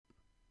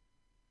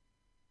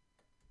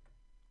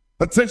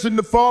Attention,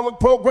 the following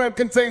program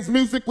contains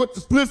music with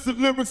explicit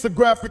lyrics and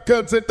graphic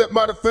content that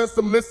might offend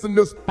some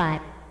listeners.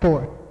 5,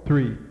 4,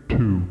 3, 2,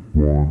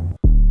 1.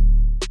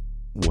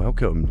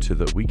 Welcome to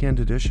the weekend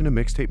edition of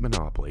Mixtape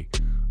Monopoly.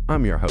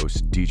 I'm your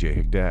host, DJ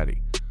Hick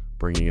Daddy,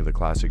 bringing you the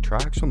classic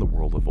tracks from the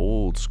world of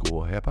old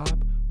school hip-hop,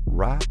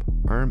 rap,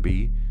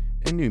 R&B,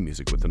 and new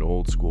music with an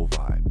old school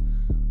vibe.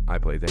 I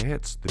play the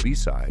hits, the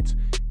B-sides,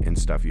 and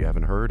stuff you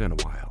haven't heard in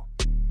a while.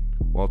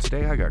 Well,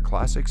 today I got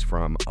classics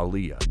from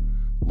Aaliyah,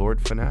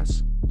 Lord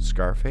Finesse,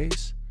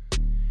 Scarface,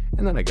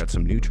 and then I got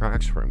some new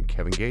tracks from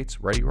Kevin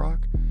Gates, Ready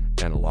Rock,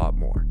 and a lot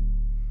more.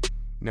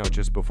 Now,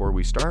 just before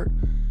we start,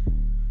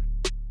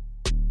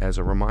 as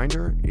a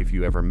reminder, if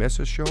you ever miss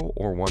a show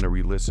or want to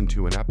re-listen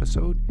to an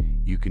episode,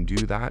 you can do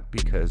that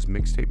because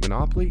Mixtape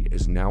Monopoly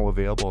is now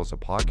available as a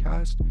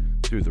podcast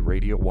through the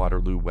Radio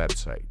Waterloo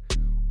website,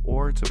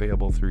 or it's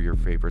available through your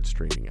favorite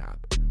streaming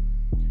app.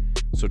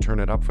 So turn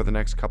it up for the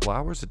next couple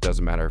hours. It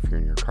doesn't matter if you're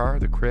in your car,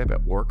 the crib,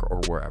 at work,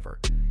 or wherever.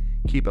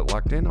 Keep it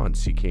locked in on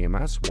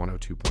CKMS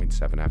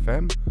 102.7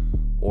 FM,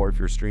 or if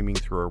you're streaming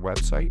through our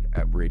website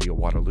at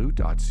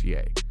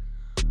radiowaterloo.ca.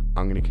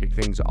 I'm going to kick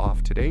things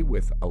off today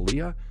with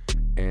Aaliyah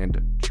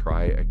and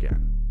Try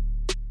Again.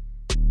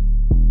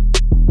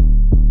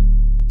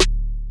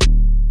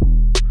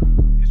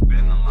 It's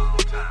been a long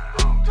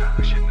time.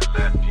 I shouldn't have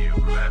left you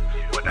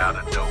without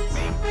a dope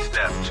beat.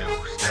 Step 2,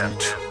 step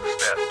 2,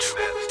 step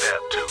 2, step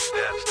 2,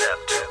 step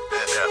 2,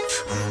 step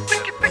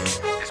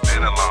 2. It's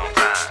been a long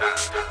time.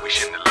 We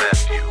shouldn't have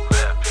left you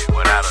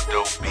without a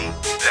dope beat.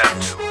 Step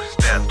 2,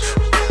 step 2,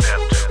 step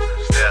 2,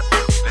 step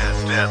 2,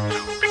 step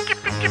 2.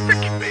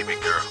 Baby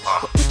girl.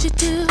 What would you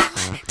do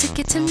to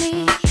get to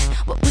me?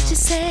 What would you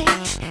say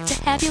to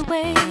have your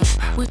way?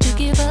 Would you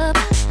give up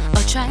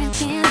or try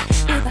again?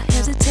 If I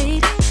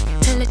hesitate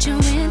to let you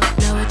in,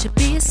 now would you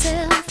be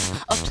yourself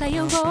or play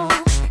a role?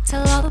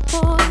 Tell all the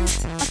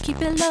boys or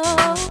keep it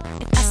low.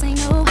 If I say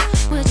no,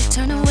 would you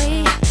turn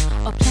away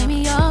or play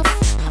me off?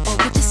 Or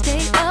would you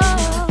stay?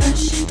 Oh,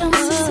 first you don't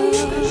succeed,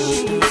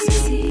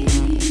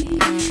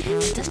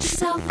 dust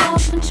yourself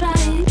off and try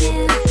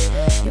again.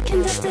 You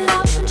can dust it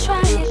off and try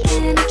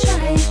again,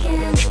 try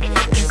again.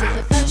 Cause if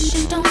at first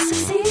you don't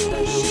succeed,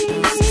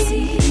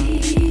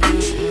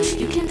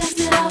 you can dust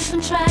it off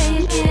and try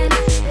again.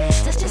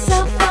 Dust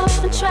yourself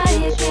off and try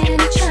again,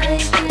 try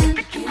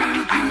again.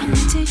 I'm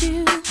into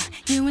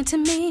you into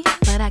me,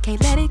 but I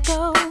can't let it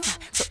go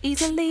so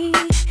easily.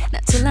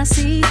 Not till I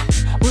see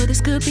what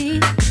this could be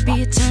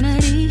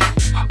eternity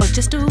or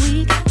just a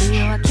week.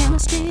 Our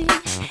chemistry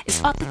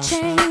is off the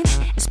chain.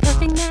 It's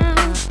perfect now,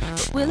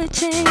 but will it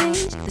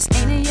change? This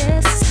ain't a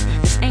yes,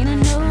 this ain't a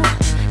no.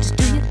 Just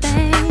do your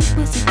thing,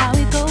 we'll see how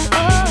it goes.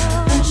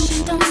 Oh, first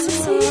you don't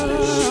succeed,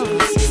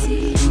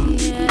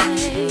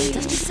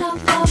 dust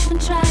yourself off and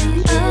try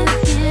again.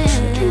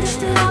 You can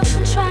dust it off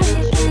and try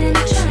again,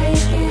 try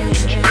again.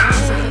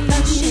 So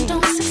first you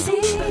don't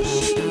succeed,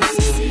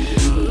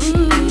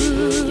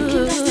 you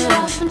can dust it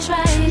off and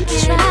try again,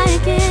 try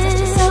again. Dust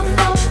yourself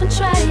off and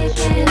try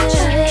again,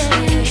 try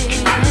again.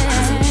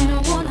 So you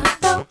don't wanna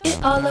throw it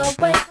all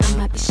away. I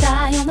might be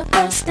shy on the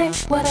first day.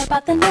 What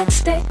about the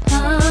next day? I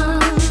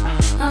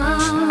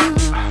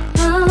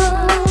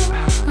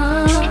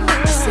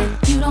said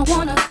you don't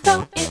wanna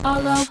throw it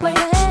all away.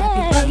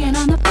 Might be bugging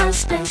on the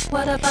first day.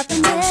 What about the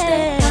next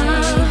day?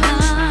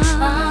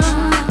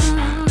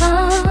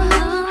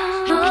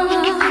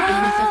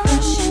 And if at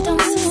first you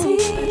don't succeed,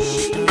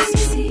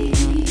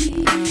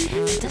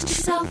 dust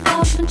yourself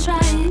off and try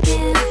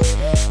again.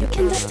 You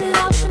can dust it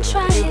off and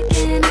try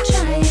again,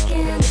 try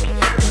again.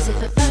 Cause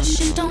if at first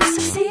you don't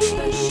succeed,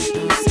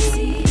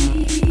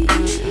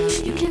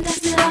 you can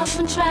dust it off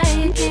and try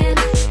again.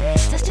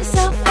 Dust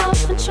yourself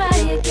off and try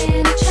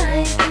again,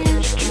 try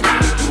again, try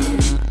again.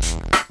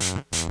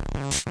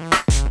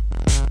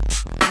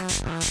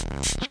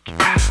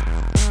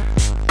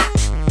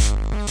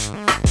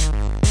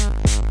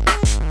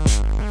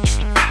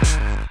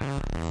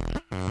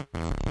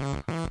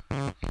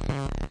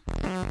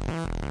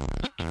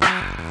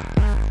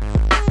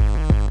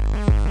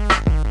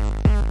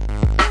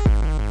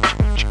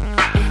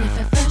 And if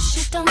at first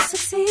you don't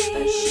succeed,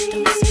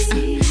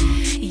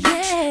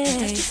 yeah,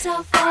 dust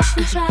yourself off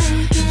and try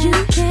again. You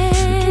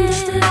can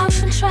dust it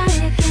off and try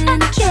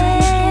again,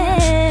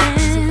 again.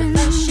 Cause if at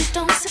first you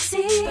don't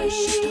succeed,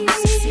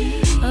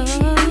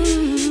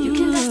 you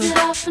can dust it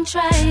off and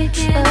try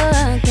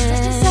again.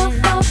 Dust yourself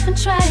off and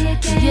try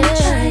again,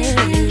 try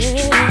again.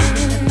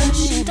 If at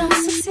first you don't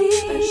succeed,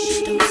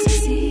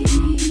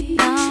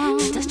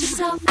 dust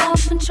yourself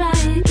off and try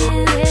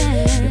again.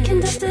 You can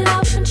dust it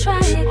off and try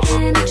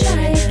again,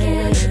 try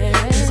again.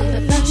 Cause if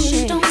at first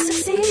you don't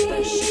succeed,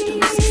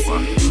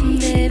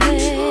 baby,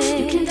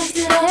 you can dust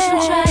it off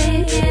and try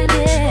again.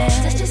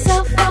 Dust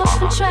yourself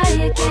off and try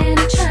again,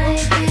 try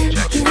again,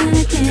 again,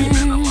 again.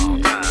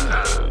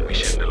 We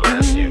shouldn't have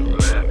left you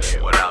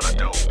without a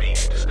dope beat.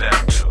 Step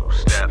 2,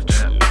 step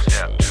 2,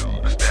 step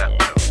 2, step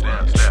 2,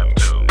 step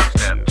 2,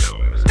 step 2,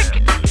 step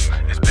 2.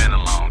 It's been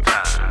a long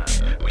time.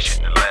 We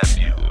shouldn't have left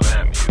you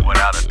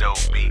without a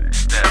dope beat.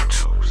 Step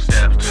 2,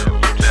 step 2,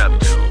 step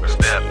 2, step 2.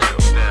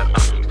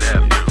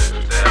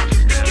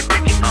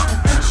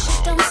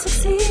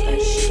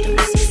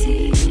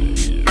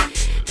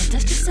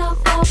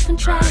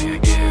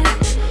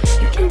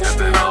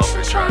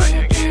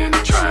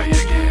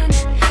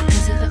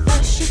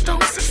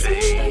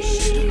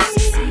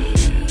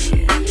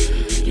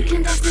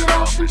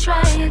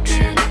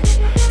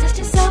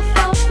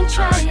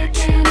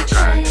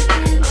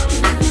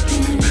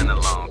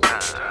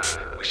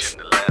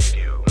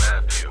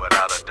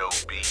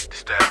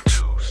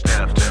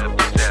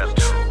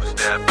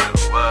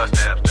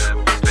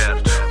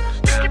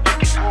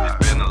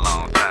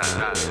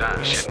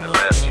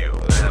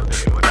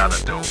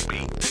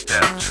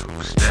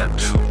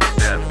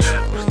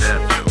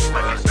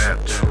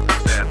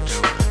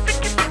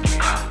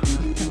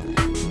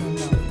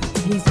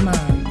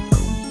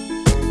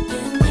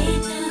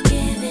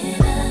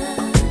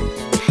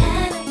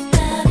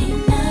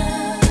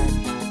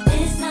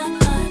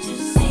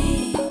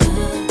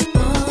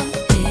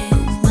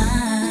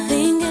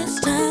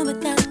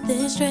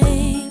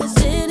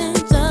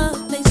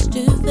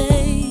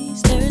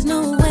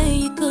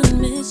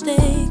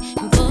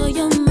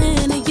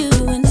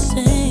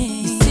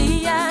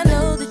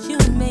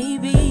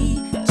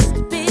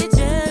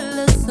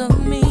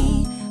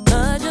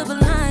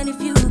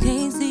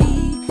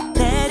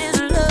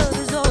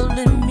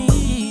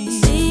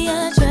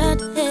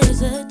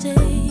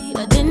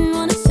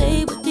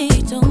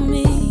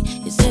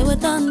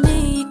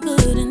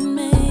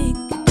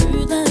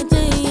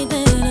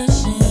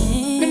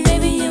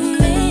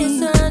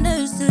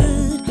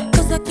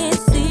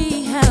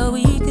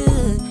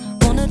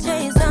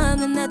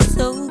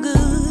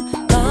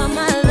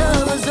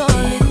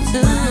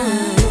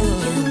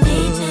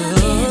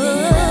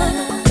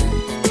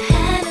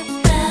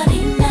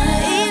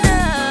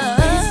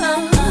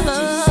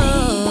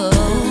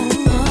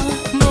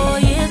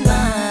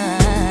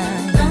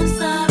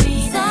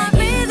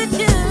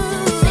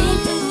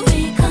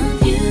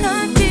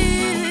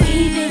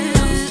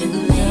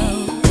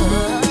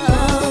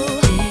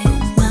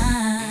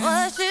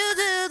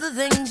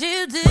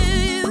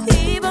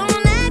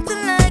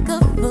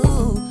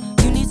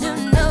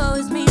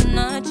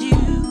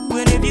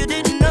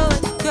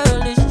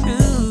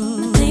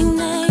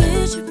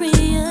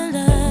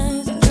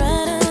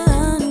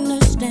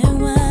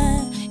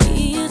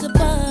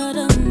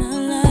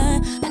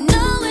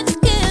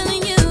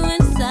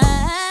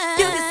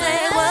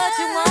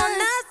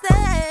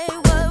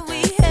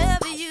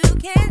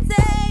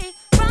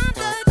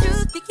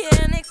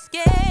 can't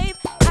escape.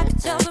 I can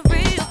tell the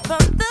real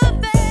from the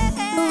fake.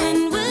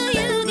 When will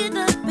you get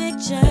the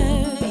picture?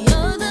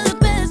 You're the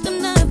best of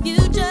the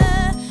future.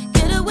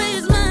 Get away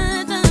is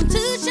my time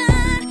to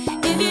shine.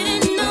 If you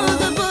didn't know,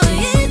 the boy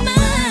is mine.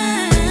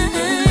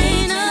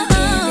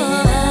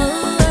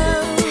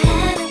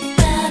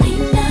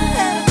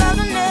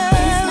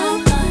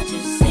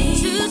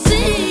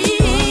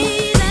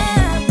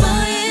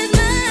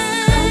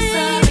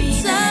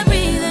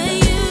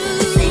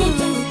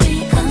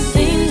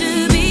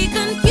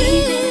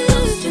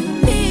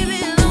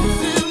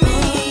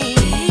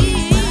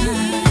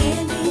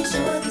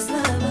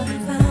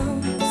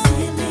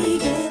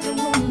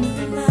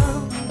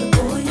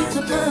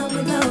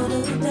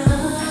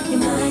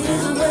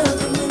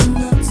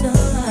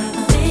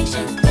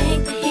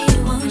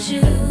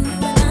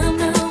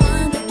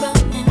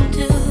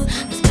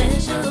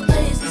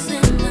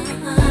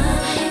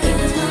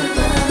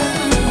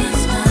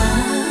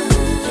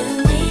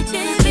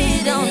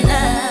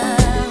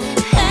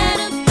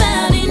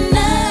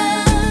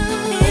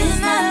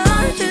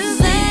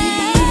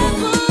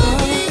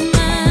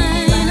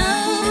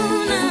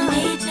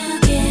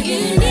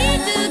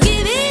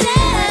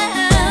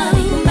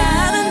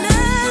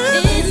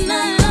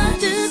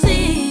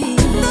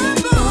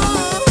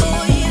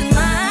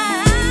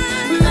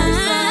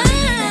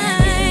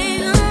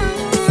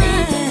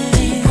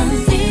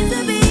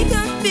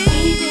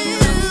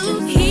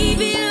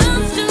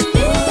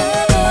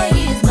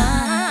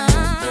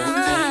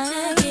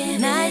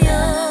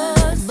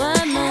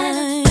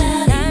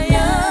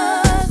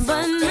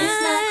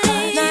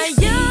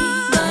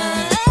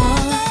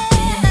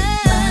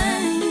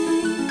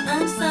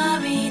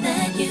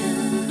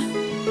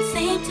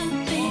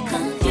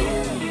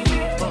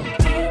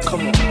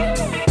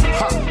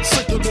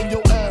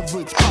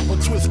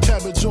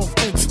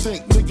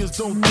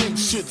 Don't think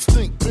shit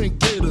stink, pink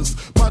gators.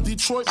 My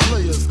Detroit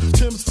players,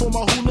 Tim's for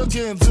my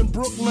hooligans in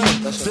Brooklyn.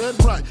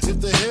 Dead right, if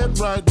the head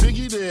right,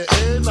 Biggie there,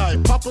 and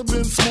night. Papa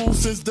been smooth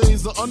since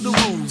days of under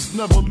rules.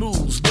 Never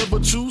lose, never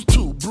choose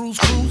to. Bruise,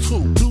 cruise,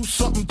 who? Do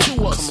something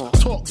to us.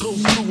 Talk, go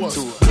through us.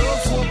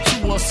 Girls want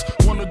to us,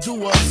 wanna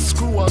do us,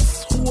 screw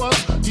us. Who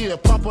us? Yeah,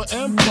 Papa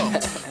and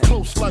Pump.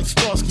 Close like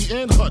Starsky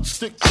and Hutch,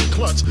 stick to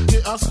clutch.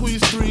 Yeah, I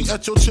squeeze 3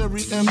 at your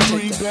cherry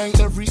M3. Bang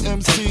every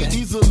MC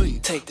easily.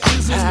 Take that.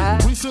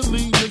 Easily.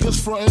 Recently,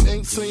 niggas frontin'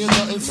 ain't saying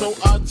nothing, so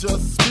I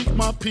just speak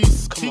my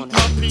peace. Keep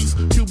my peace.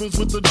 Cubans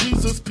with the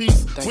Jesus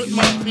peace. With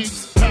my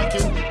peace.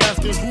 Packing,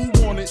 asking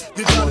who want it.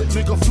 You got it,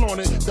 nigga, flaunt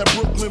it. That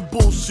Brooklyn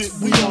bullshit,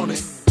 we on it.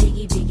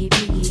 Biggie, biggie,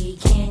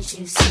 biggie, can't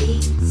you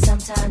see?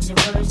 Sometimes your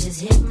words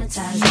just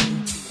hypnotize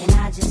me. And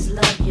I just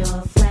love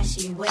your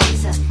flashy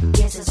ways. I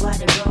guess that's why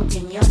they're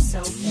broken, you're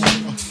so fake.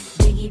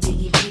 Biggie,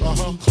 biggie,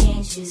 biggie,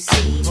 can't you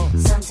see?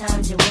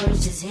 Sometimes your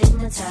words just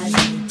hypnotize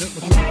me.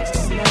 And I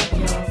just love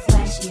your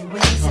flashy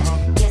ways.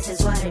 I guess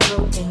that's why they're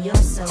broken, you're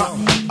so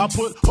fake. I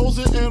put hoes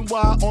in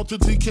NY onto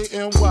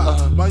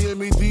DKNY.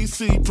 Miami,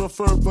 DC,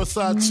 prefer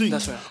Versace.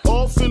 That's right.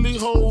 All Philly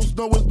hoes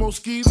know it's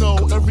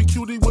Moschino. Every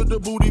cutie with the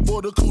booty,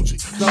 boy, the coochie.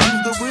 Now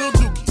who's the real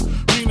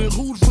dookie? Meaning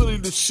who's really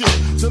the shit?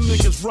 Them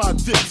niggas ride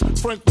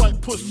dicks. Frank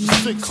White pushed the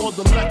 6 on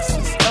the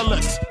Lexus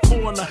LX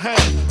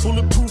 4.5.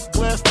 Bulletproof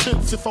glass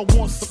tints if I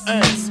want some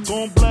ass.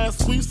 Gon' blast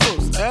squeeze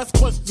first, ask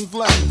questions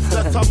last.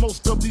 That's how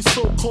most of these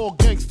so-called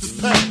gangsters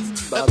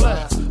pass. At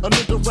last, a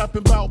nigga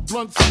rapping about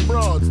blunts and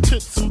broads,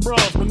 tits and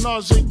bras,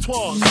 menage a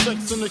trois,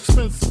 sex and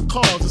expensive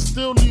cars, and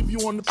still leave you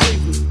on the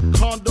pavement.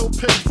 Condo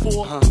paid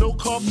for, no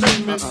car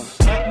payment.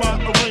 At my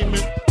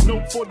arraignment,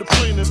 note for the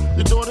plaintiff.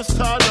 Your daughter's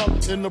tied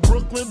up in the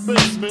Brooklyn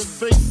basement.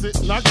 Face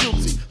it, not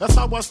guilty. That's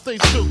how I stay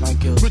true.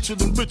 Richer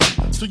than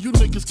richer, so you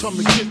niggas come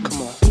and get me.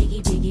 Come on.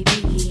 Biggie, biggie,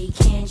 biggie,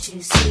 can't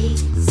you see?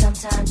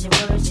 Sometimes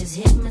your words just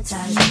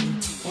hypnotize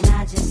me. And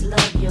I just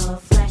love your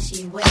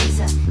flashy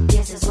ways. I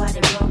guess that's why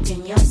they're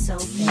broken, you're so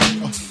fake.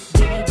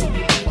 Biggie,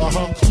 biggie,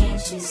 biggie,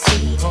 can't you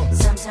see?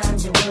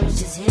 Sometimes your words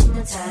just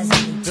hypnotize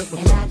me.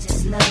 And I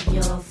just love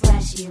your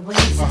flashy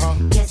ways. I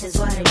guess that's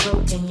why they're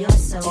broken, you're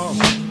so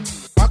fake.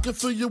 I can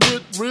fill you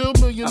with real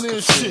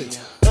millionaire shit.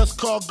 That's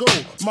cargo,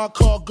 my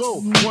cargo.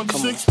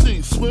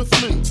 160,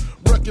 swiftly.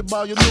 Wreck it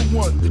by your new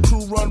one. Your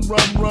crew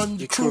run,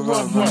 your crew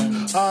run.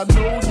 I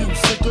know you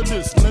sick of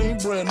this name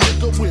brand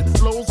nigga with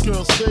flows.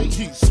 Girl, say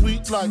he's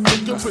sweet like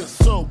licorice.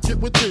 So get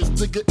with this,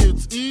 nigga,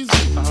 it's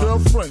easy.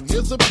 Girlfriend,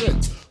 here's a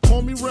pin.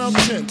 Call me round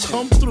 10,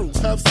 come through,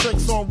 have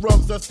sex on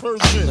rubs, that's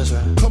Persian.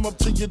 Right. Come up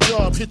to your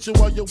job, hit you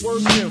while you're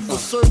working, for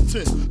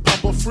certain.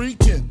 Papa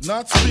freaking,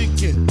 not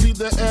speaking, leave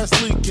that ass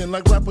leaking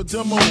like rapper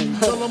demo.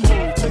 Tell them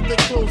who, take their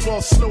clothes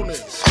off slowly.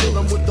 Fill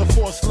them with the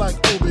force like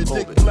Obi,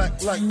 dick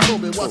black like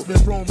Kobe. Watch me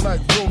roam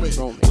like Romy.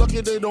 Lucky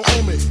they don't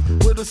owe me,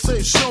 where to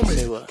say show me,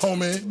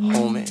 homie.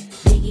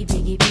 Biggie,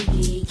 biggie,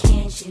 biggie,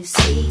 can't you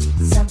see?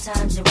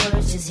 Sometimes your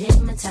words just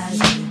hypnotize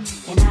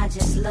me. And I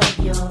just love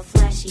your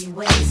flashy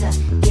ways. I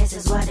guess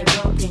that's why they're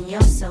broken,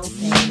 you're so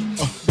fake.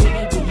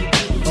 Biggie, biggie,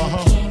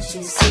 biggie, can't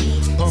you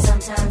see?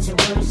 Sometimes your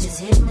words just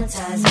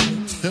hypnotize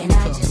me. And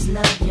I just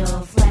love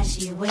your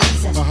flashy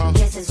ways. I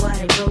guess that's why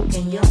they're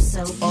broken, you're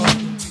so fake.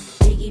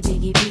 Biggie,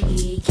 biggie,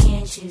 biggie,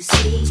 can't can't you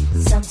see?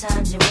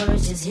 Sometimes your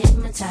words just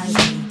hypnotize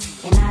me,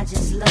 and I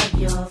just love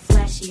your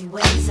flashy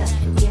ways.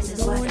 Guess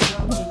it's why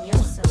they're broken,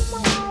 you're so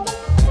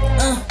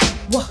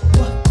what?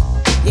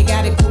 You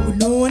got it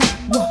going on.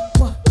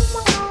 What?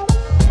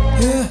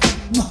 Yeah,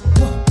 what?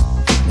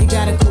 You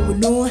got it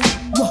going on.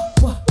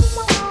 What?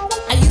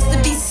 I used to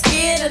be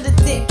scared of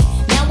the dick.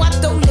 Now I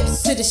throw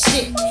lips to the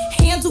shit.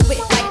 Handle it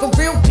like a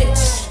real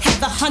bitch. Have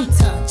the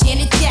hunter,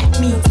 Janet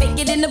Jack me, take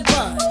it in the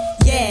bud.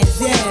 Yes,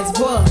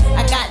 what?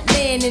 I got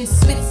land in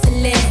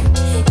Switzerland.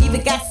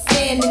 Even got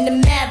sand in the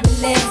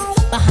Maryland.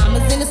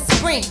 Bahamas in the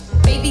spring.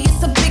 Baby,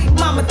 it's a big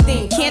mama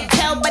thing. Can't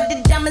tell by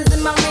the diamonds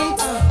in my rings.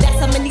 That's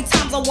how many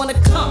times I wanna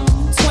come.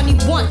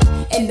 21,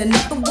 and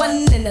another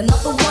one, and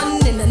another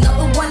one, and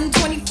another one.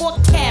 24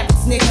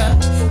 carats,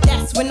 nigga.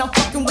 That's when I'm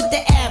fucking with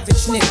the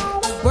average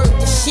nigga. Word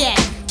to Shaq.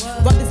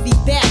 Brothers be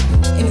back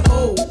and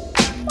old.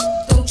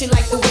 Don't you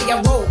like the way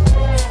I roll?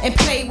 And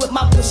play with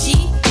my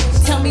bushy?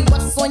 Tell me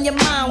what's on your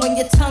mind when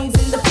your tongue's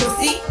in the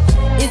pussy.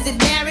 Is it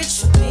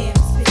marriage? Damn,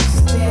 this bitch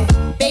is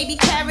bad. Baby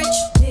carriage?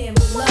 Damn,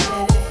 I love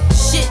that.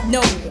 Shit,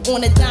 no.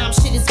 On a dime,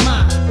 shit is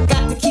mine.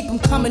 Got to keep them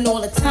coming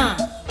all the time.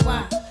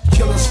 Why?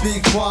 Killers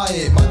be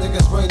quiet, my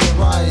niggas bring the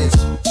riots.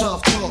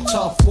 Tough talk,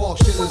 tough walk,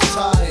 shit is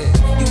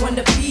tired. You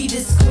wanna be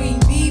this queen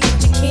bee,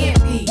 but you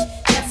can't be.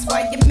 That's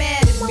why you're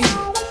mad at me.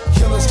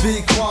 Killers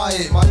be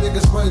quiet, my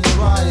niggas bring the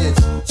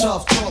riots.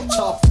 Tough talk,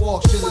 tough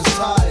walk, shit is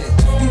tired.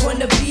 You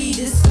wanna be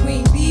this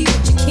queen bee,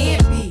 but you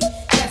can't be.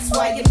 That's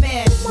why you're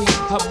mad at me.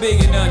 How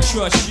big and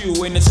untrust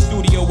you in the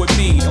studio with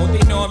me? Don't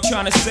they know I'm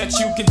trying to set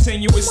you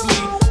continuously?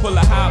 Pull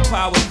a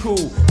high-powered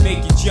coup,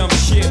 make you jump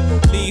ship.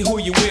 Lead who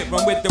you with,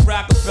 run with the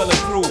Rockefeller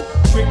crew.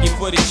 Trick you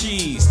for the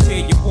cheese,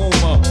 tear your boom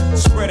up.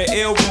 Spread a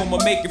ill rumor,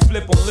 make it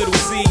flip on little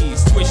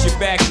C's. Twist you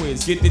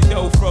backwards, get the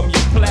dough from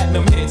your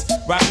platinum hits.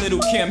 Rock Little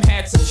Kim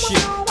hats and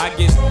shit. I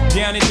get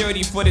down and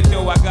dirty for the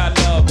dough, I got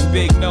love, and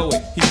Big know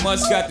it. He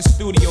must got the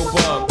studio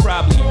bug,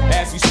 probably.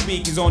 As we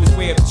speak, he's on his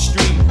way up the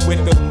street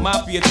with the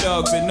mafia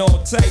thugs and all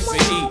types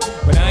of heat.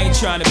 But I ain't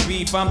trying to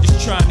beef, I'm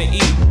just trying to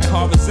eat. And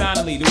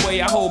horizontally, the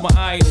way I hold my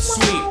iron is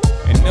sweet.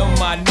 And them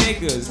my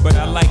niggas, but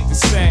I like the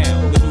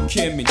sound. Little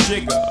Kim and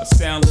Jigga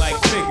sound like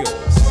figures.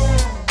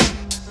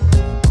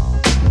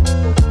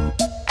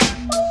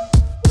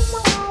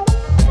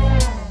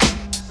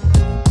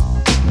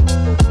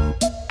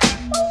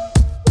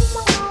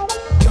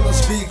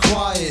 Killers be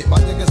quiet, my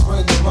niggas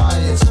bring the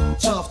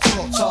riots. Tough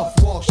talk,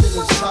 tough walk, shit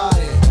is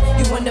tired.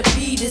 You wanna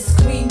be this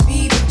queen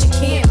bee, but you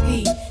can't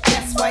be.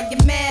 That's why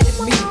you're mad at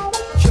me.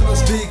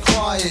 Killers be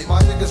quiet,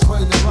 my niggas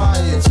bring the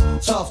riots.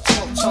 Tough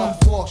talk,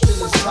 tough walk, shit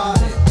is tired.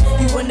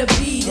 You wanna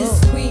be this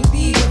queen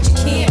bee, but you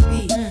can't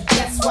be.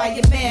 That's why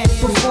you're mad at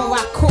me. Before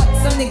I caught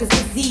some niggas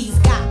disease,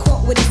 got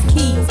caught with his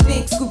keys.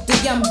 Big scoop the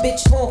young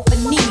bitch off her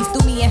knees.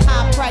 Threw me in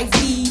high price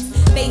V's.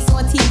 Face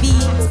on TV,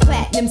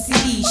 platinum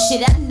CDs.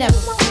 Shit, I never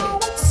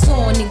fit.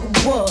 Saw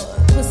nigga what?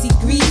 Pussy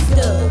greased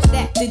up.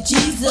 Stack the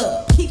G's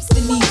up. Keeps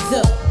the knees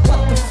up.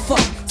 What the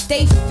fuck?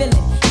 Stay feeling.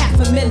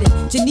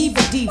 $500,000.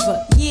 Geneva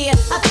diva. Yeah,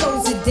 I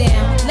throws it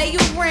down. Lay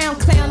around,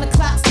 clown, the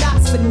clock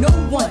stops for no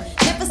one.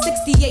 Never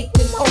 68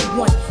 then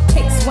 01.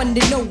 Takes one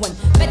to know one.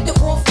 Better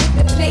off with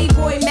the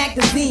Playboy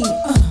magazine.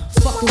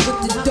 Fucking with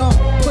the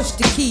dome. Push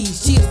the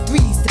keys.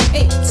 GS3's the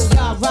papers.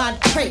 Y'all ride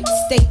crates.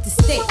 State to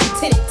state.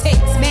 Lieutenant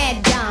takes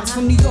mad dimes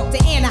from New York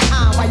to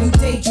Anaheim. While you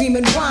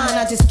daydreaming wine,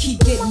 I just keep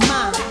getting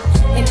mine.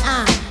 And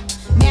I'm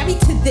married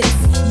to this.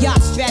 Y'all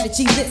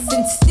strategy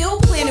listen. Still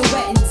planning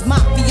weddings.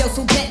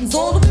 Mafioso bettings.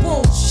 All the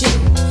bullshit.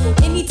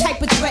 Any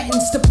type of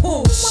threatens to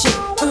bullshit.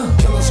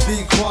 Killers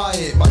be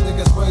quiet, my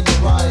niggas bring the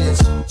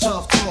riots.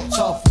 Tough talk,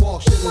 tough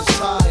walk, shit is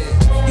tired.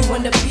 You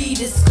wanna be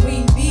this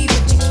queen bee,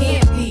 but you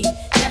can't be.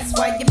 That's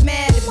why you're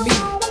mad at me.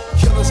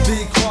 Killers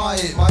be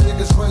quiet, my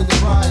niggas bring the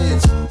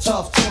riots.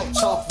 Tough talk,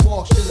 tough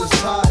walk, shit is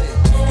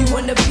tired. You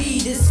wanna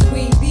be this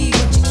queen bee,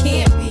 but you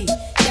can't be.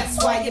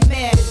 That's why you're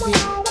mad at me.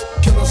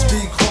 Killers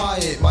be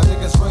quiet, my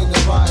niggas bring the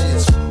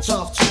riots.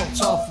 Tough talk,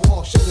 tough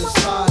walk, shit is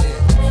tired.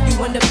 You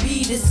wanna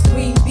be this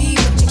queen bee,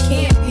 but you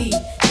can't be.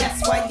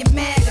 That's why you're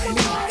mad at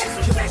me.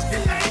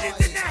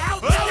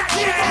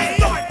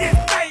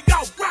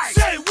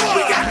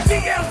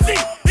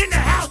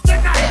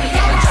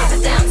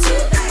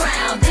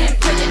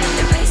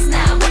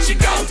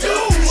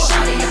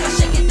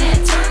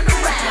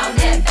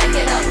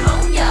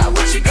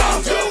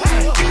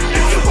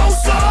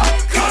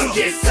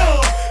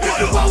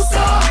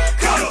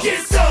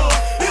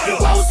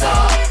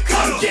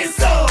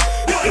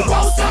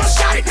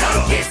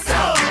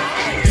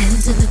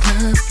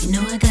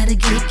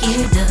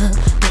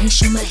 Make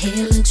sure my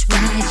hair looks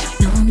right.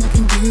 Know I'm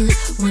looking good.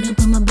 Wanna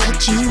put my black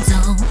jeans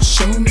on.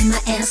 Show me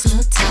my ass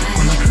look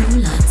tight. My crew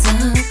lights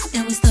up,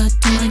 and we start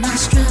doing our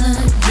strut.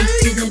 Get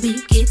to the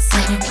beat, get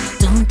some.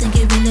 Don't think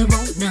you really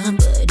want none,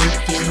 but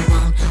if you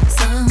want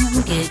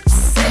some, get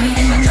some. Baby,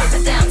 if I drop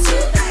it down to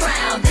the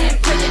ground, then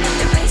put it in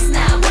your face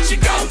now. What you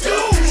gon' do?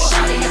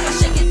 Shawty, if I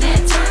shake it,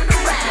 then turn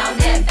around,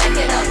 then back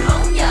it up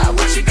on ya.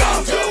 What you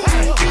gon' do?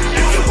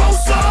 If you want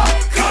some,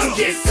 come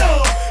get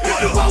some. If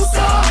you want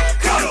some,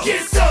 come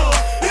get some.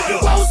 If you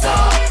want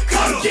some,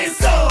 come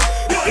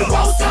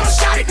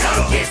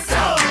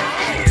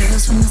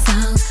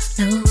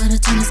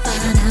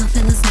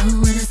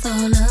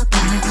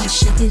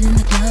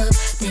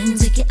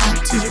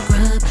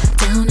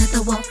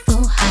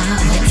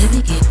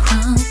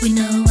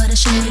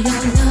say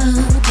your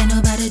love, can't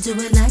nobody do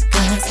it like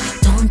us.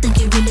 Don't think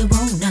you really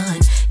want none.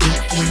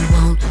 If you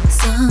want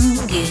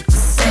some, get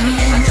some. Baby,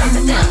 if I drop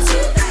it down to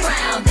the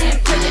ground, then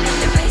put it in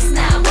your face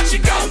now, what you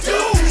gon' do?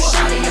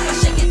 Shawty, if I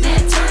shake it,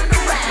 then turn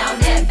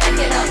around, then back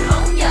it up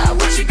on ya,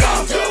 what you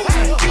gon' do?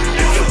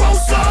 If you want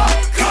some,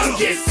 come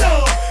get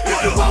some.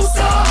 If you want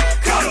some,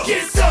 come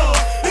get some.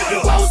 If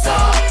you want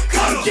some,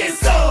 come get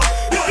some.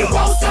 If you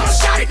want some,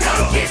 shawty,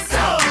 come get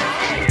some.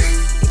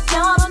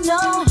 Y'all don't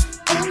know,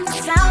 in the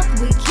South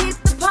we keep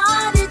the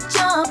party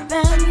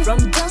jumping.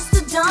 From dusk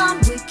to dawn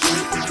we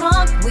keep it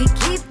crunk, we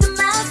keep the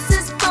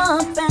masses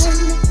bumping.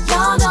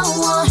 Y'all don't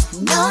want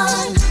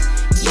none,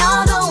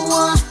 y'all don't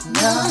want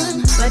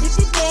none. But if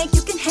you think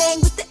you can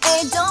hang with the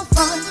A, don't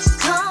front,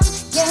 come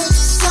get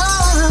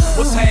some.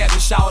 What's happening,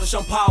 shawty?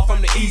 I'm Paul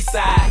from the east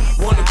side.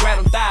 Wanna grab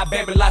them thigh,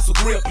 baby, like some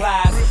grip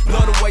plies.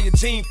 Love the way your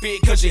jean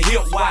fit, cause your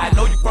hip wide.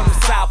 Know you from the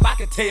south, I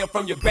can tell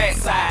from your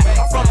backside.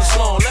 I'm from the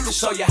slum, let me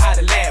show you how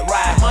to let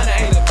ride. Money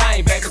ain't a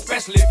thing, baby,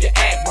 especially if you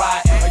act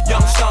right. A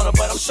young stunner,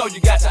 but I'm sure you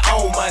got your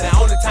own money.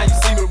 Only time you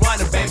see me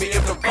running, baby,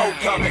 if the folk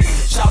coming.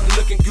 Shawty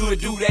looking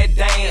good, do that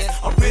dance.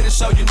 I'm pretty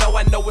sure you know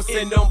I know what's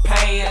in them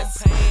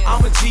pants.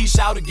 I'm a G,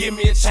 shawty, give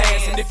me a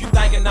chance. And if you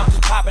thinking I'm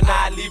just popping,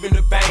 I leave in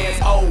the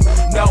bands. Oh,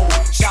 no,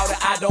 shawty,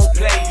 I don't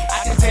play.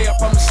 I can tell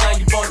from the slang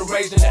you born and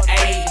raised in the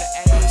A.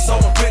 So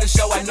I'm pretty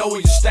sure I know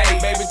where you stay.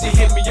 Baby, just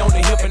hit me on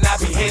the hip and I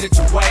be headed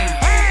your way.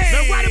 Hey,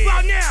 now right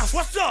about now,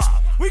 what's up?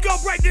 We gon'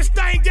 break this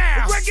thing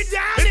down. Break it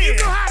down. If you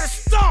know how to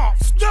stomp,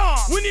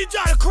 we need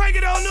y'all to crank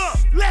it on up.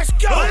 Let's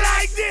go.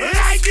 Like this,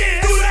 like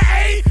this. Do the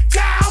A,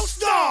 down,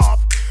 stomp.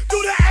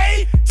 Do the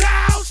A,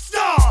 down,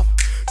 stomp.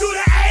 Do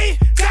the A,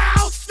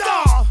 down,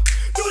 stomp.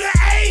 Do the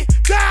A,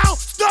 down,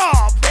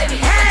 stomp. Baby,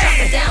 if I drop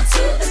it down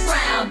to the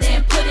ground,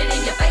 then put it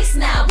in your face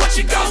now, what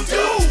you gon'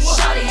 do?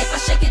 Shawty, if I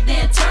shake it,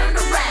 then turn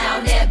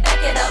around, then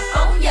back it up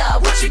on ya,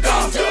 what you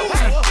gon' do?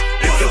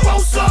 If you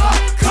want some,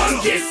 come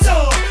get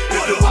some.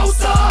 If you want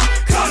some,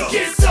 come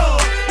get some.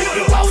 If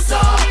you want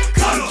some,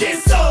 come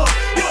get some.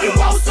 If you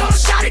want some,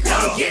 shawty,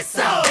 come get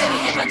some.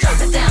 Baby, if I drop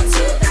it down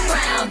to the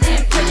ground,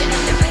 then put it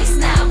in your face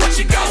now, what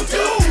you gon'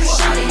 do?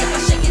 Shawty, if I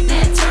shake it,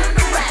 then turn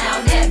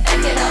around, then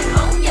back it up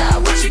on ya,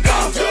 what you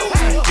gon' do? If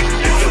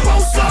you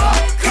want some,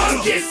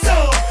 come get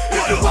some.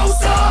 If you want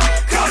some,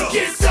 come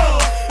get some.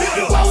 If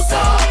you want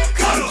some,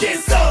 come get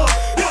some.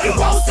 If you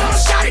want some,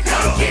 shawty,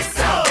 come get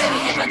some. Baby,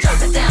 if I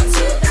drop it down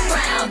to the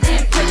ground,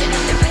 then put it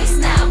in your face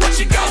now, what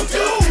you gon'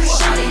 do?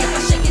 Shawty, if I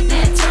shake it,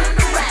 then turn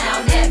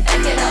around, then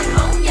back it up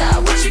on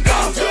ya, what you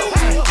gon' do? If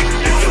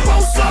you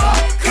want some,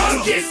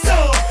 come get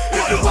some.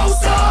 If you want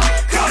some,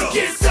 come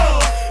get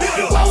some. If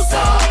you want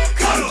some,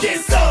 come get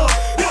some.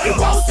 If you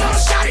want some,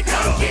 shawty,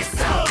 come get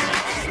some.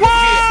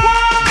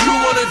 You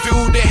wanna do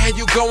that, had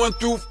you going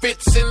through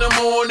fits in the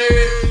morning,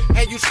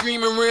 had you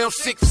screaming around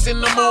 6 in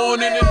the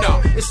morning, and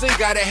no, this ain't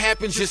gotta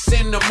happen just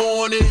in the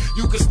morning.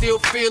 You can still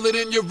feel it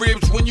in your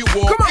ribs when you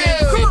walk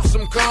in. Sip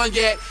some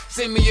cognac,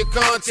 send me your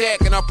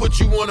contact, and I'll put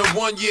you on a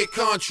 1-year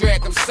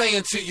contract. I'm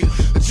saying to you,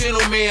 a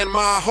gentleman,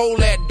 my whole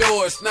that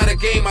door. It's not a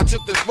game, I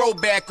took the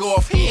throwback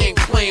off. He ain't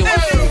playing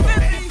with you.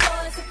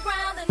 Boys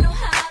around that know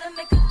how to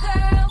make a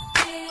girl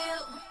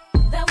feel,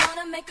 that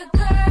wanna make a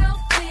girl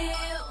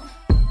feel,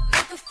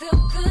 make her feel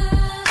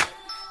good.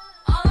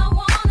 All I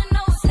wanna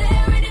know is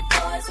there any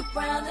boys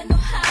around that know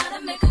how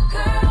to make a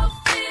girl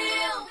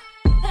feel,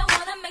 that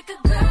wanna make a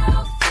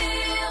girl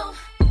feel,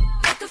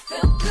 make her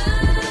feel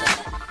good.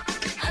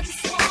 I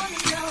just wanna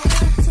know,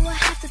 do I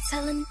have to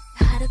tell him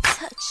how to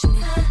touch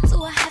me?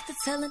 Do I have to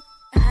tell him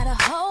how to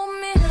hold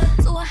me?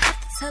 Do I have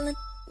to tell him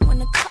when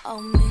to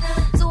call me?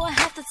 Do I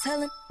have to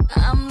tell him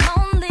I'm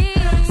lonely?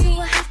 Do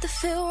I have to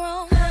feel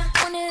wrong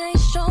when it ain't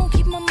strong?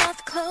 Keep my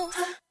mouth closed.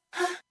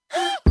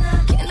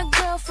 Can a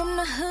girl from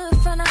the hood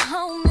find a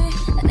homie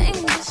that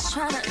ain't just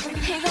tryna,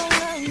 he gon'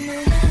 love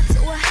me? Do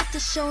I have to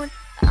show it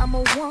I'm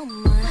a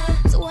woman?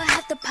 Do I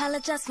have to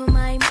apologize for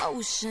my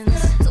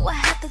emotions? Do I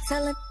have to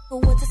tell him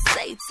what to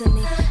say to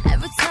me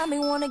every time he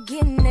wanna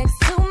get next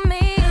to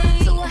me?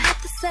 Do I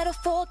have to settle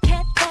for a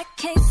cat that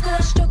can't score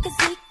a stroke as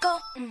he go?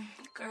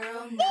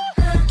 Girl, no.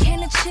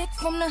 Can a chick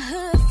from the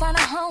hood find a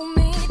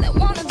homie that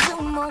wanna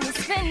do more than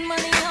spend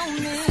money on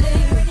me?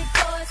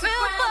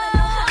 Real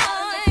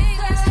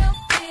boys,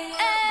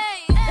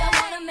 hey, that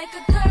wanna make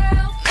a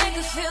girl make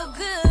her feel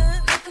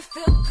good, make her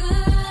feel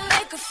good,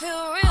 make her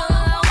feel real. I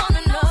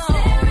wanna know,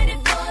 there any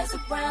boys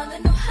around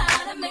that know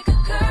how to make a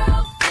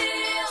girl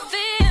feel,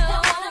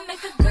 that wanna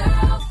make a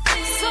girl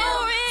feel so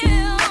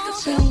real, make her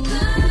feel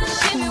good.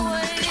 Give me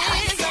what it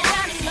is, I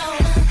gotta know.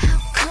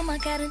 How come I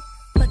gotta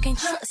can't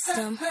trust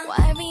them? Why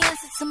every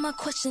answer to my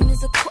question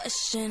is a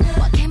question?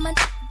 Why can't my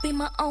be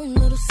my own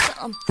little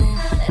something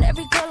that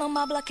every girl on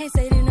my block can't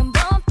say that I'm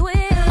bumped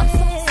with? I'm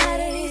so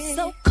tired of these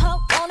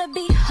so-called wanna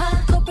be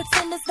hardcore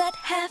pretenders that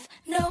have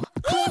no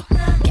clue.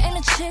 Can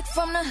a chick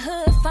from the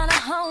hood find a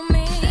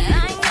homie that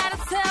I ain't gotta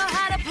tell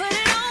how to put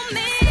it on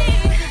me?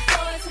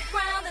 Boys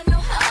around that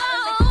know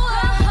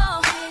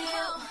how to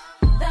feel,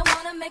 that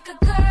wanna make a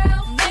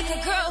girl feel, make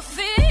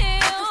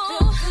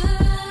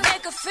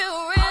her feel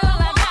real. I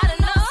gotta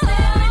know.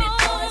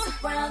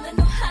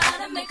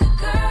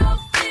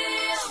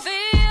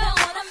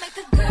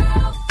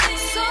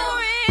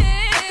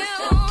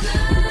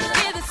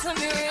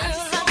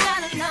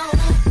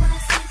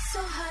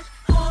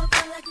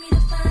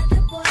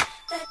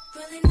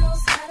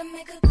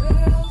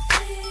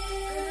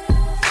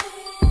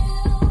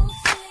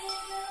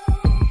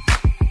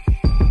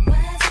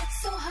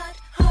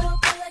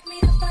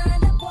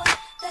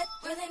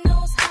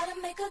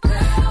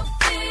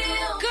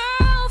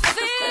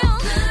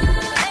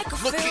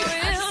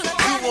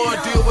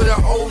 wanna deal with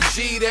an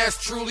OG that's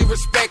truly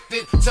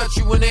respected. Touch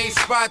you in a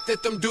spot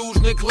that them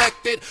dudes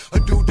neglected. A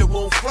dude that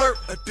won't flirt,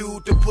 a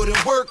dude that put in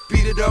work.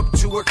 Beat it up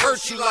to her hurt,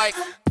 she like.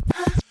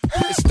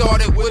 It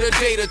started with a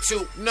date or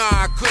two. Nah,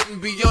 I couldn't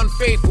be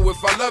unfaithful.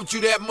 If I loved you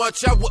that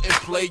much, I wouldn't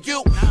play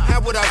you. How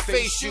would I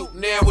face you?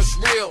 Now it's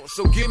real.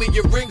 So give me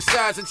your ring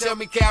size and tell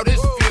me how this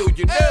feel.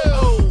 You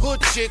know,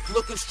 good chick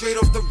looking straight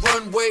off the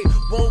runway.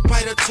 Won't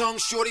bite her tongue.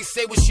 Shorty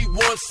say what she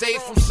wants. Say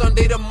from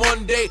Sunday to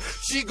Monday.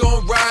 She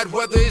gon' ride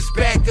whether it's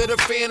back of the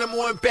Phantom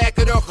or in back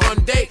of the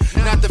Hyundai.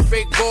 Not the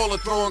fake baller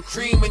throwing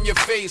cream in your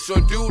face. Or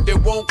dude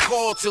that won't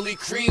call till he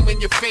cream in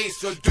your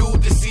face. Or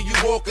dude that see you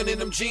walking in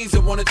them jeans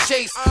and wanna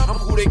chase. I'm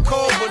who they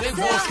call when they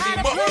want steam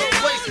up the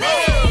place.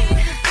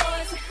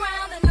 Boys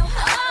around and know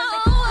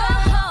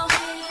how to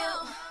feel.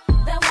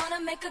 That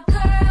wanna make a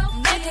girl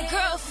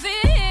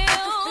feel,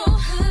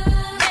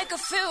 make her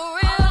feel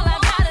real. I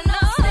gotta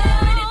know.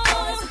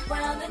 Boys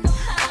around and know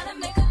how to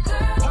make a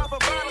girl feel. Pop a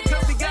bottle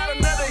 'cause we got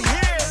another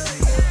hit.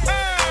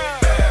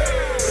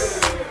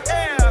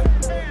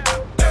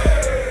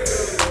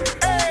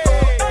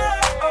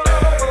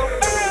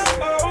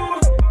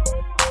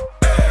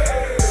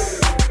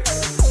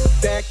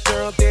 That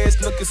girl there's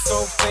looking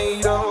so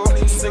fatal.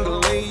 Single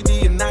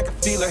lady and I can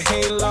feel a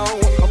halo.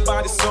 Her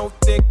body so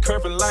thick,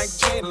 curving like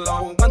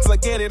J-Lo. Once I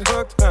get it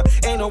hooked,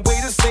 ain't no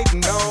way to say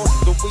no.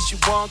 The way she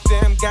walk,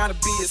 damn, gotta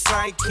be a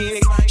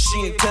sidekick.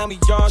 She ain't tell me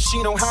y'all,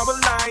 she know how I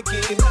like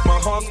it. My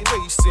heart's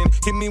racing,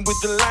 hit me with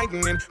the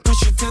lightning.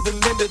 Push it to the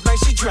limit like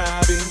she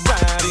driving,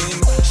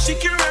 riding. She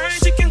can ride,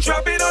 she can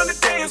drop it on the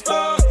dance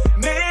floor.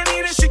 Man,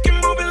 either she can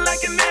move it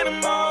like an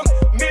animal.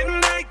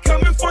 Midnight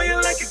coming for you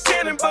like a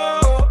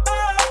cannonball.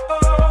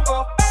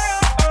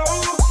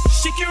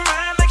 She can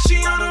ride like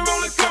she on a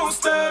roller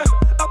coaster.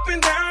 Up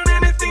and down,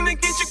 anything to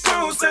get you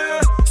closer.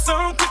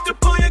 So quick to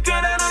pull your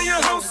gun out of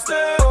your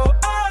holster.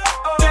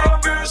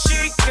 That girl,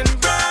 she can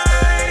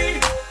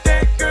ride.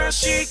 That girl,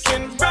 she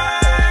can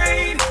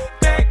ride.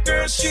 That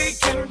girl, she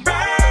can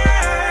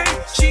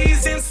ride.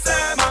 She's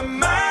inside my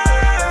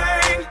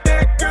mind.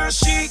 That girl,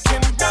 she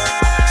can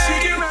ride. She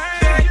can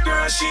ride. That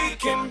girl, she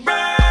can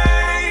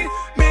ride.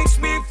 Makes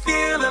me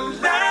feel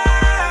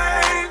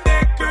alive.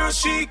 That girl,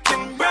 she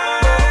can ride.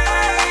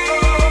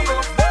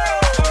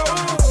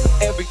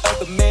 Every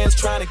other man's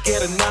trying to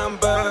get a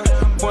number.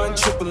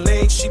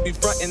 1-888, she be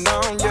frontin'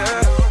 on ya.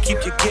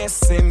 Keep you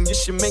guessing, yeah,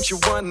 she makes you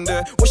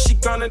wonder what she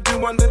gonna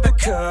do under the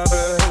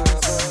covers.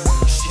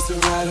 She's a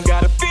rider,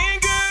 got a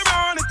finger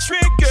on the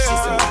trigger.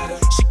 She's a rider,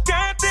 she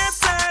got that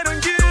side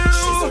on you.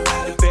 She's a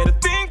rider, better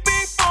think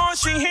before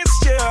she hits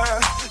ya.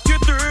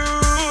 You're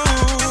through.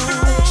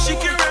 She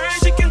can ride,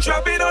 she can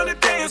drop it on the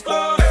dance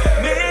floor.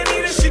 Man,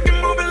 either she can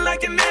move it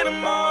like an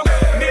animal.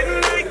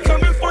 Midnight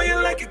coming for you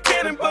like a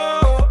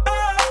cannonball.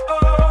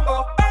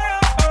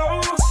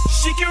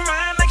 She can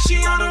ride like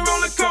she on a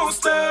roller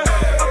coaster.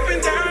 Up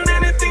and down,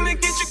 anything to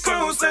get you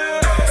closer.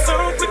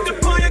 So quick to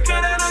pull your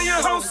gun out of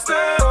your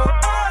holster.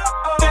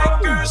 That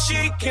girl,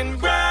 she can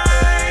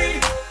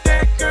ride.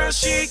 That girl,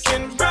 she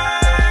can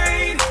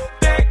ride.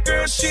 That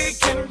girl, she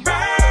can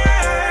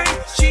ride.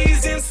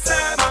 She's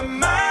inside my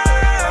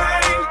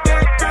mind.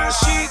 That girl,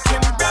 she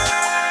can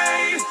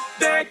ride.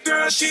 That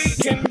girl, she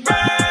can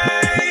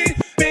ride.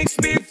 Makes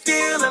me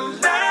feel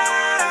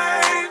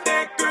alive.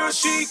 That girl,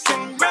 she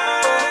can ride.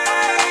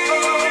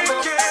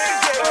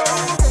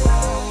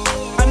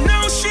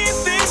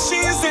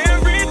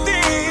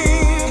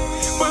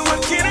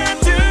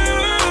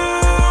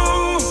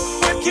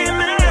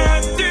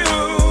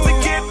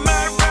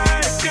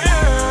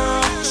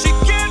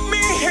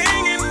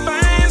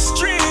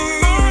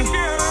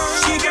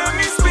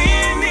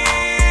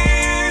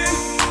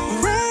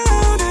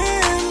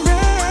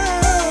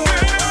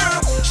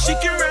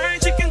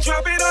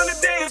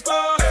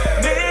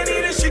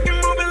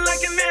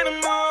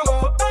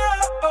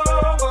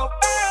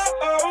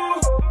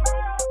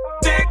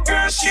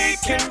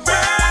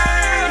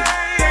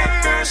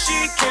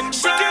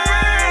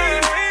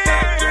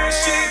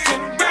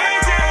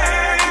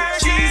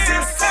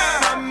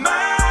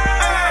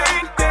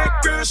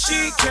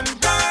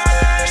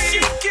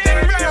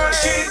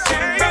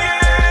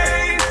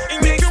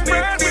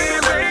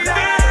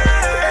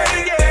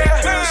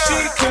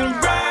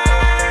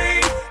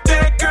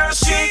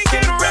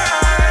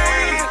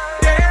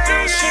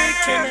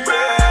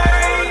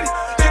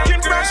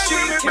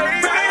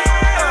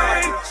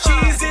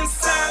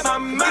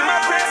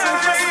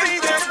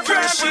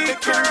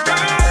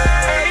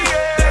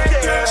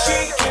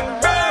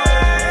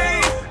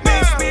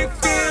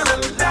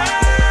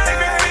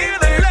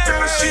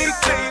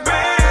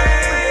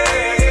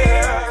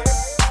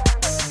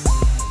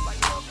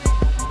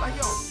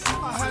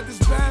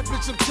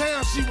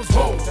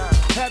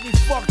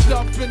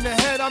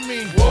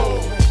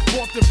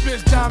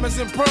 Diamonds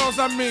and pearls,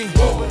 I mean.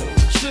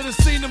 Should've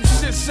seen them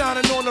shit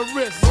shining on the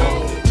wrist.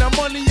 Now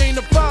money ain't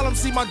a problem,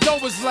 see my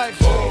dough is like.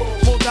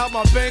 Pulled out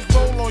my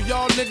bankroll on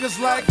y'all niggas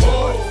like.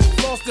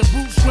 Lost the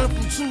boot shrimp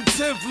from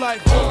 210th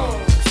like.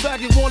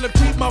 Faggot wanna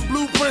peep my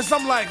blueprints,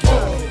 I'm like.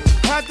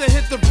 Had to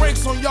hit the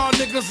brakes on y'all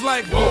niggas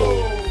like.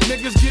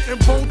 Niggas getting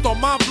both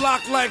on my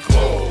block like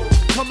whoa.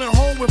 Coming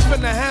home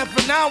within a half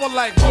an hour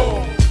like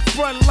whoa.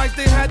 Front like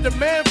they had the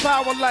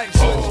manpower like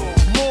whoa.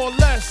 More or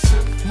less,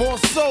 more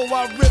so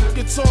I rip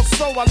guitar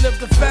so I live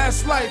the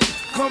fast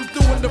life. Come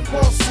through in the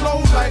ball slow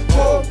like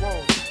whoa.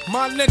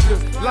 My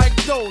niggas like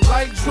dough,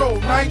 like dro,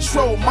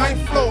 nitro, my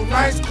flow,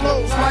 nice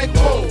clothes like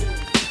whoa.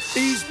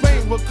 Ease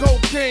pain with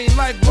cocaine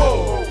like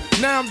whoa.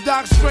 Now I'm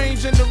Doc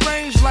Strange in the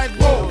range like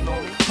whoa.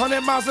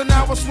 100 miles an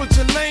hour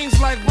switching lanes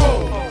like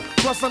whoa.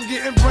 Plus I'm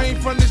getting brain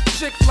from this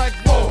chick like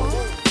whoa.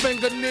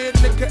 Finger near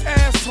nigga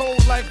asshole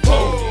like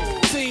whoa.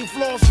 Team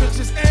floors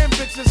bitches and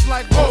bitches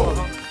like whoa.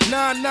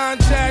 9-9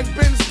 Jag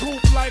Benz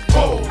coupe like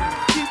whoa.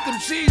 Keep them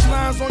cheese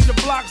lines on your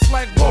blocks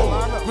like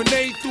whoa.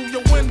 Grenade through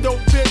your window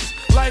bitch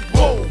like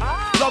whoa.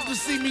 Love to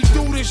see me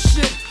do this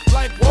shit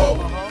like whoa.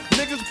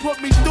 Niggas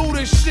put me through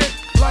this shit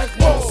like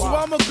whoa. So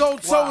I'ma go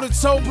toe to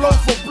toe, blow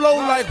for blow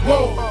like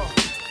whoa.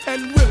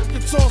 And rip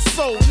guitar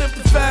soul, live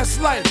the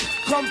fast life.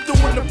 Come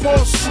through in the ball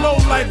slow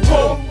like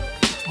whoa.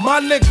 My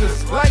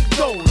niggas like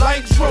dough,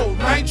 like dro,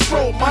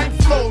 nitro, my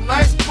flow,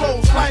 nice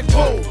clothes like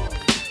whoa.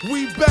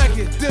 We bag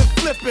it, then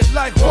flip it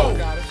like whoa.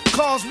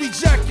 Cars we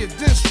jack it,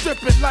 then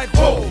strip it like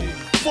whoa.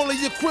 Fully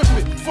equipped,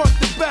 front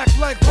to back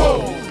like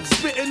whoa.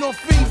 Spitting on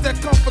fiends that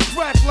come for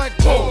crack like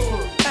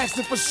whoa.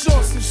 Asking for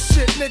shorts and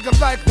shit, nigga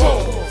like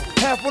whoa.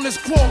 Half on this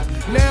quote,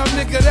 now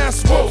nigga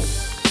that's whoa.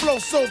 Flow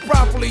so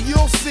properly,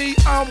 you'll see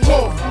I'm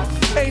whoa.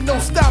 Ain't no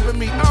stopping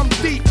me, I'm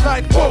deep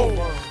like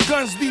whoa.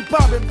 Guns be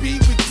poppin',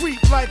 beat, we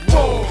creep like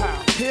whoa.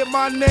 Hear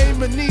my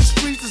name in these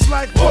streets, it's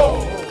like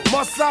whoa.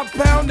 Must I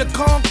pound the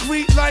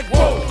concrete like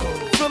whoa.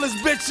 Fill his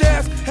bitch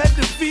ass, head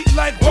to feet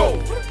like whoa.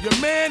 Your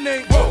man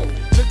ain't whoa.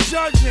 The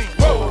judge ain't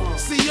whoa.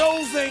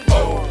 COs ain't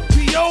whoa.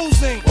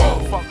 POs ain't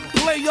whoa.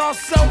 Play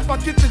yourself, I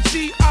get the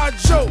G.I.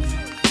 Joe.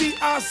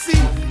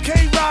 DIC,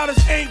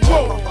 K-Riders ain't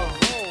whoa.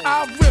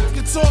 I rip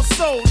guitar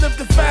soul, live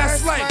the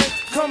fast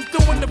life. Come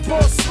through in the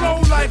ball slow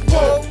like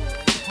whoa.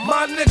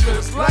 My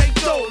niggas like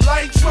dough,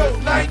 like dro,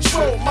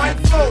 nitro, my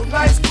flow,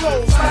 nice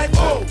clothes like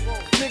whoa.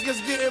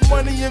 Niggas getting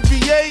money in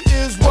VA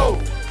is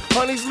whoa.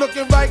 Honey's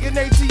looking right in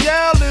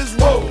ATL is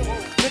whoa.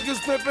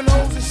 Niggas pimping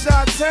hoes in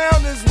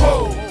Chi-Town is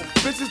whoa.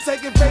 Bitches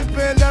taking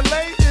paper in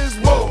LA is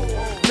whoa.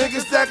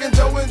 Niggas stacking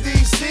dough in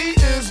DC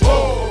is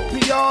whoa.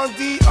 PR and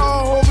DR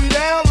hold me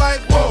down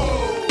like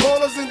whoa.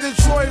 Ballers in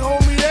Detroit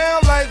hold me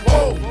down like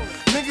whoa.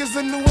 Niggas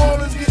in New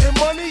Orleans getting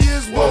money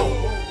is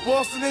whoa.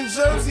 Boston and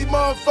Jersey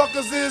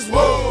motherfuckers is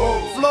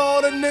whoa.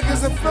 Florida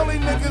niggas and Philly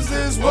niggas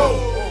is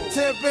whoa.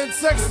 Tampa and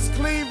Texas,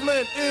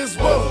 Cleveland is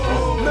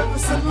whoa.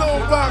 Memphis and Little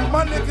Rock,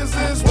 my niggas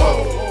is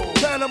whoa.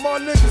 Panama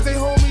niggas, they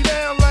hold me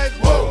down like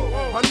whoa.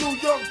 My New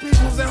York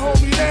peoples, they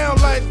hold me down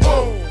like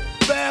whoa.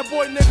 Bad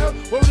boy nigga,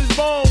 where this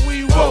bone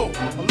we whoa.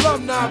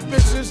 Alumni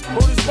bitches,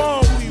 where this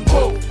bone we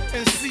whoa.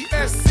 And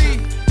CSC,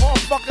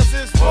 motherfuckers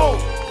is whoa.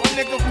 My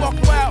nigga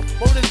fuck out,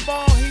 where this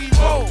bone he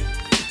whoa.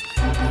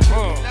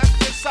 That's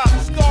just how the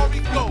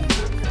story goes.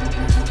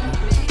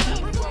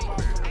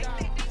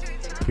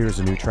 Here's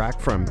a new track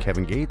from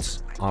Kevin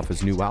Gates off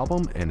his new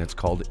album, and it's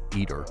called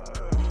Eater.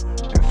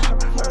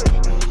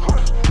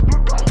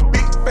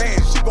 Big fan,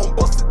 she gon'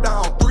 bust it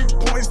down,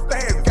 3-point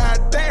stance.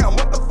 Goddamn,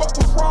 what the fuck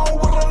was wrong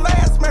with her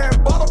last man?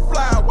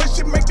 Butterfly, when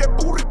she make that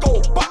booty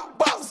go bop,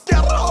 bop,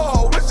 scatter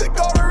her. When she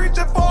go to reach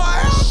it for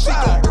her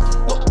outside.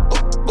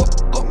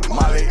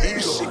 Molly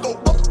Eater. She go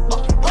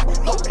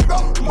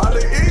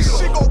Molly Eater.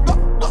 She go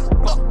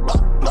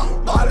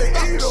Molly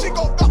Eater. She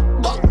go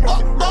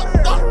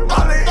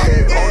Molly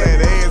Eater. On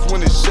that ass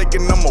when it's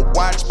shaking, I'ma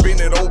watch,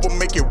 bend it over,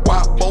 make it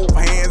wop. Both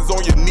hands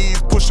on your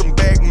knees, push them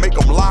back, make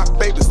them lock.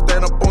 Baby,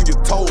 stand up on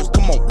your toes,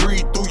 come on,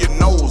 breathe through your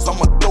nose.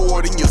 I'ma throw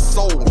it in your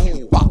soul.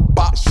 Bop,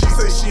 bop. She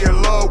say she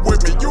in love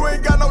with me. You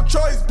ain't got no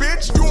choice,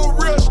 bitch. You a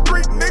real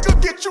street nigga,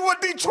 get you a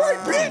Detroit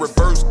bitch.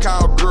 Reverse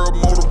cowgirl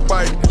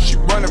motorbike. She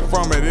running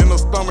from it, in her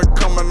stomach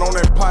coming on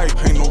that pipe.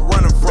 Ain't no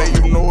running from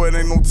it. You know it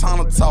ain't no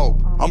time to talk.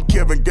 I'm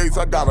Kevin Gates,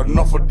 I got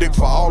enough of dick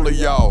for all of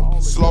y'all.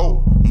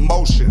 Slow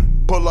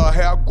motion, pull her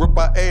hair, grip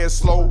her ass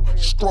slow,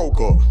 stroke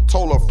her.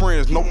 Told her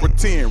friends, no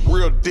pretend,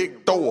 real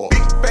dick thrower.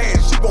 Big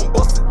fan, she gon'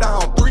 bust it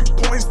down,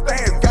 3-point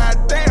stance.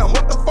 Goddamn,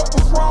 what the fuck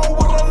was wrong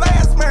with her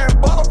last man?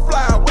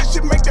 Butterfly, when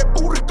she make that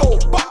booty go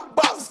bop,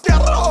 bop,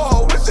 scatter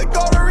her. When she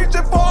go to reach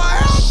it for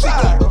her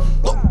outside.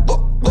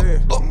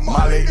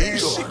 Molly Eater.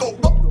 She go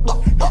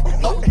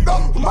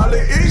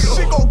Molly Eater.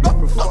 She go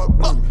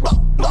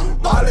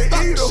Molly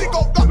Eater. She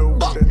go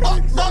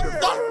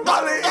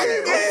Molly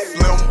Eater.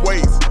 Slim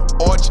waist,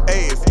 arch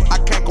ass. I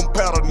can't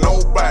compare to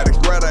nobody.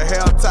 Grab her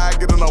hair tie,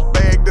 get in her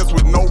bag, that's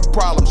with no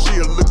problem.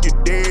 She'll look you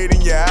dead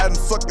in your eye and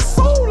suck your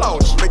soul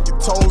out. She make your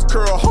toes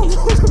curl.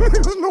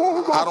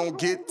 I don't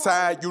get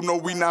tired, you know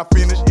we not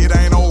finished. It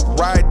ain't over.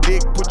 Ride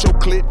dick, put your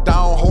clit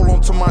down, hold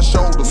on to my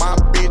shoulder. My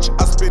bitch,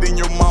 I spit in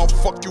your mouth,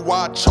 fuck you,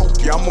 I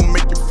choke you. I'ma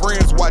make your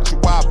friends watch you,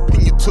 I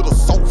pin you to the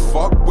sofa.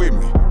 Fuck with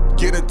me,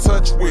 get in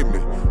touch with me.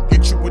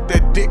 Hit you with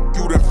that dick,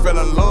 you done fell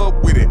in love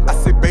with it. I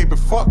say, baby,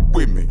 fuck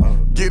with me,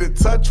 get in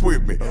touch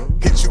with me.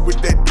 Hit you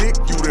with that dick,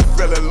 you done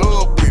fell in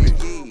love with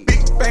it.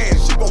 Big fan,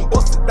 she gon'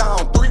 bust it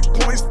down,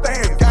 3-point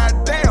stance. God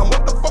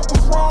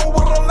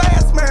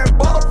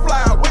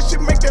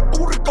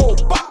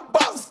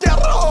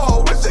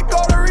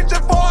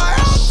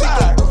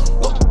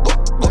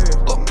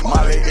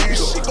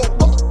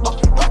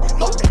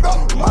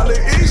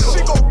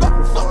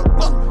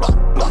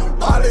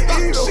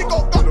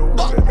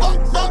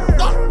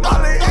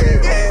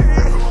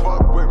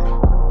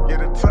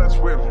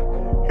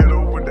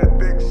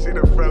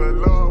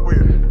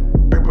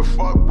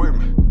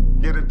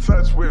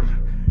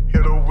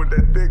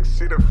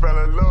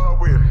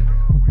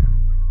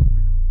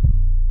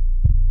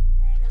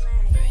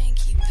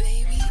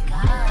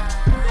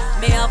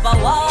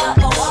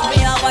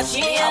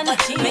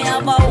Me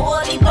have a whole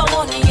heap of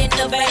money in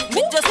the bank.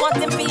 Me just want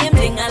him for him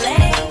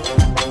ding-a-ling.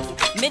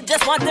 Me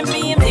just want him for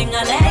him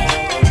ding-a-ling.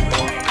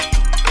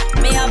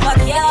 Me have a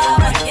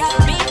car,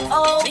 big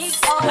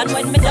house. And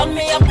when me done,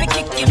 me have to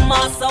kick him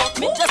ass out.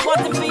 Me just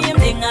want him for him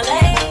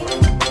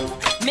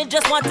ding-a-ling. Me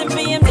just want him for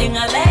him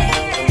ding-a-ling.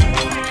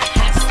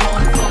 I just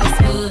wanna for his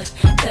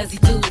good, cause he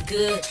do it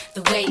good.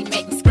 The way he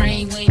make me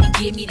scream when he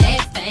give me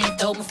that thing.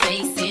 Throw my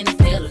face in the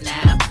pillow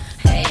now.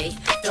 Hey,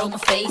 throw my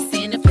face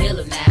in the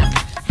pillow now.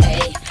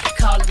 Hey,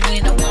 call him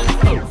when I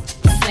wanna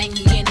sling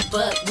me in the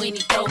butt. When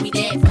he throw me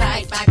that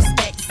pipe, I just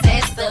back his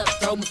ass up.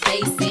 Throw my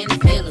face in the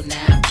pillow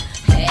now.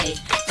 Hey,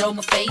 throw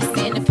my face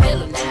in the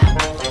pillow now.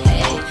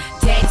 Hey,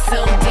 daddy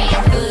so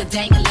damn good,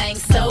 dang-a-lang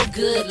so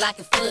good, like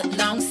a foot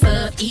long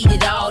sub. Eat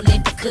it all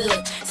if I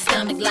could.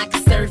 Stomach like a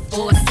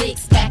surfboard,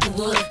 6-pack of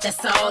wood.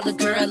 That's all a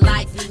girl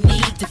like me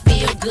need to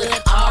feel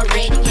good.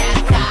 Already got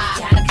a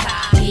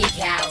car, big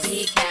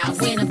house.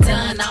 When I'm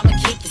done, I'ma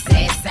kick his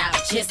ass out.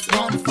 Just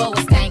want him for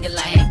his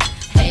dang-a-lang.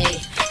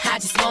 Hey, I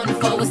just want him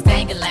for his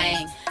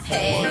dang-a-lang.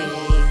 Hey.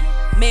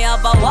 Me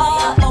have a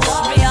watch,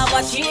 me have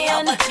a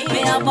chain,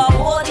 me have a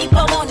whole heap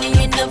of money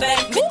in the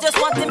bank. Me just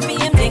want him for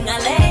him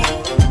ding-a-ling.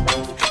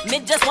 Me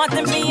just want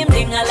him for him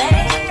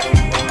ding-a-ling.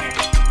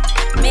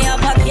 Me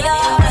have a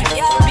car,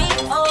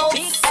 big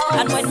house.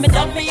 And when me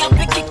done, me have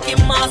to kick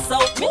him ass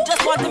out. Me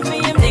just want him for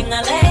him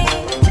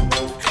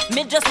ding-a-ling.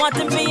 Me just want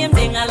him for him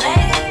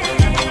ding-a-ling.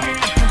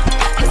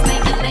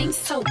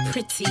 So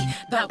pretty,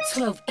 about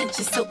 12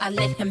 inches, so I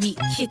let him meet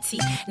Kitty.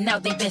 Now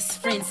they best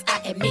friends, I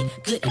admit,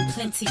 good and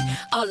plenty.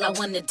 All I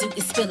wanna do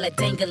is feel a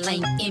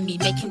dang-a-lang in me.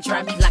 Make him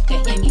drive me like a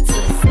Hemi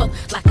till it smoke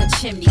like a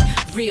chimney.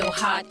 Real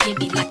hard in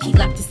me, like he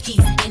locked his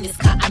keys in his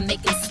car. I make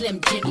him Slim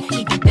Jimmy,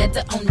 even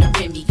better on the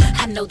Remy.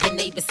 I know the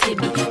neighbors hear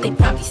me, they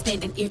probably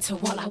standing ear to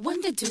wall. I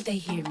wonder, do they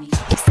hear me?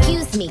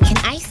 Excuse me, can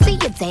I see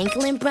your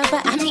dangling,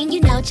 brother? I mean,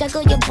 you know,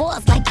 juggle your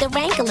balls like the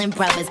Wrangling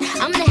brothers.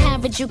 I'm the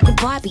Harajuku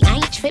Barbie, I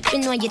ain't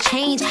tripping on your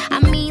change. I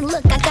mean,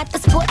 look, I got the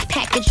sports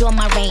package on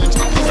my range.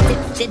 I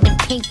just did the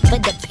pink for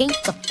the pink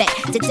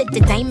effect. Did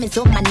the diamonds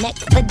on my neck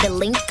for the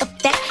link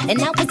effect.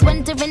 And I was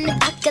wondering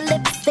if I could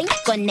lip sync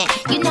on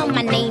that. You know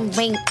my name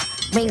ring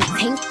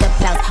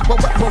Tinkerbell.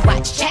 Well,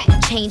 watch chat,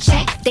 change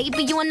chat. They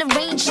be on the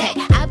rain check.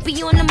 I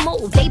be on the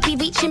move. They be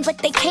reaching, but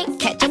they can't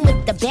catch. I'm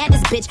with the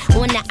baddest bitch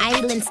on the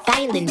island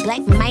styling.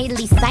 Black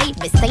Miley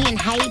Cyrus saying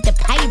hi to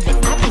pirates.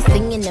 I be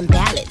singing them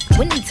ballads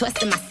when he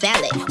twisting my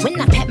salad. When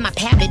I pet my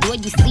parrot, all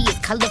you see is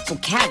colorful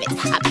carrots.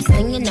 I be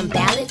singing them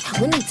ballads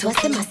when he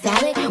twisting my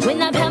salad.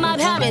 When I pet my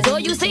parrot, all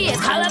you see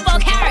is colorful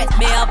carrots.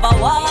 Me have a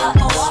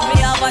watch, me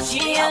have a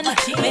chain,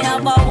 me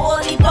have a whole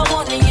heap of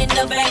money in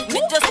the bank.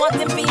 Me just want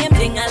him for him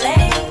ding-a-ling.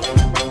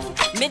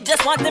 Me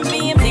just want him for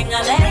him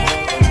ding-a-ling.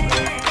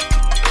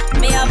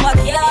 Me have a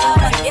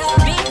car,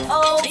 big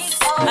house.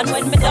 And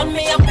when me done,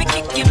 me have to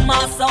kick him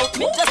ass out.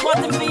 Me just want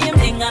him for him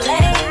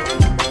ding-a-ling.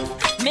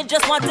 Me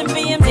just want him for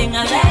him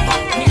ding-a-ling.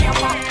 Me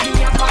have a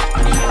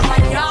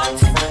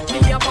yacht, me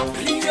have a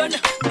plane,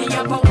 me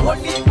have a whole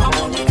heap of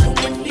money to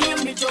my name.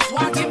 Me just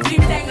want him for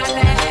him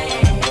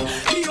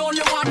ding-a-ling. Me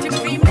only want him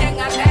for him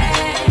ding-a-ling.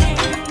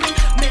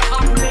 Me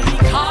have many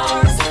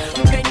cars,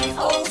 many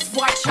houses,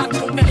 watch out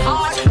to me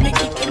heart. Me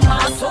kick him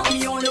ass out,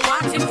 me only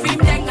want him for him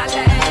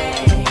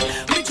ding-a-ling.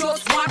 Me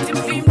just want him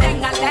for him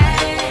ding-a-ling.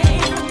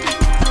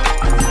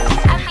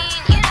 I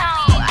mean,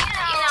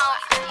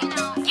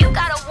 you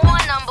gotta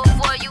warn them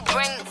before you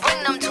bring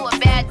them to a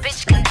bad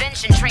bitch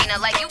convention trainer.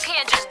 Like, you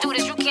can't just do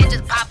this, you can't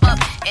just pop up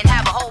and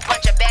have a whole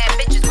bunch of bad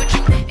bitches with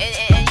you.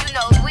 And you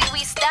know,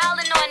 we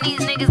styling on these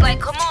niggas like,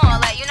 come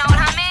on, like, you know what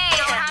I mean?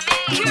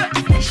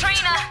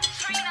 Trina,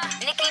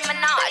 Nicki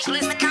Minaj,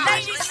 listen,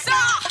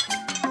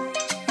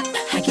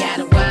 I got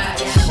a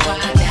watch,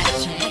 I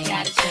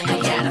got a chain, I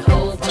got a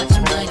whole bunch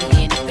of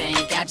money in the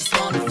bank. I just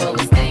want him for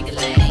his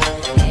dang-a-lang.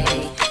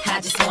 Hey,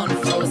 I just want him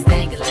for his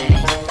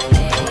dang-a-lang.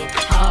 Hey,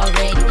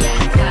 already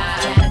got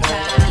a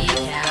car, big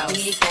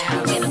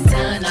house. When I'm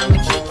done, I'ma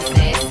kick his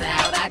ass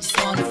out. I just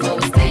want him for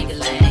his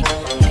dang-a-lang.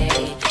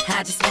 Hey,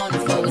 I just want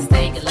him for his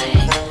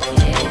dang-a-lang.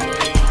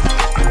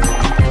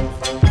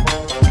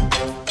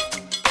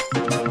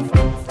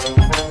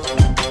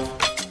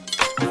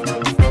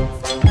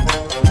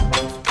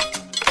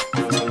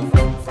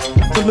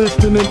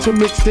 Listening to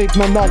Mixtape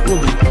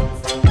Monopoly.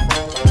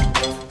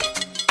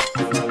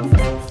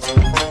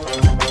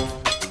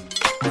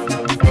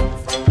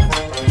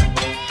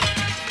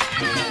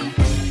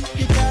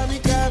 You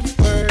got me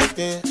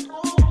working.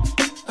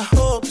 I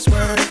hope it's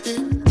worth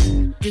it.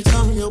 You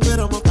tell me you're with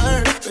on my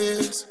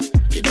purpose.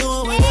 You're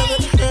doing whatever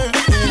the hurt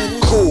is.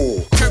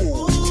 Cool.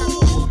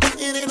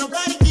 It ain't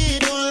nobody here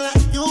doing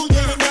like you,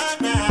 yeah,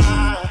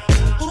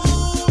 nah.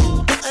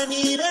 Ooh, I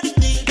need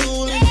everything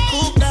cool and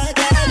cool like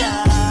that.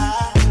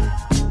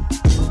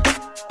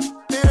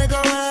 Then I go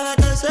around like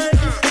a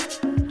circus.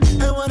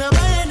 I wanna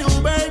buy a new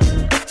bird.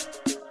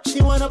 She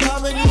wanna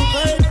pop a new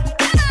bird.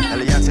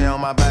 Aaliyah on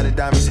my body,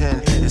 diamonds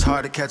hidden. It's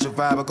hard to catch a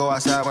vibe or go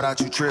outside without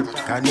you tripping.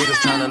 Got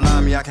niggas tryna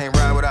lie me, I can't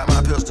ride without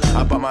my pistol.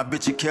 I bought my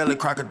bitch a Kelly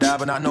crocodile,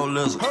 but not no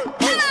lizard.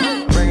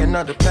 Bringing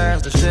up the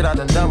past, the shit I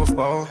done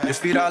before. Your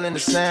feet all in the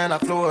sand, I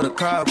flew with a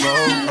carbo.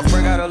 A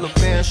friend got a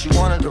little Benz, she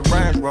wanted the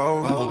Range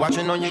Rover.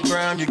 Watching on your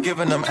gram, you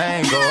giving them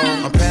angle.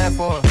 I'm paying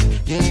for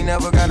it. You ain't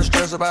never gotta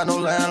stress about no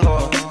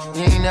landlord.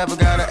 You ain't never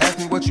gotta ask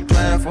me what you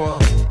plan for.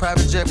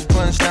 Private jet,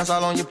 putting stamps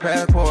all on your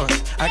passport.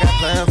 I got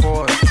plan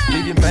for it,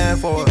 leave your man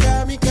for it. You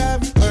got me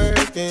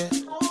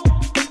working.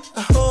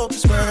 I hope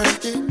it's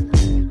worth it.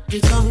 You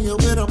tell me you're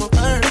with on my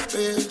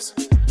purpose.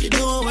 You're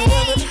doing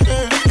whatever to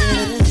hurt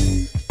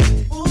me.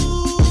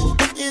 Ooh,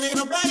 it ain't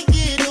nobody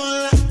get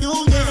doing like you,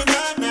 yeah,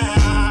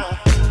 nah.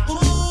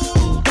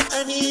 Ooh,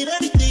 I need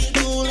everything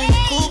cool and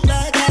cool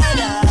like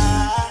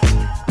that.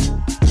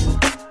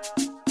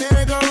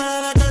 Merry go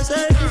round like a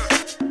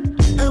circus.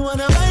 And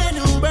wanna buy a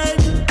new bird.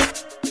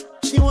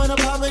 She wanna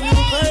pop a new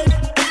bird.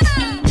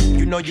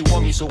 You know you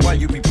want me, so why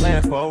you be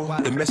playing for?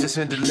 The message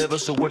and deliver,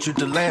 so what you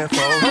delaying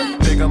for?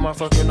 Big up my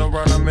fucking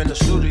around, I'm in the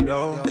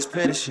studio. It's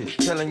petty shit,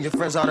 telling your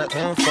friends all the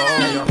info.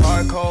 Now you're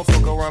hardcore,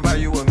 fuck around by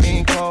you a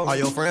mean code. All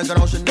your friends that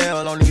on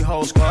Chanel, on these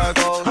hoes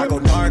cargo. I go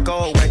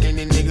narco, whacking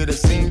these nigga the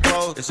scene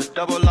code. It's a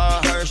double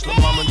R hearse,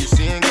 little mama, you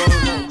seeing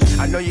gold.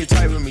 I know you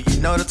tight with me,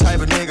 you know the type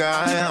of nigga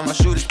I am. I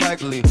shoot it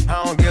spikily,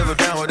 I don't give a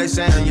damn what they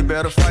saying, you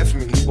better fight for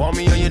me. Want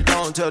me or you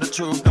don't, tell the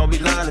truth, don't be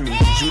lying to me.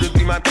 You to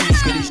be my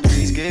peace, cause these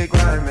streets get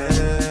grimy.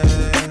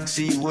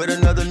 See you with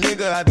another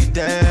nigga, I be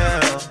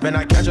down. Man,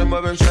 I catch him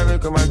up in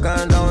traffic, cause my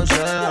gun don't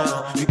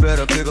jam. You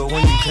better pick up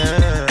when you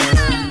can.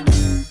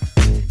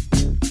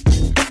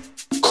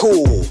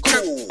 Cool.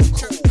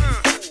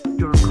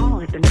 Your call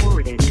has been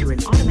forwarded to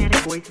an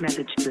automatic voice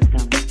message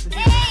system.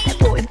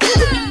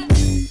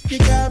 You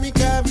got me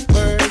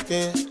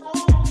working.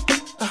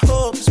 I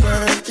hope it's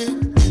worth it.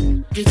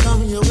 You tell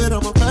me you're with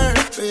on my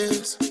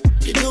purpose.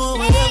 You're doing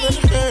whatever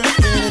to hurt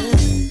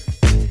me.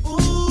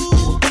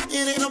 Ooh,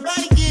 it ain't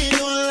nobody get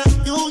doing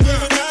like you,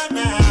 yeah,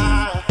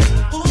 nah.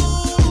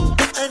 Ooh,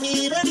 I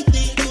need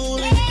everything cool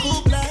and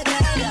cool like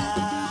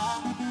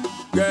that.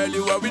 Girl,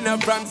 you are winner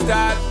from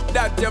start.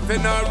 That you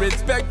feel no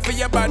respect for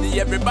your body.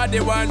 Everybody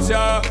wants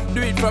you.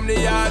 Do it from the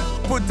yard.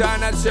 Put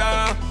on a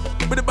show.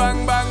 With a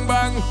bang, bang,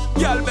 bang.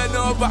 Y'all bend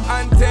over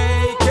and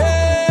take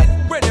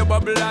it. When you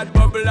bubble out,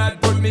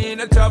 put me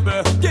in a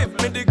trouble. Give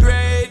me the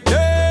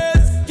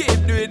greatest.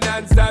 Keep doing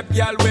non-stop,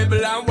 y'all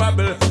wibble and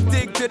wobble.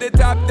 Stick to the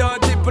top,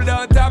 don't tipple,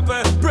 don't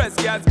topple. Press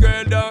gas,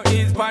 girl, don't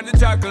ease on the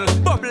chuckle.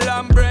 Bubble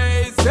and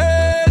brace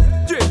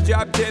it. Drip,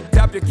 drop, tip,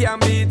 tap, you can't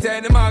beat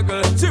any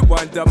muggle. She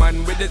want a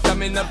man with the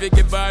stamina, fi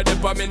give her the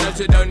pamina.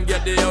 She don't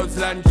get the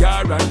Outland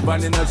car and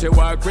vanilla. She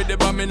walk with the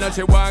bamina,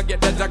 she want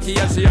get the jockey.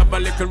 And she have a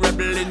little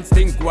rebel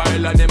instinct,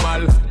 wild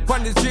animal.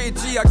 On the street,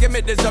 she a give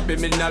me the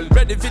subliminal.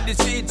 Ready for the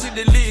sheet, she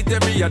delete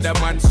every other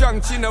man.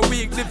 Strong, she no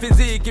weak, the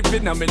physique is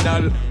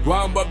phenomenal.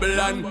 One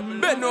bubble and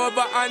bend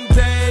over and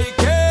take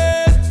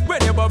it.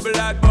 When you bubble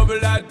out,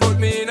 put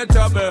me in a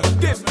trouble.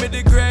 Give me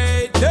the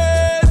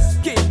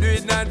greatest. Keep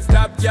doing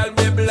non-stop, y'all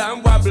wibble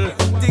and wobble.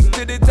 Stick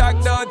to the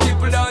talk, don't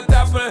tipple, don't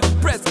topple.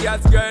 Press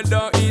gas, girl,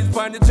 don't ease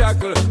on the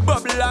chuckle.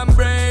 Bubble and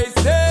brace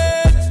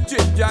it.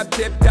 Drip, drop,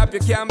 tip, tap, you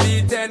can't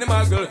beat any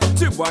muggle.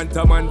 She want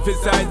a man for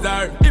size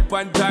her,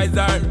 hypnotize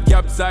her,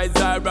 capsize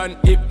her and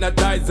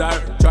hypnotize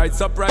her. Try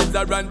surprise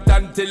her and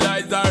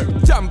tantalize her.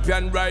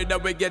 Champion rider,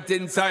 we get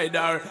inside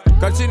her.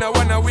 Cause she no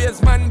wanna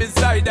waste man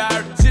beside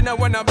her. She no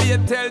wanna be a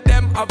tell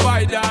them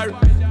avoid her.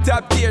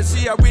 Top tier,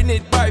 she a win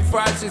it by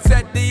far. She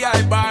set the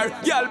high bar.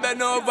 Y'all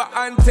bend over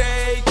and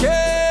take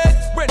it.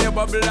 When you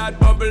bubble out,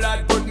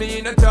 put me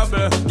in a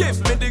trouble. Give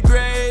me the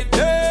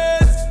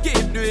greatest.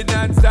 Keep doing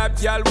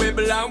non-stop, y'all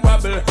wibble and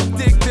wobble.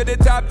 Stick to the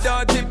top,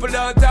 don't tipple,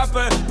 don't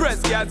topple. Press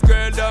gas,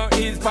 girl, don't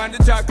ease on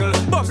the chuckle.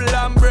 Bubble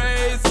and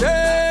brace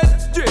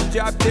it. Drip,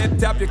 drop, tip,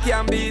 tap, you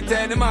can't beat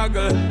any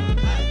muggle.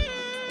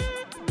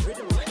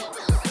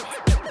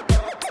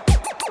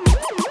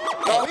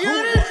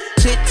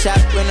 Chit chat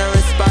when I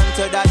respond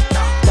to that.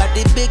 Got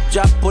the big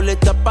drop, pull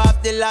it up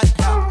off the lot.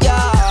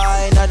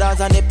 Yeah, in a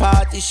dance on the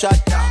party shot.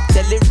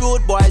 Tell the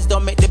rude boys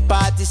don't make the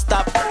party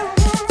stop.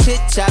 Chit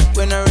chat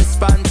when I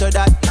respond to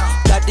that.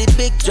 Got the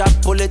big drop,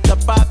 pull it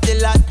up off the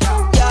lot.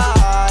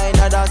 Yeah, in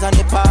a dance on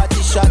the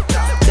party shot.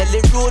 Tell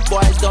the rude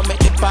boys don't make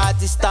the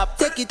party stop.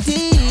 Take it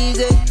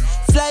easy.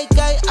 Fly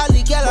guy,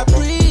 Ali, girl, I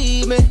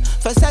breathe me.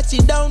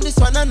 Versace down, this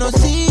one I no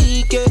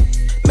secret.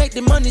 Make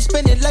the money,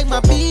 spend it like my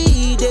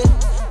B-day.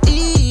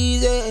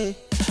 Easy.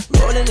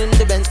 Rolling in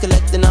the Benz,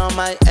 collecting all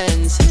my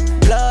ends.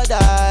 Blood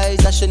eyes,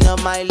 dashing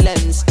on my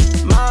lens.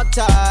 Mark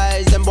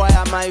ties, them boy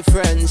are my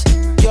friends.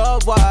 Your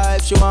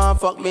wife, she wanna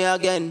fuck me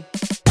again.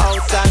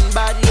 Out and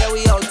bad, yeah,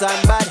 we out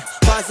and bad.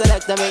 One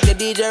select to make the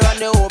DJ run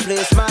the whole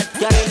place mad.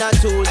 Girl in a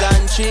 2s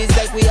and 3s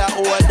like we are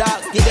old dog.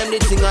 Give them the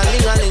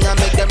ting-a-ling-a-ling and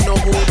make them know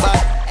who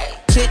bad.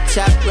 Chit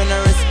chat when I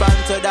respond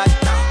to that.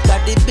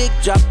 Got the big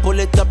drop, pull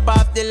it up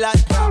off the lot.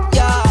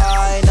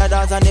 Yeah, in a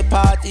dance on the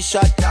party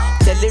shot.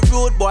 Tell the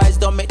rude boys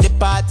don't make the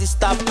party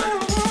stop.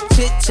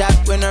 Chit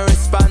chat when I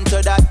respond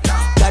to that.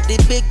 Got the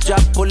big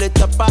drop, pull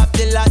it up off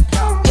the lot.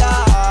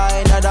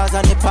 Yeah, in a a dance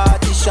on the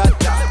party shot.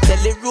 Tell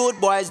the rude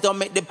boys don't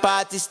make the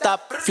party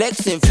stop.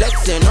 Flexing,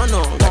 oh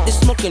no. Got the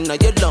smoking on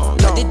your lung,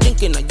 got the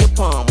drinking on your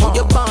palm. Oh,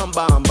 you bam.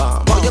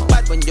 Oh, you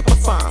bad when you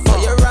perform.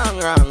 Oh, you wrong.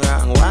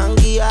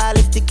 Wangy all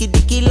sticky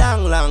dicky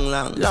long.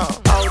 Out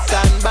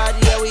and bad,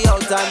 yeah, we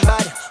out and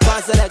bad.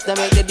 One selector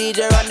make the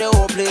DJ run the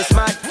whole place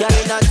mad. Girl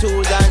in a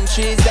twos and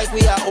threes like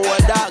we are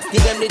old dog.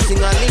 Give them the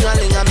ting a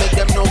ling and make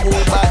them know who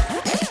bad.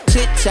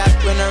 Chit chat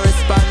when I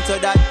respond to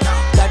that.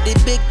 Got the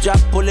big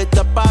drop, pull it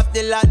up off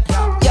the lot.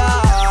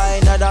 Yeah,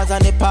 in a dance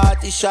on the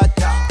party shot.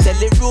 Tell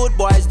the rude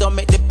boys don't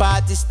make the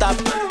party stop.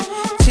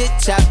 Chit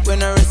chat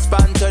when I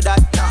respond to that.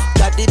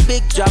 Got the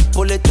big drop,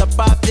 pull it up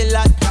off the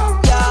lot.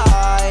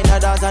 Yeah, in a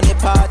dance on the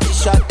party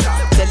shot.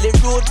 Tell the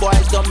rude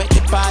boys don't make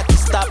the party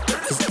stop.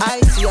 Cause I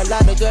see a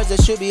lot of girls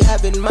that should be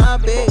having my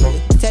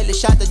baby. Tell the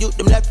shot that you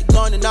them left the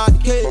gun in all the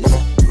kids.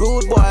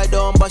 Rude boy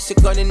don't bust your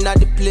gun in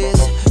the place.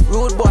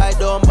 Rude boy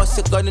don't bust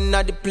your gun in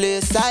the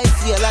place. I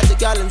see a lot of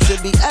girls them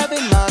should be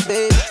having my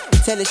baby.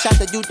 Tell the shot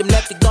that you them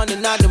left the gun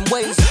in all them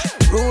ways.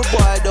 Rude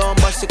boy don't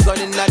bust your gun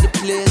in the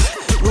place.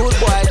 Rude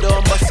boy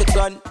don't bust your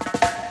gun.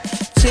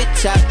 Chit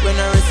chat when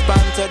I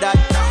respond to that.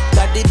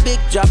 Got the big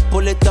drop,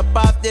 pull it up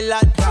off the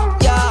lot.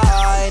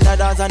 Yeah, in a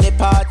dance on the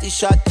party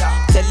shot.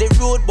 Tell the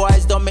rude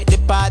boys don't make the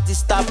party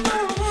stop.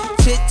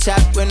 Chit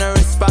chat when I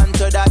respond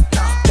to that.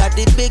 Got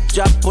the big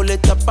drop, pull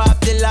it up off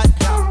the lot.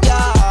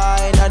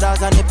 Yeah, in a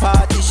dance on the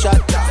party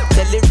shot.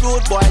 Tell the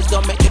rude boys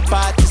don't make the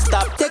party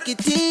stop. Take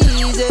it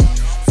easy.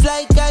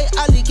 Fly guy,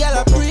 Ali gal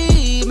a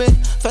pre me.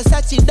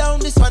 Versace down,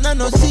 this one I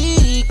no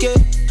secret.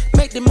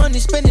 Make the money,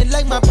 spend it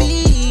like my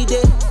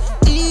B-day.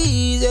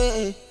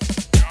 Easy.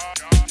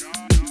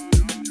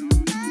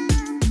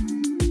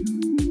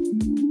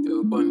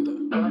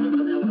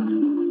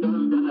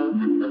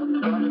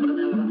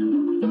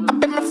 I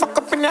bet my fuck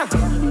up in there.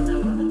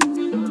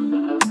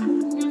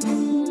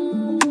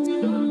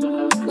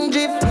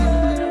 Drip.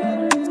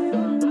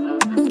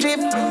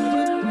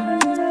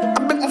 I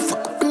bet my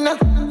fuck up in there.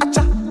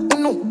 Acha,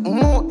 no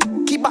more.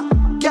 Keep up,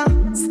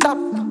 can't stop.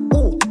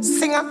 Oh,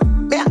 singer,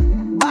 yeah,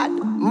 bad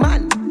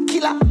man,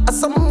 killer.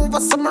 Some move,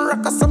 some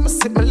rock, some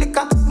sip my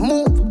liquor.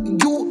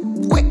 Move, you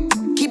wet,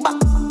 keep up,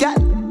 girl,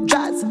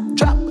 jazz,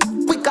 drop,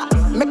 quicker.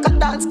 Make a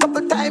dance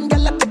couple times,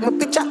 girl, I take my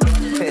picture. I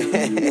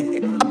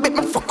bet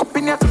my fuck up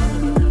in here.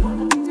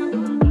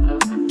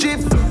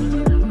 Jiff. Bet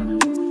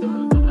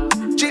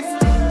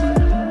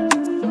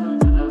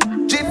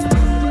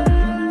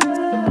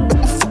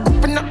my fuck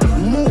up in here.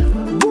 Move,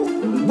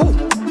 woo,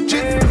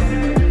 jiff.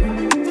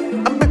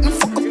 I bet my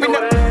fuck up in here.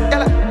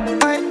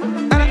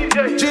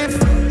 Girl, jiff.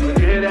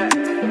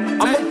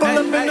 I'ma pull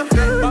up in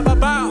the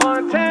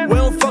bow. We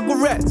don't fuck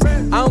with rats. I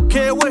don't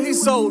care what he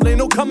sold, ain't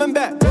no coming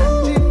back.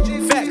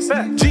 Facts,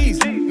 G's,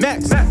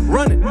 Max,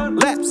 running,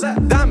 laps,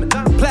 diamond,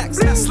 plaques,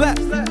 slap,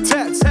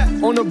 taps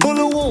on the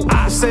bullet wound.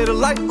 They say the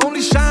light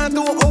only shine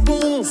through an open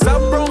wound.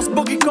 South Bronx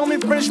boogie call me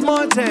French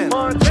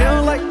Montana. She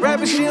don't like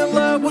rabbit, she in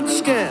love with the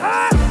scam.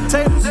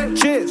 Tables,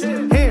 chairs,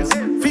 hands,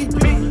 feet,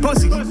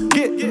 pussy,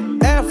 get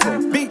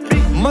afro, beat,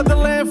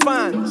 motherland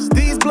finest.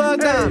 These blood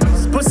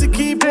diamonds, pussy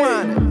keep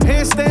whining,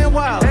 handstand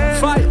wild,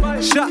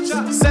 fire, shots,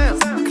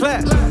 sounds,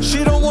 clash.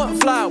 She don't want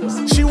flowers,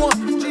 she want.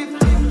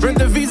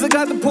 Brenda Visa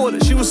got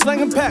deported, she was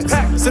slinging packs.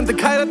 Sent the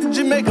kite out to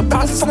Jamaica,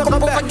 pounce snuck her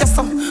back.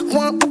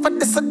 One over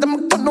this,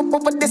 them turn up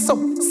over this.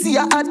 See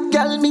a hot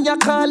girl, me a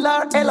call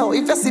her hello.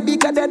 If you see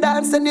bigger the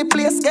dance and the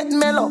place get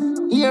mellow.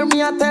 Hear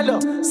me I tell you,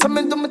 some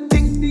men do me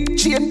think,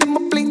 chain them a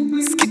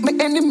bling. Skip me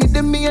enemy,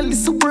 them me a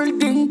little world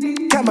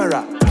thing.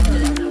 Camera,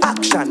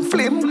 action,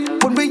 flame.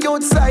 When we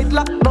outside,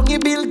 lock down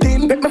your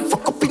building. Let me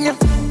fuck up in ya.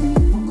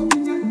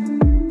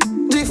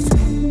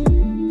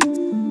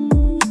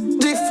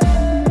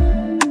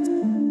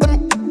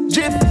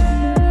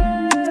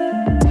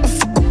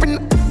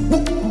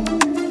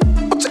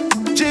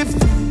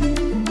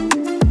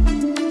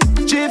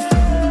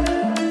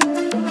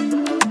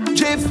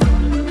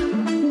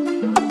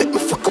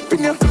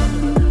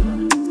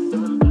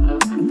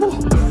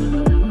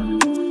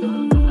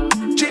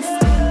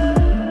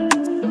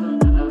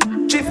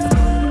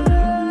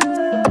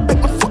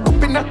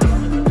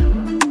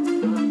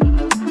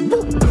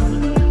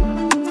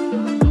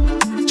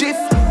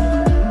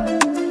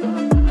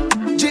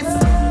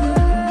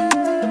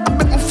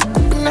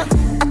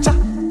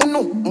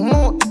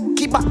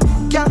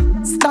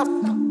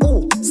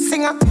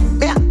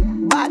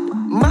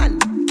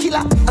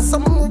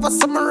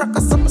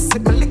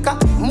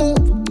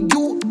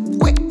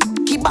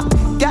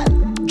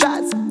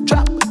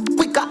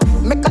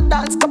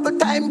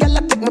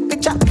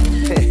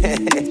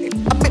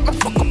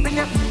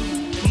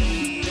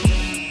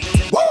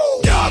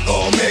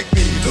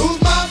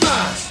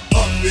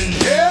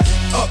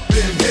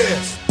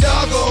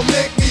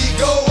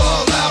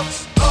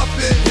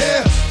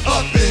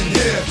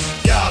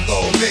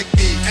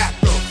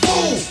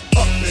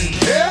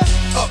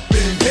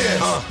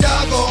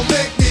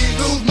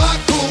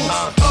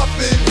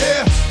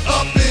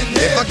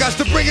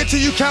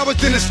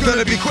 Then it's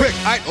gonna be quick.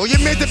 All your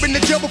men have been to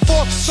jail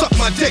before, suck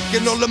my dick.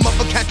 And all the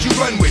motherfuckers you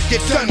run with,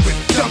 get done with,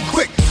 dumb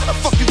quick. The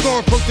fuck you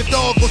going post the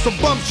dog or some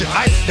bum shit?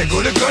 They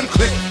go to gun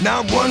click,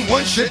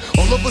 911 shit,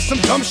 all over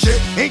some dumb shit.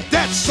 Ain't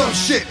that some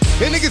shit?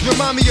 And niggas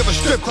remind me of a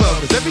strip club,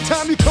 cause every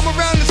time you come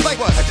around it's like,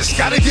 what? I just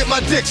gotta get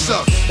my dick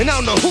sucked. And I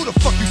don't know who the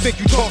fuck you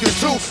think you talking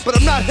to, but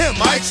I'm not him,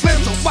 I ain't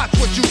Slim, so watch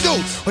what you do,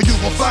 or you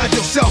gon' find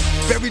yourself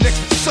buried next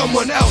to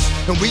someone else.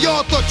 And we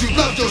all thought you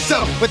loved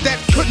yourself, but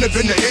that couldn't have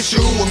been the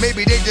issue. Or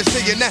maybe they just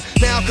saying that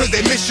now cause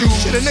they miss you.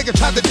 Shit, a nigga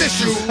tried to diss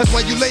you, that's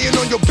why you laying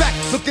on your back,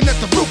 looking at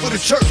the roof of the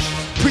church.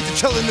 Preacher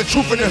telling the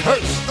truth and it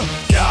hurts.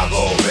 Y'all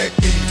gon' make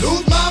me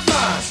lose my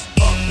mind.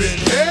 Up in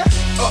here,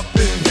 up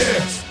in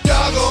here.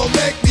 Y'all gon'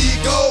 make me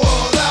go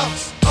all out.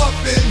 Up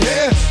in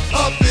here,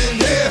 up in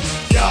here.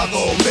 Y'all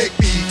gon' make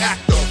me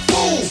act a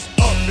fool.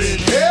 Up in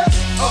here,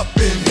 up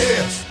in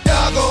here.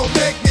 Y'all gon'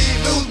 make me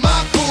lose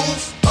my cool.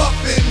 Up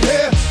in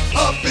here,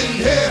 up in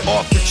here.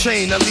 Off the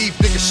chain, I leave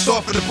niggas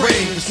soft in the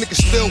brain. Cause niggas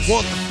still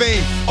want the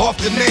fame, off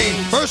the name.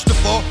 First of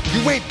all,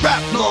 you ain't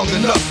rap long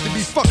enough to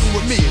be fucking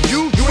with me. And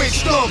you ain't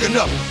strong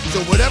enough. So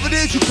whatever it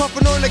is you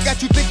puffin' on, I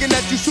got you thinking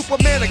that you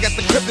Superman. I got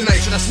the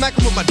kryptonite. Should I smack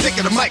him with my dick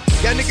in the mic?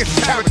 Y'all niggas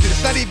is characters,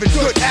 not even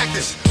good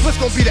actors.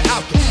 What's gonna be the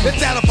outcome? Let's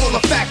add up all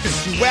the factors.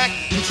 You whack,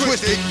 you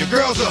twisted, your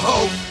girl's a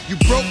hoe. You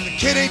broke, the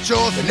kid ain't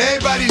yours, and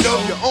everybody know.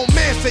 Your own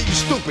man say you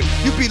stupid.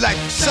 You be like,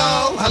 so,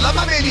 I love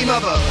my baby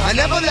mother, I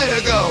never let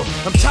her go.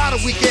 I'm tired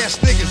of weak ass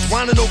niggas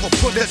whining over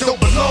puss that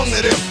don't belong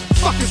to them.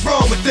 Fuck is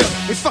wrong with them?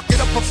 They fuck it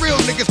up for real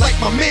niggas like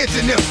my mans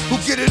and them, who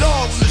get it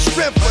all with the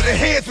strength for their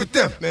hands with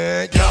them.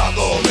 Man, y'all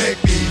gon'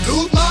 make me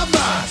lose my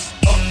mind.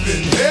 Up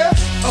in here,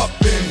 up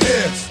in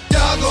here.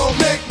 Y'all gon'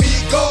 make me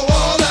go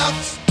all out.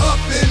 Up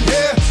in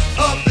here,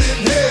 up in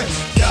here.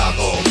 Y'all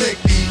gon' make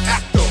me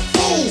act a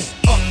fool.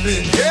 Up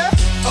in here,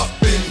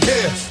 up in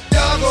here.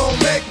 Y'all gon'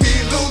 make me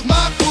lose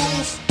my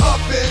cool.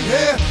 Up in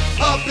here,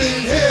 up in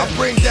here. I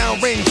bring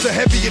down rain so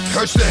heavy it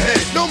hurts the head.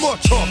 No more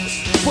talking,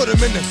 put them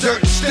in the dirt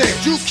instead.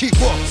 You keep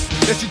walking,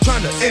 unless you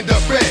trying to end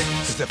up red.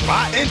 Cause if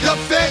I end up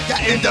dead,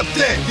 I end up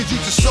dead. Cause you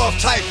a soft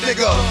type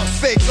nigga,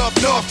 fake up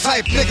north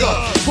type nigga,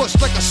 push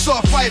like a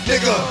soft white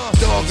nigga.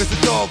 Dog is a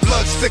dog,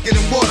 blood thicker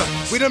than water.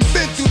 We done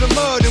been through the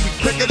mud and we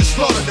quicker to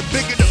slaughter. The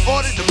bigger the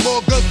order, the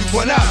more guns we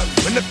run out.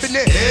 When up in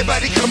there,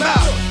 everybody come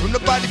out. When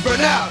the body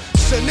burn out,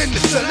 sun in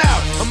the sun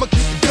out. I'ma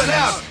keep the gun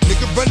out.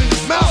 Nigga running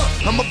his mouth,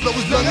 I'ma blow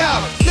his lung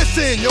out.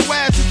 Listen, your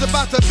ass is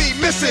about to be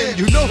missing.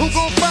 You know who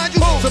gon' find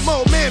you? Some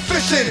old man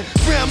fishing.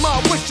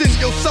 Grandma wishing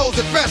your soul's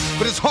at rest,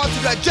 but it's hard to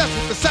digest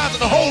with the size of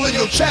the hole in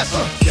your chest.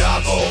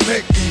 Y'all gon'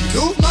 make me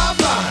lose my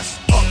mind.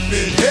 Up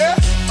in here,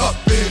 up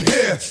in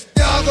here.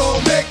 Y'all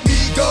gon' make me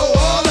go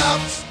all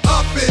out.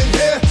 Up in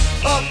here,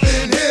 up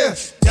in here.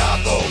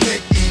 Y'all gon'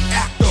 make me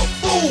act a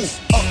fool.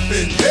 Up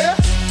in here,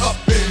 up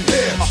in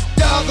here.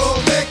 Y'all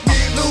gon' make me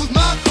lose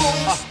my cool.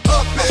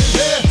 Up in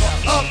here,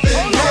 up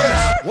in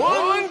here.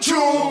 1,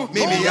 2,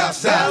 meet me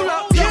outside.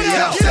 Meet me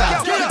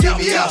outside. Meet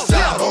me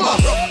outside on my.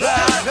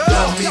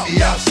 Don't meet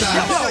me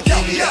outside.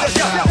 Meet me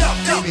outside.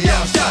 Meet me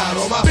outside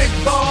on my big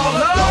ball.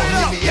 Don't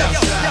meet me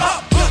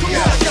outside. Meet me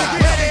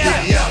outside. Meet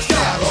me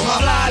outside on my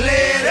fly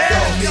lady.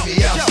 Don't meet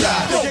me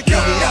outside. Meet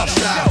me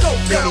outside.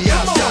 Meet me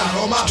outside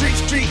on my street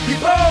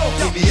people.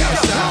 Meet me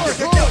outside.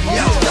 Meet me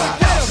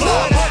outside.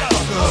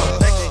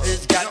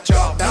 It's got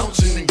y'all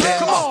bouncing again.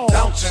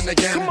 Bouncing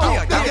again.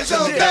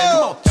 Bouncing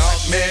again.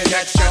 Man,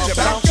 that's got you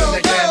bouncing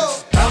again.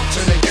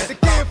 Bouncing again.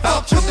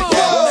 Bouncing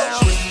again.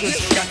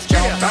 It's got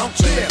y'all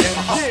bouncing again.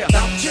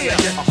 Bouncing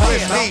again.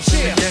 Bouncing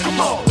again. Come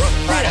on.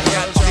 Right, I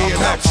got you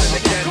bouncing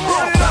again.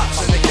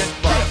 Bouncing again.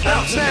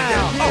 Bouncing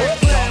again. Man,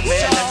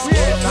 that's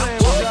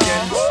bouncing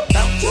again.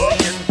 Bouncing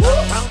again.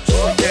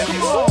 Bouncing again.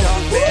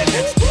 Man,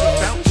 that's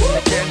bouncing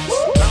again.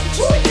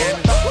 Bouncing again.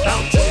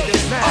 Bouncing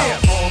again. Now,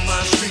 on my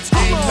streets,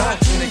 ain't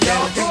bouncing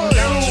again.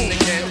 Bouncing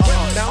again.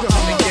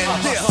 Bouncing again.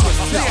 Ain't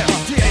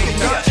bouncing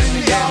again. Bouncing again. Bouncing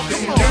again.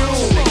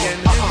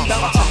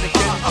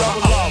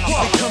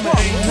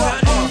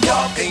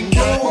 Ain't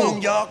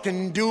nothing y'all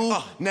can do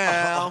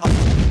now.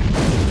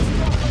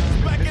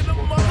 Back in the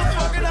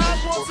motherfucking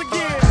house once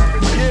again.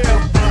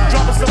 Yeah,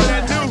 dropping some of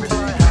that new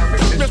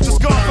Mr.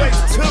 Scarface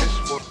 2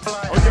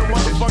 on your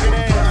motherfucking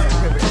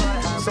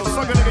ass. So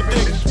suck a nigga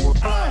dick,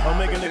 I'll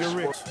make a nigga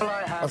rich.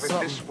 Or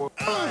something.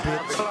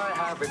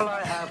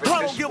 I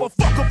don't give a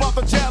fuck about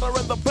the chatter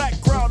in the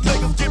background.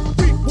 Niggas get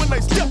beat when they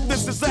step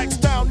this is Axe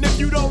Town. If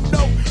you don't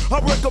know, I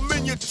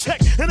recommend you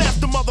check and ask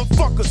the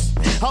motherfuckers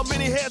how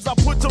many heads I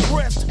put to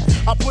rest.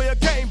 I play a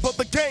game, but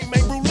the game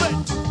ain't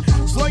roulette.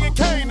 Slinging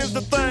cane is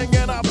the thing,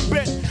 and I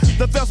bet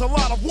that there's a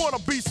lot of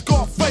wannabe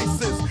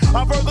Scarfaces.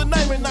 I've heard the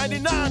name in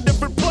 99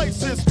 different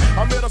places.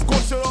 I'm here to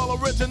squash it all,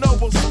 original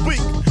will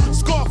speak.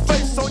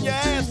 Scarface on your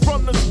ass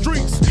from the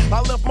streets.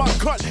 I left my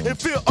cut in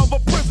fear of a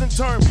prison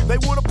term. They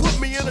would've put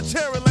me in a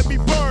chair and let me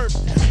burn,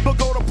 but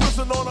go to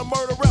prison on a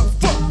murder rap.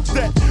 Fuck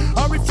that.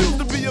 I refuse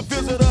to be a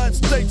visitor at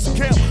State's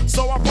camp,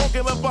 so I broke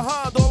and left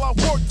behind all I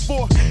worked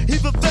for.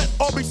 Either that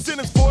or be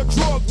sentenced for a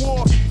drug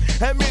war.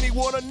 And many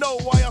wanna know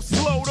why I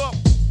slowed up.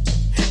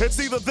 It's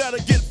either that or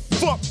get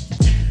fucked.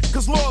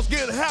 Cause laws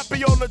get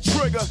happy on the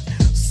trigger.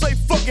 Say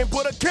fucking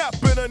put a cap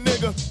in a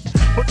nigga.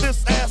 But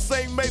this ass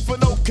ain't made for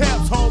no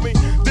caps, homie.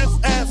 This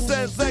ass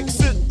says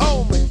exit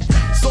only.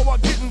 So I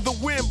get in the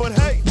wind, but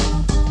hey,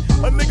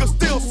 a nigga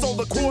still sold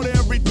a quarter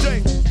every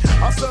day.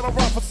 I sat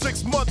around for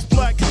 6 months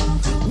black,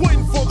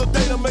 waiting for the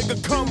day to make a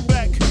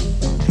comeback.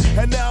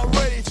 And now I'm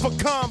ready for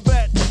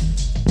combat.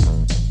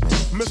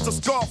 Mr.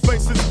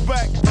 Scarface is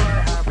back.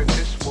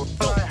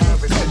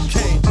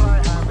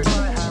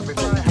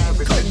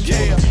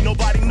 Yeah,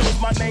 nobody knows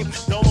my name,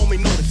 don't only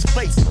know this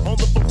face. On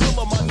the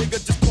gorilla, my nigga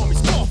just call me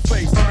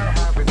Scarface.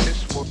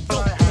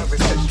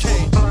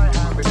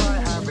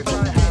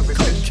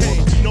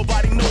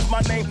 Nobody knows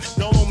my name,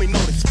 don't only know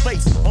this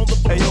face. On the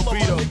gorilla, my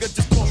nigga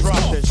just call me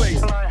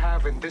Scarface.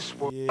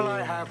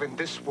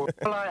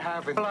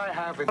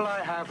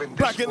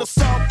 Back in the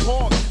South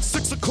Park,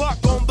 6 o'clock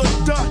on the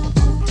dot.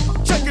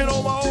 Checking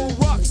on my old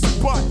rock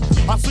spot.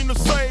 I seen the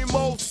same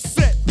old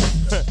set.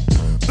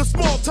 The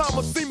small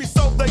timers see me,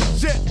 so they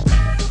jet.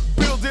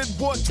 Building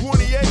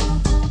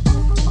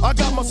 128. I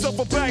got myself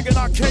a bag and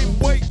I can't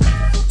wait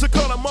to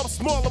cut them up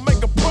small and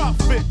make a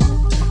profit.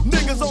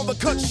 Niggas on the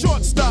cut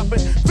short stopping.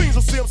 Things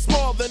will see them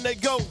small, then they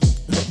go.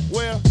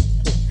 Where?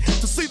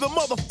 To see the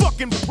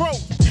motherfucking pro.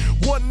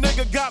 One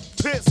nigga got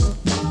pissed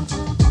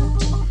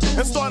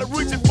and started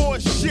reaching for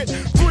his shit.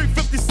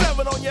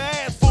 357 on your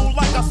ass, fool.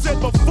 Like I said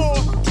before,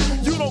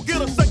 you don't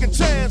get a second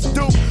chance,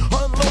 dude.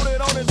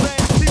 Unloaded on his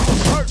ass, he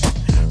was hurt.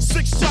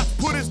 6 shots,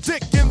 put his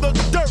dick in the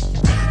dirt.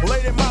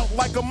 Laid him out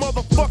like a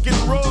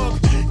motherfucking rug.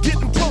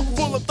 Getting pumped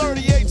full of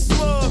 38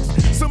 slugs.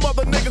 Some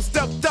other niggas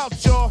stepped out,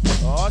 y'all.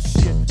 Oh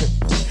shit.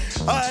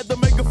 I had to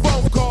make a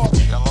phone call.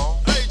 Hello?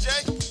 Hey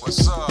Jay.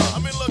 What's up?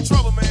 I'm in a little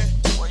trouble, man.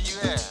 Where you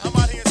at? I'm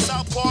out here in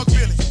South Park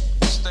Village.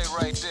 Stay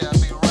right there, I'll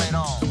be right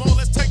on. Come on,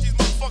 let's take these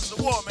motherfuckers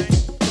to war, man.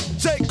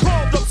 Jay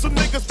called up some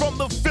niggas from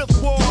the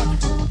 5th Ward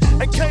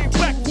and came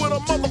back with a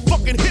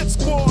motherfucking hit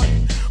squad.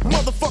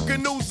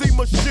 Motherfucking Uzi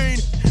machine.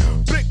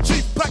 Big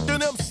Chief packed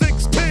an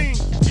M16.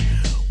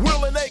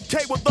 Will an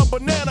AK with a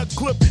banana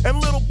clip. And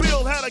Little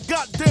Bill had a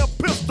goddamn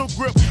pistol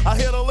grip. I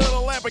hit a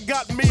little lamp and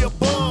got me a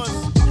buzz.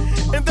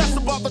 And that's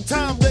about the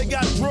time they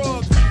got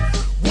drugged.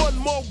 One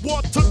more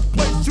war took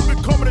place. You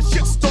becoming a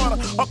shit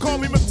starter. Or call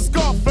me Mr.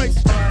 Scarface.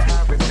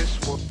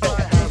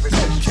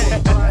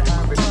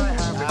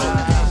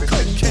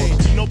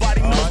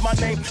 Nobody knows my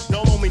name,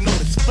 don't only know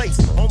his face.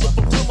 On the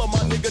gorilla, my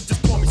nigga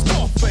just call me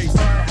Scarface.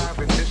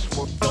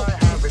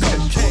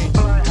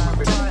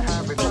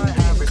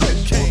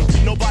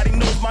 Nobody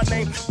knows my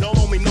name, don't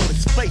only know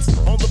his face.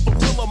 On the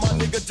gorilla, my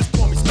nigga just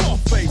call me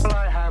Scarface.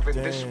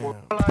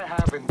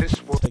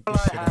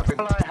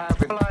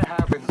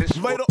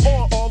 Later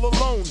on, all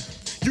alone,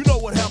 you know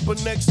what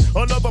happened next.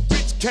 Another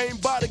bitch came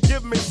by to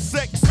give me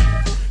sex.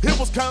 It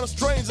was kinda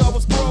strange, I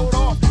was thrown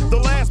off. The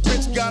last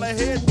bitch got her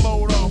head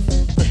blown off.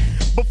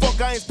 But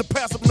fuck, I ain't to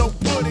pass up no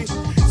putty.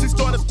 She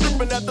started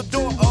stripping at the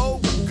door, oh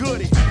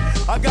goody.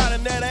 I got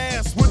in that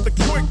ass with the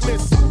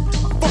quickness,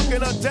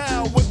 fucking her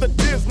down with the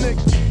Disney.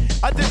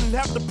 I didn't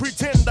have to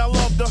pretend I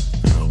loved her.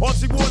 All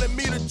she wanted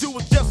me to do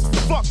was just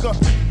fuck her.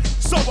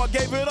 So I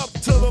gave it up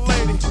to the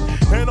lady,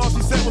 and all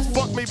she said was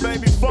fuck me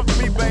baby, fuck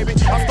me baby.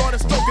 I started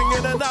stroking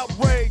in an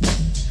outrage.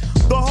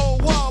 The whole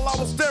while I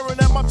was staring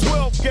at my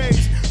 12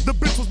 gauge. The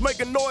bitch was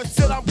making noise,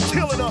 said I'm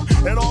killing her.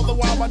 And all the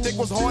while my dick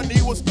was hard and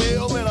he was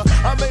still in her.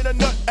 I made a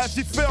nut as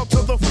she fell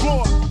to the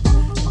floor.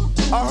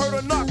 I heard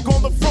a knock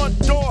on the front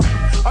door.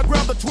 I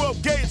grabbed the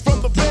 12 gauge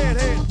from the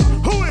bedhead.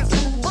 Who is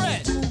it?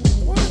 Fred.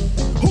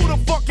 Who the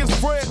fuck is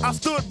Fred? I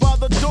stood by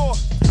the door.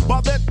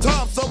 By that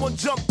time someone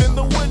jumped in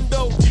the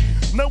window.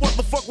 Now what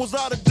the fuck was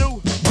I to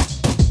do?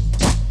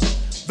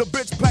 The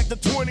bitch packed a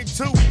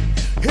 22.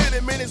 Hit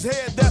him in his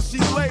head, that she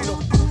laid him.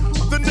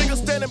 The nigga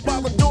standing by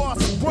the door, I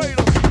sprayed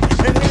him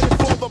and headed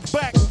for the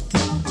back.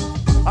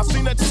 I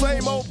seen that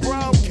same old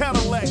brown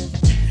Cadillac.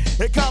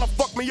 It kinda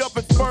fucked me up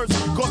at first,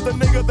 cause the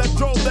nigga that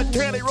drove that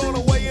candy rode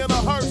away in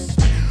a hearse.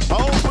 I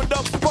opened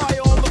up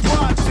fire on the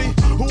Brandy,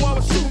 who I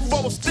was shooting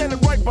for was standing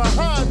right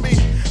behind me.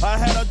 I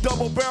had a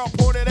double barrel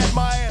pointed at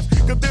my ass.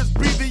 Could this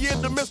be the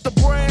end of Mr.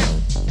 Brand?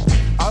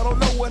 I don't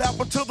know what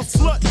happened to the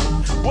slut.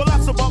 Well,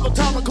 that's about the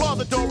time the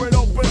closet door it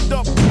opened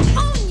up.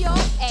 On your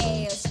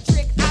ass,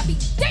 trick. I'll be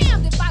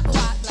damned if I go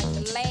out like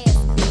the last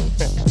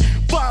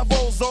bitch. 5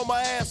 O's on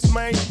my ass,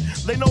 man.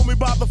 They know me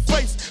by the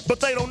face, but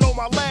they don't know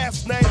my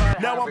last name.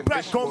 Now I'm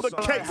back on the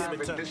case.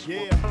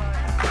 Yeah.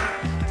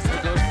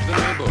 There goes the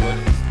neighborhood.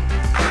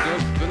 There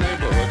goes the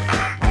neighborhood.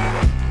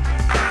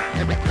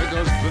 There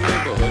goes the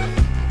neighborhood.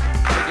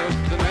 There goes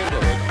the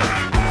neighborhood.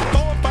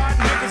 4 or 5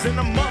 niggas in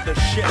the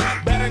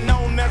mothership. Better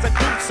known as a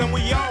dukes, and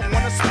we all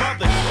wanna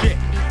smother shit.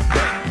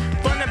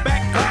 Front and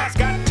back guys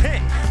got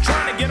 10.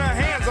 Trying to get our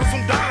hands on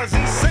some dollars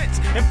and cents.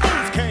 And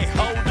fools can't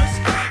hold us.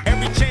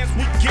 Every chance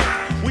we get,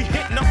 we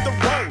hitting up the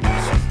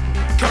roads.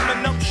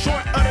 Coming up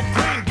short of the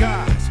green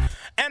guys.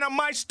 And I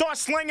might start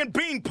slinging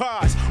bean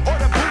pies. Or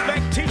the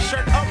bootleg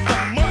t-shirt of the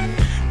month.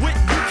 With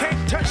you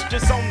can't touch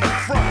this on the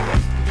front.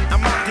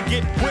 I'm out to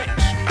get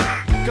rich.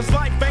 Cause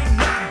life ain't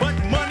nothing but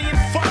money and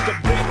fuck a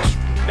bitch.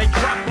 They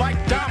drop like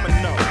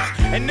dominoes.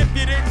 And if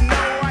you didn't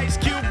know, Ice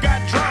Cube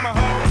got drama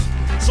hoes.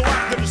 So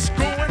after the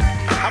school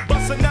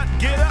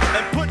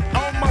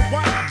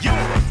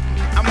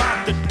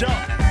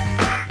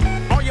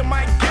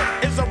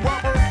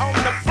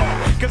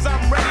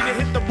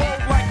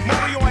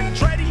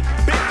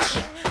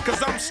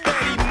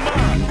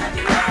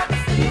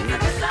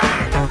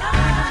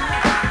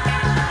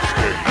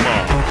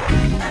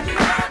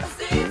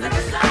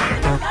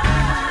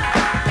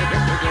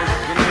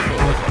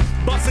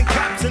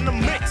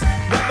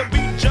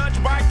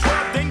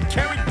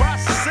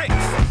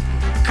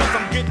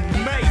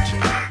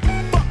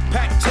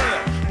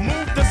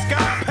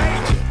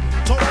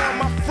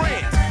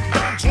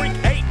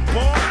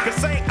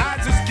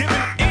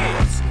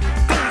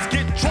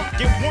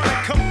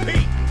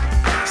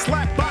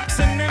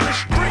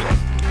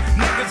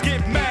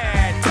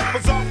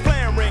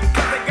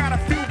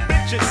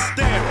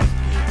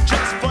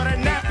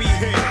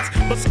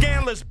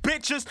jealous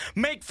bitches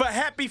make for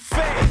happy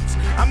fans.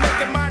 I'm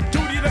making my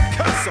duty to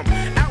cuss them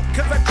out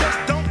cause I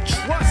just don't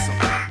trust them.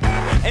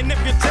 And if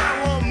you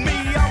tell on me,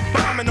 I'm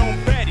bombing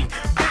on Betty.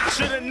 Bitch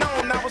should've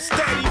known I was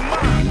steady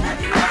mine.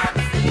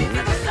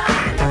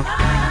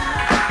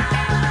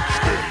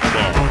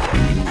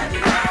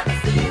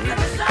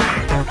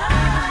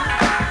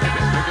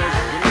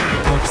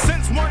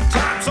 Since one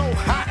time so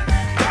hot,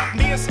 got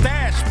me a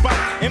stash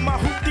spot in my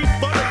hoopty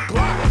butter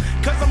Glock.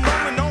 Cause I'm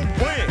rolling on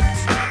rims,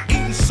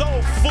 eating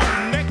soul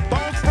food, neck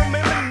bones from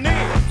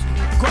M&M's.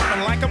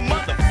 Growing like a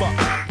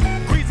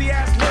motherfucker, greasy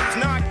ass lips,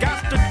 now I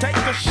got to take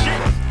a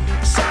shit.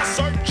 Saw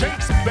Sir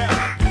Jinx bell,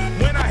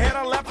 when I hit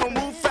a left on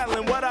move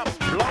felon, what up,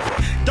 blow?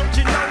 Don't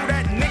you know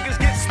that niggas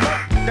get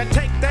smoked, that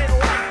take their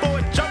life for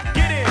a joke?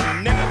 Get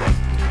in, nigga,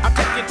 I'll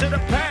take you to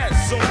the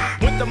past soon.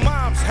 Went to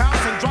mom's house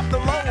and dropped the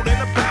load in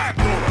the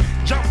bathroom.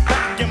 Jump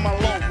back in my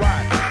low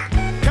ride,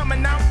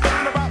 coming out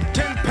feeling about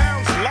 10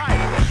 pounds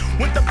lighter.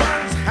 Went to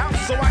Bones house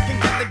so I can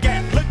get the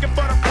gat, looking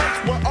for the place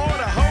where all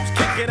the hoes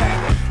kick it at.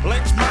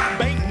 Lynch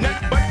mob ain't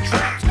nothing but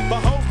traps,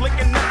 but hoes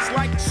licking nuts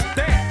like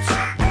stamps.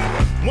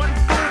 One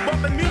fool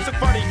bumping music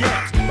for the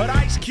yams, but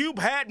Ice Cube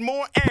had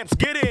more amps.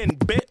 Get in,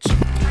 bitch,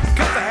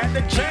 cause I had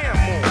the jam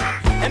on,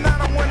 and I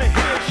don't wanna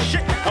hear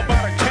shit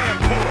about a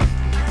tampon.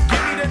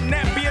 Give me the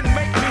nappy and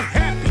make me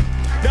happy.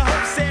 The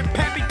hoe said,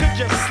 Pappy, could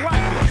you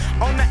slap me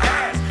on the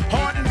ass,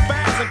 hard and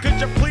fast, and could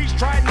you please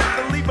try not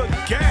to leave a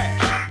gash?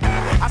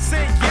 I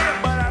said,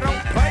 yeah, but I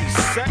don't play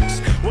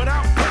sex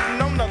without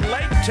putting on the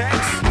latex.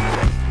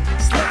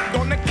 Slipped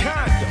on the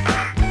condom,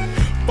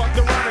 fucked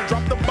around and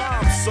dropped the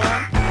bomb,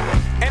 son.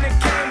 And it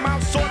came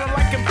out sorta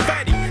like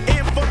confetti.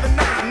 In for the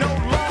night, no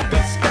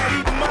longer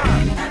steady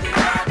mine.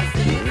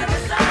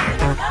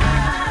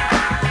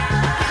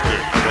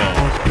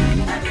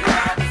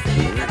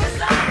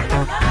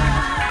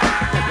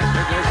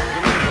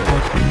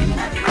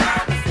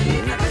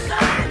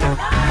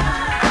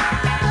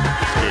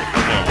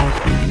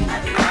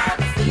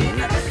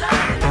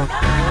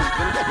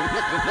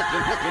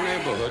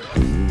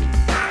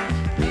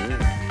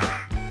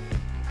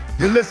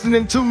 You're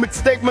listening to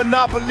Mixtape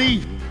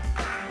Monopoly.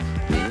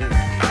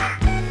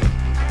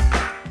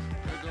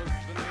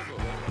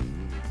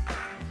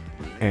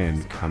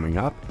 And coming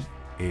up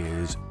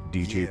is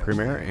DJ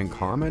Premier and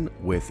Carmen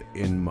with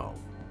Inmo.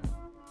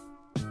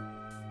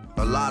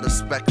 A lot of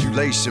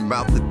speculation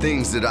about the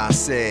things that I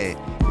said.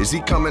 Is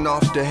he coming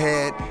off the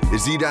head?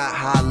 Is he that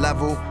high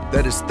level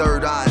that his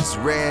third eye is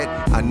red?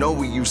 I know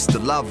we used to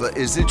love her.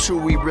 Is it true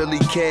we really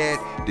cared?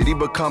 Did he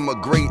become a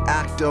great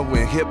actor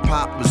when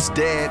hip-hop was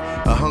dead?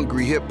 A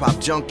hungry hip-hop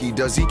junkie,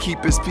 does he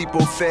keep his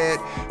people fed?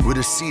 With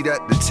a seat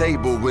at the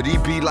table, would he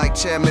be like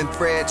Chairman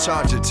Fred,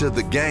 charge it to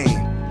the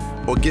game?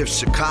 Or give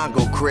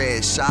Chicago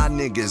cred, shy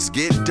niggas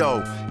get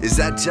dough. Is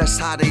that just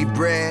how they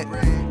bred?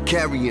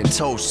 Carrying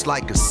toast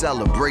like a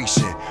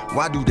celebration.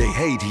 Why do they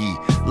hate he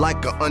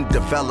like an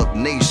undeveloped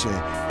nation?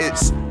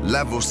 It's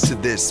levels to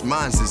this,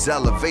 mine's is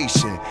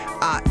elevation.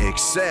 I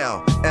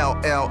excel,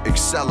 LL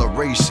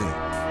acceleration.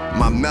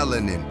 My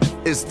melanin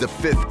is the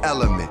fifth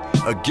element,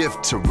 a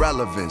gift to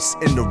relevance.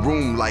 In the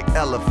room like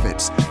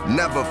elephants,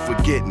 never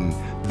forgetting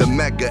the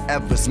Mega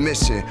Ever's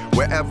mission.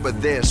 Wherever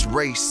there's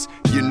race,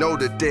 you know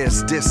that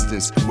there's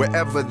distance.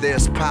 Wherever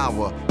there's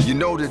power, you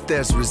know that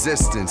there's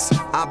resistance.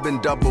 I've been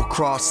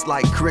double-crossed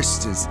like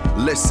Christians.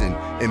 Listen,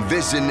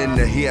 envisioning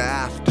the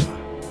hereafter.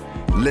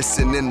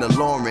 Listening to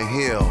Lauryn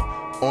Hill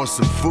on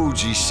some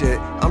Fuji shit.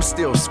 I'm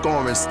still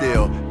scoring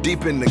still.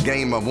 Deep in the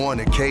game, I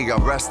wanted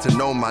KRS to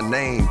know my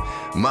name.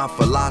 My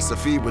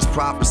philosophy was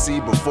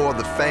prophecy before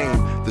the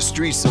fame. The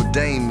streets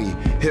ordained me,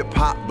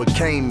 hip-hop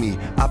became me.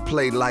 I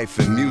play life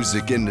and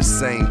music in the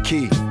same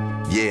key.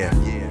 Yeah.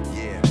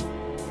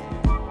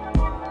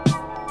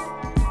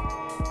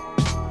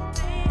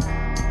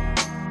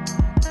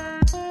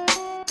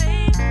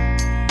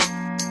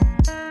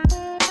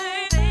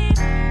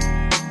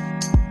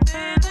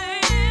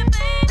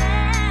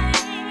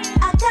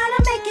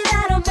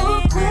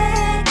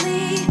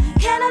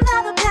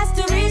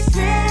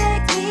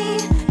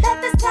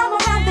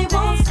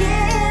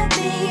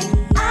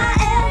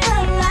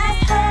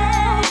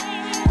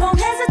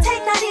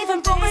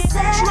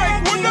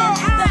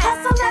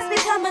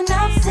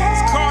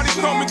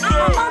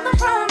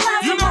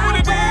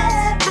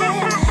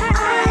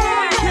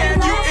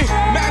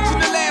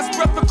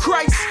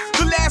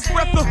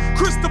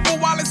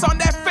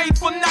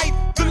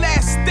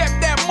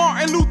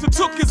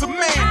 Took as a man,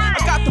 I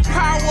got the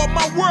power of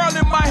my world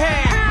in my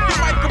hand. The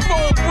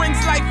microphone brings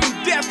life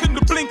and death in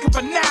the blink of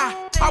an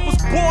eye. I was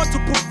born to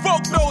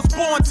provoke those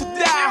born to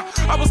die.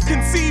 I was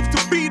conceived to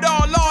beat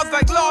all laws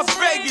like Las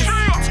Vegas.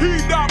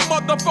 T-Dot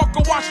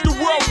motherfucker, watch the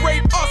world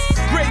rape us.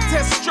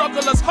 Greatest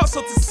strugglers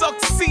hustle to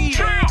succeed.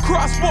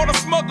 Cross-border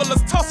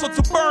smugglers tussle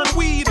to burn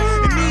weed.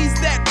 It needs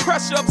that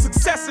pressure of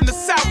success in the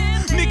South.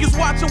 Niggas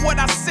watching what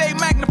I say,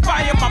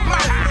 magnifying my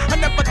mouth. I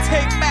never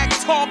take back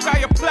talk, I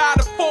apply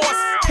the force.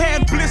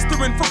 Hand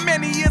blistering for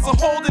many years of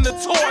holding the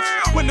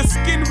torch. When the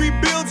skin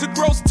rebuilds, it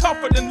grows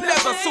tougher than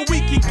leather. So we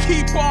can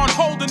keep on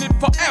holding it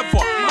forever.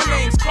 My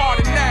name's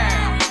Carter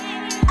now.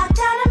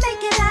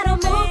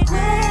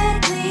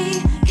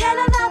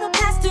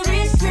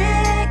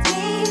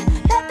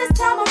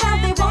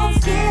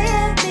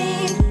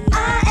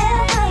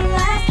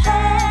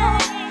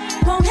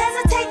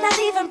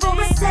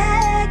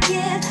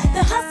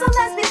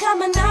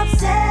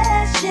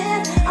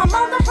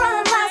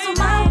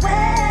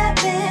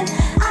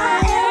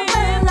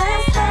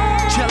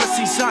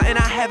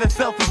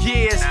 felt for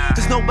years.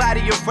 There's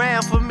nobody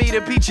around for me to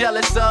be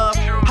jealous of.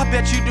 I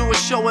bet you do a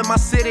show in my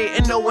city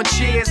and no one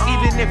cheers.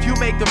 Even if you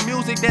make the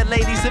music that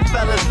ladies and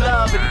fellas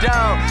love. And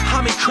dog,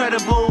 I'm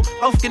incredible,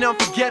 often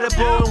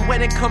unforgettable. And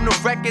when it come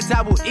to records,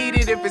 I will eat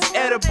it if it's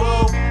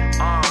edible.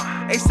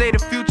 They say the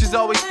future's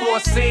always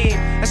foreseen.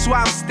 That's why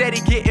I'm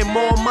steady getting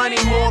more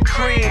money, more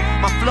cream.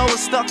 My flow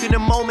is stuck in the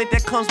moment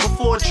that comes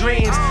before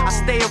dreams. I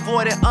stay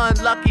avoiding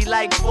unlucky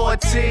like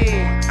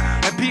 14.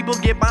 And people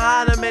get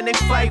behind him and they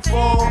fight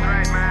for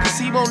him. Cause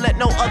he won't let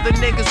no other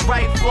niggas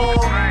write for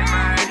him.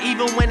 And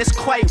even when it's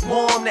quite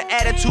warm, the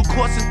attitude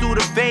coursing through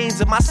the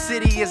veins of my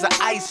city is an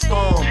ice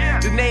storm.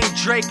 The name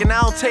Drake and I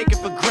don't take it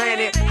for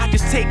granted. I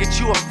just take it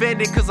you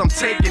offended cause I'm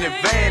taking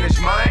advantage,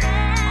 man.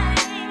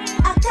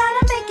 I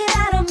gotta make it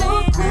out and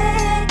move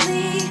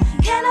quickly.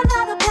 Can't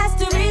allow the past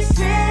to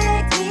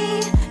restrict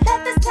me.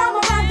 That this time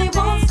around they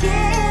won't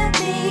skip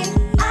me.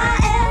 I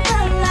am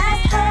the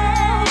last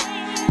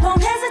hope.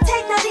 Won't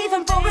hesitate, not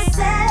even for a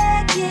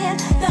second.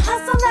 The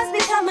hustle has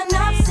become an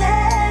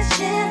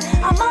obsession.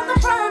 I'm on the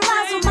front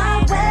lines with my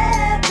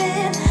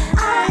weapon.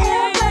 I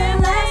am the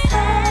last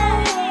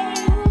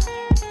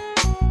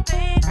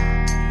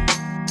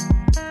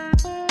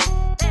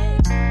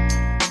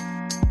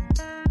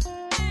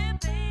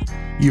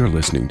You're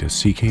listening to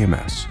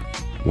CKMS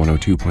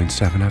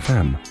 102.7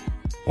 FM,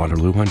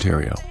 Waterloo,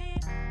 Ontario.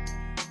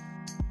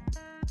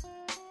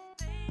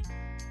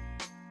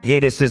 Yeah,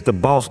 this is the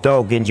Boss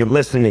Dog, and you're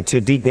listening to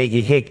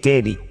DJ Hick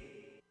Daddy.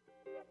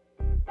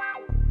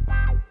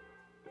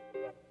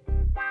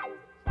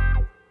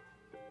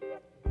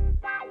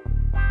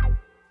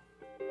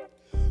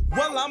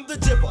 Well, I'm the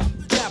jibber,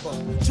 jabber,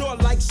 jaw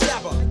like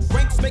Shabba.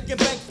 Ranks making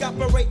bank,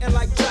 operating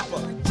like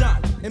Trapper.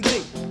 John,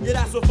 MD, yeah,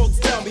 that's what folks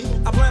tell me.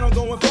 I plan on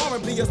going far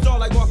and be a star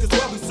like Marcus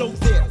Welby. So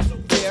there,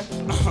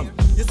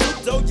 you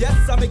suit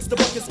yes, I makes the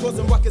buckets,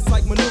 causing ruckus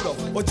like Menudo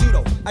or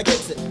Judo. I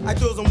gets it, I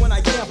throws them when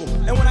I gamble.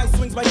 And when I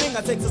swings my thing,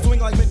 I takes a swing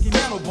like Mickey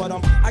Mantle. But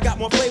I got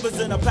more flavors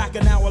in a pack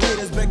an hour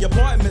later. Beg your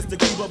pardon, Mr.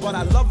 Cleaver, but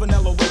I love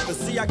vanilla wafers.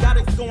 See, I got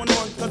it going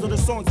on because of the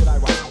songs that I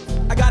write.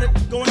 I got it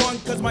going on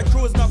cause my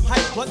crew is enough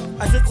hype. Plus,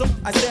 I sit them,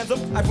 I stand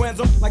them, I brands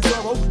them like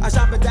Zorro. I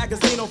shop at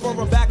D'Agostino for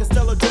a bag of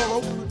Stella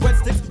Doro.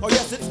 Breadsticks, oh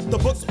yes, it's the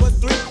books plus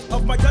 3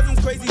 of my cousins,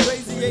 Crazy,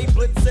 A,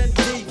 Blitz, and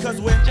D.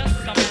 Cause we're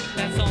just a bit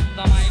that's on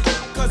the mic.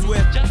 Cause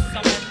we're just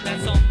a bit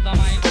that's on the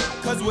mic.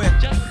 Cause we're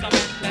just a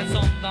bit that's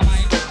on the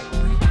mic.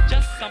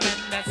 Just a bit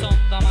that's on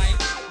the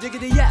mic.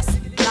 Diggity yes,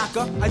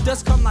 knocker, I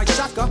just come like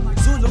Shaka.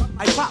 Zulu,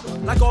 I pop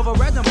like over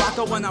red and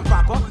rocker when I'm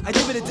proper. I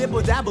give it a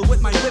dibble dabble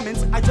with my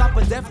women's. I drop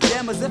a def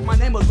jam as if my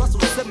name was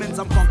Russell Simmons.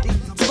 I'm funky,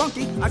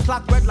 spunky, I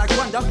clock red like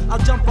Wonder. I'll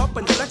jump up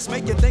and flex,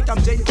 make you think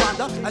I'm Jane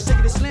Fonda. I shake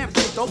it a slam,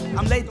 Tito.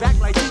 I'm laid back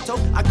like Tito.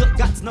 I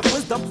got enough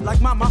wisdom like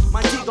Mama,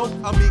 Montego,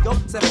 Amigo,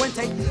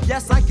 Sefuente.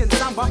 Yes, I can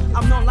samba.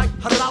 I'm known like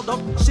Geraldo,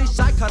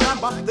 Shishai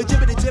Caramba. The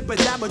jibbity jibber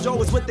jabber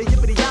Joe is with the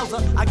yippity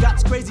yowzer. I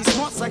got crazy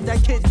smarts like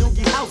that kid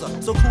Doogie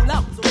Howser. So cool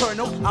out,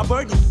 Colonel. I'll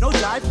burn you, no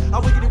jive.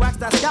 I'll wiggity wax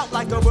that scout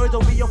like a bird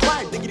over your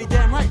five. Diggity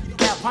damn right,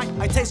 that pint.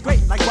 I taste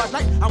great like Bud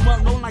Light. I'm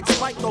well known like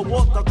Spike or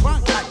Walter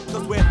Cronkite.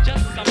 Cause we're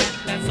just a bit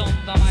that's on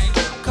the mic.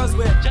 Cause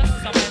we're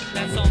just a bit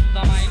that's on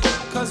the mic.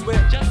 Cause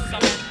we're just a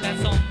bit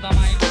that's on the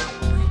mic.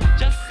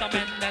 Just a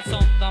bit that's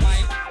on the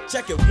mic.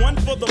 Check it, 1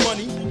 for the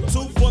money,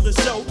 2 for the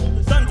show.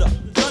 Thunder,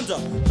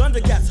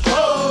 Thundercats,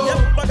 ho!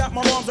 Yep, I got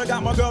my moms, I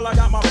got my girl, I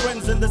got my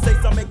friends. In the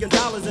States, I'm making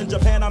dollars. In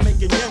Japan, I'm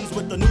making yens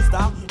with the new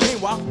style.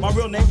 Meanwhile, my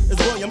real name is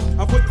William.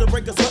 I'm quick to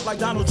break a sweat like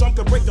Donald Trump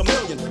could break a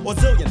million or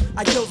zillion.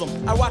 I kills them,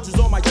 I watches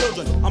all my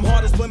children. I'm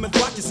hard as Plymouth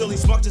Rock, you silly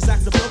smart, just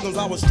ask the pilgrims.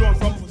 I was strong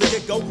from the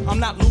get-go. I'm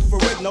not Lou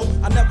Ferrigno.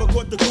 I never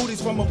caught the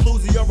cooties from a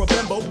floozy or a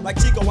bimbo. Like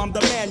Chico, I'm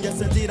the man,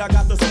 yes indeed, I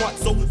got the smart.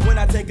 So when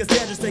I take a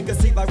stand, just take a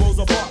seat like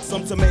Rosa Parks.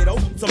 Some tomato,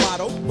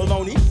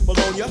 bologna.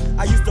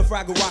 I used to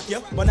Fraggle rock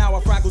ya, but now I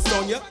Fraggle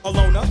stone ya.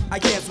 Aloner, I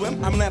can't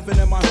swim, I'm lamping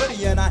in my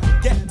hoodie and I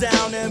get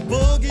down and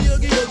boogie,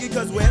 oogie,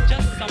 cause we're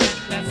just a bit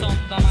that's on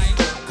the mic.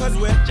 Cause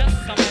we're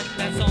just a bit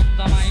that's on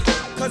the mic.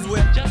 Cause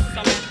we're just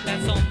a bit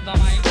that's on the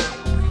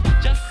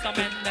mic. Just a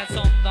bit that's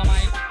on the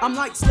mic. I'm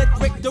like Slick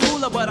Rick the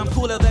ruler, but I'm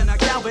cooler than a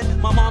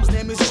Calvin. My mom's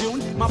name is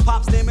June, my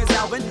pop's name is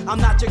Alvin. I'm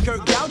not your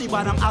Kirk Gowdy,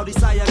 but I'm Audi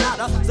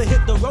Sayonara. So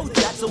hit the road,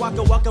 Jack, so I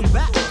can welcome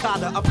back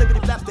Carter. I flippity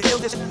flaps the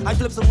illness, I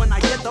flips them when I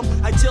get them.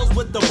 I chills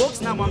with the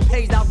books, now I'm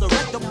paid out the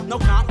rectum. No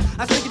comp,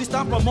 I stickity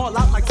stomp them all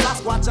out like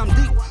Sasquatch, I'm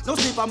deep. No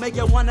sleep, I make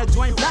you wanna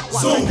join Black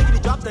Watch. I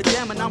stickity drop the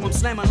jam and now I'm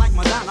slamming like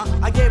Madonna.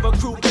 I gave a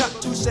crew cut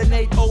to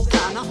Sinead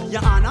O'Connor.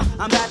 Your Honor,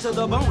 I'm bad to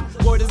the bone,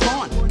 word is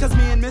born. Cause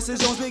me and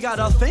Mrs. Jones, we got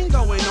a thing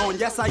going on.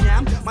 Yes, I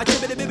am. My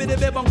tibbity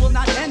bib will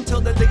not end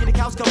till the diggity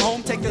cows come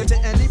home. Take her to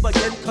any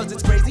again, cause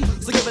it's crazy.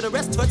 So give it a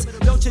rest, toots.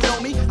 Don't you know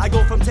me? I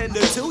go from 10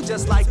 to 2,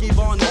 just like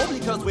Yvonne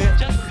Mobley. Cause we're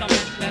just a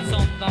bit that's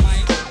on the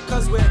mic.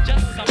 Cause we're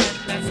just a bit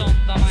that's on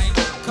the mic.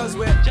 Cause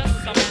we're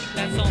just a bit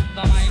that's on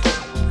the mic.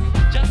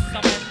 Just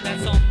a bit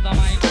that's on the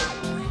mic.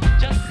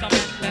 Just a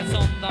bit that's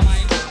on the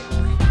mic.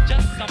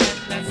 Just a bit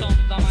that's on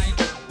the mic.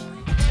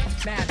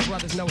 Mad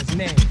Brothers know his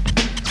name.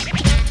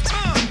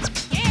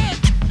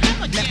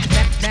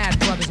 Mad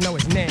Brothers know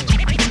his name.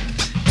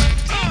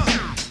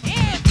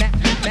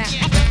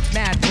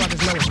 Mad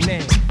brothers know his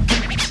name.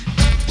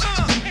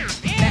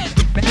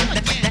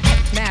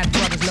 Mad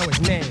brothers know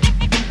his name.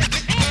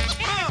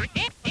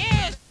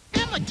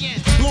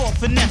 Lord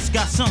Finesse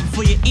got something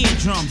for your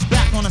eardrums.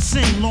 Back on the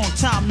scene, long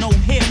time no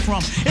hear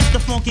from. It's the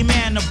funky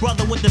man, the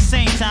brother with the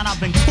same time. I've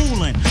been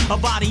cooling a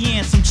body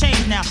and some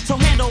change now. So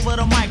hand over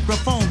the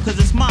microphone, cause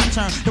it's my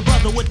turn. The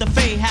brother with the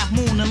fade, half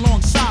moon and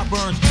long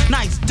sideburns.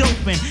 Nice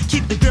doping,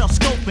 keep the girl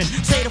scoping.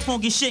 Say the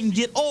funky shit and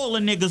get all the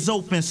niggas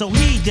open. So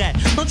heed that,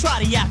 don't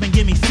try to yap and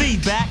give me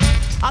feedback.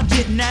 I'll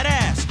get in that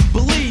ass,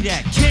 believe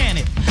that, can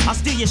it? I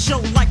steal your show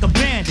like a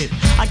bandit.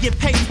 I get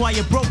paid while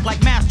you're broke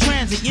like mass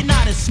transit. You're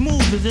not as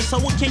smooth as this, so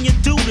what can you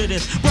do to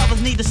this?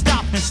 Brothers need to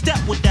stop and step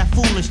with that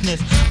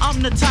foolishness.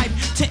 I'm the type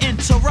to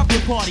interrupt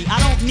your party. I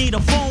don't need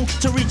a phone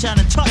to reach out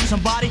and touch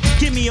somebody.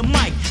 Give me a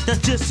mic that's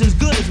just as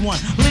good as one.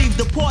 Leave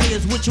the party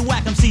as what your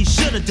whack MC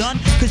should have done.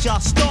 Cause y'all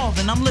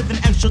starving, I'm living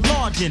extra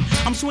large and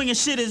I'm swinging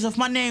shit as if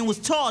my name was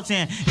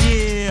Tarzan.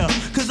 Yeah,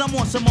 cause I'm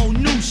on some old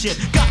new shit.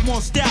 Got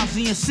more styles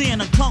than you see in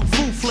a kung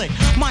fu flick.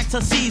 My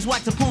seize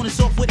wax opponents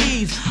off with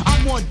ease.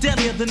 I'm more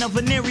deadlier than a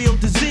venereal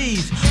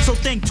disease. So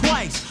think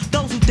twice.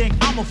 Those who think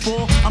I'm a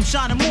fool, I'm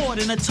shining more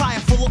than a tire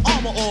full of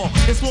armor ore.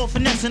 It's Lord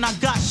Finesse and I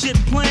got shit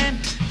planned.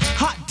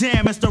 Hot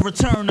damn, it's the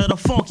return of the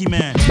funky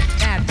man.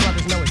 Mad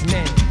brothers know his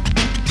name.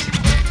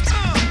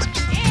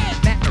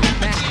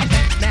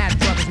 Mad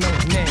brothers know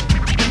his name.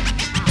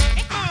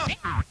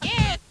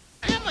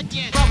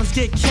 Brothers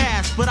get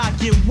cash, but I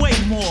get way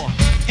more.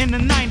 In the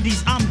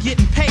 90s, I'm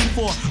getting paid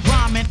for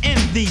rhyming in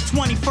the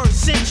 21st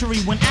century.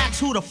 When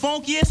asked who the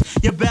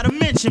funkiest, you better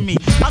mention me.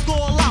 I go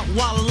all out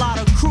while a lot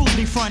of crews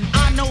be frontin'.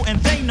 I know and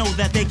they know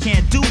that they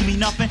can't do me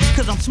nothing,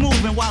 cause I'm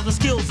smooth and while the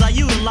skills I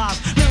utilize.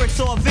 Lyrics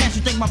so advanced,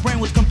 you think my brain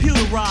was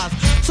computerized.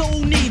 So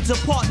who needs a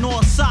partner or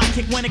a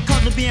sidekick when it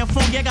comes to being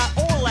funky? I got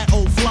all that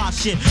old fly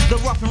shit, the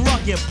rough and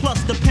rugged,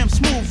 plus the pimp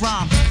smooth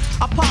rhymes.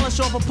 I polish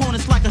off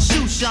opponents like a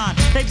shoe shine.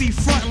 They be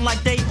frontin'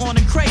 like they on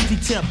a crazy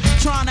tip,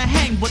 trying to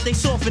hang but they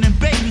soften and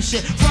baby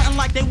shit. Frontin'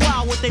 like they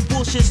wild with they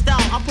bullshit style.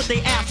 I put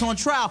they ass on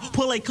trial,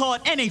 pull a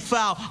card and they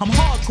foul. I'm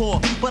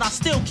hardcore, but I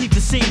still keep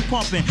the scene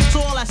pumping. So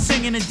all that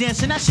singing and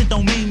dancing, that shit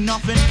don't mean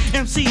nothing.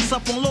 MCs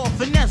up on Lord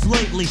Finesse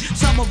lately.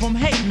 Some of them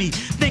hate me,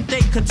 think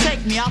they could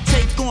take me. I'll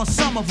take on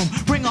some of them,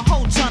 bring a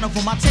whole ton of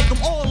them. I take them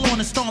all on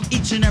and stomp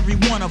each and every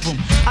one of them.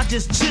 I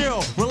just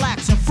chill,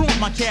 relax and flaunt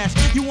my cash.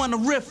 You wanna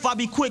riff, I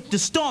be quick to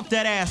stomp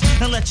that ass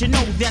and let you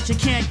know that you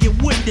can't get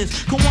with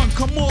this. Come on,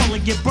 come all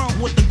and get burnt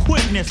with the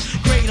quickness.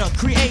 Greater,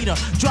 creator,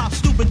 drop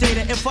stupid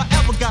data. If I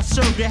ever got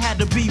served, it had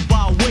to be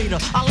by a waiter.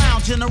 I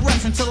lounge in the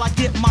rest until I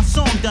get my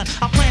song done.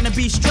 I plan to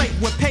be straight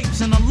with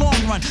papes in the long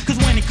run, cause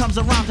when it comes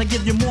around, I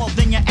give you more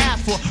than you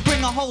ask for.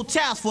 Bring a whole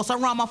task force, I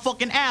rhyme my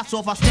fucking ass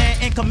off. I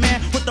stand in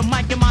command with the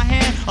mic in my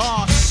hand.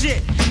 Oh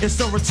shit, it's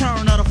the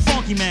return of the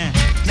funky man.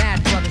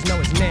 Mad brothers know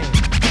his name.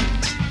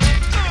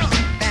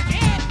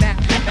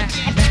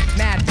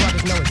 Mad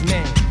brothers know his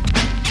name.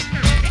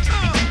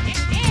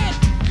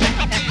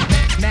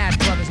 Mad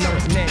brothers know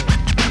his name.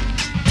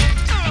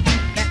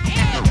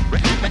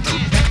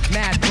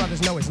 Mad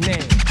brothers know his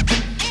name.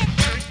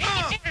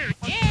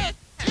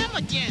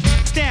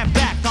 Stand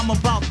back, I'm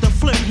about to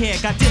flip here.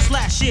 Got this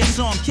last year,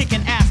 so I'm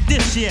kicking ass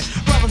this year.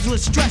 Brothers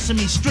was stressing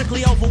me,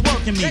 strictly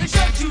overworking me. They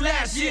showed you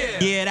last year.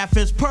 Yeah, that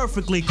fits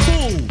perfectly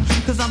cool,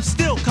 cause I'm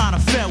still kinda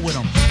fair with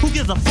them. Who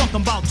gives a fuck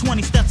about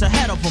 20 steps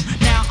ahead of them?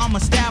 Now I'm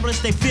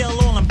established, they feel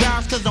all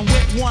embarrassed, cause I'm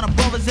with Warner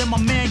Brothers and my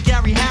man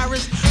Gary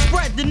Harris.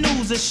 Spread the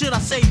news, or should I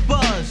say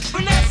buzz?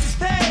 Finesse is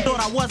paid.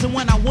 Thought I wasn't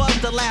when I was,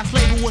 the last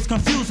label was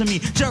confusing me,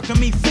 jerking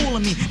me,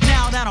 fooling me.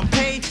 Now that I'm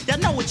paid, y'all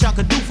know what y'all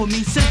could do for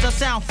me. Since I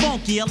sound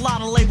funky, a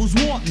lot of labels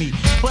want me,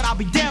 but I'll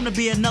be damned to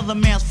be another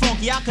man's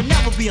funky. I could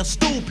never be a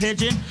stool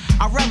pigeon,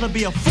 I'd rather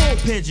be a full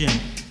pigeon.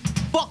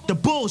 Fuck the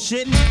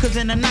bullshitting, cause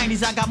in the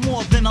 90s I got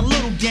more than a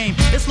little game.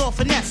 It's Lord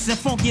Finesse and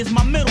funky is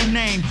my middle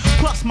name,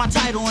 plus my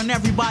title and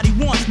everybody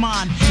wants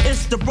mine.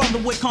 It's the brother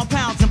with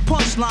compounds and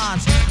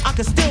punchlines. I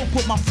can still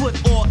put my foot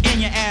all in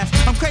your ass.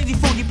 I'm crazy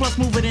funky plus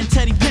move it in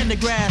Teddy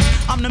Pendergrass.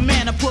 I'm the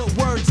man to put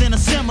words in a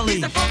simile.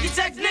 He's the funky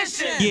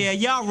technician. Yeah,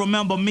 y'all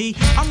remember me.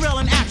 I'm real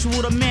and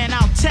actual, the man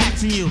out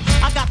taxing you.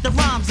 I got the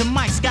rhymes and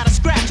mics, got a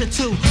scratch or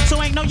two,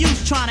 so ain't no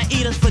use trying to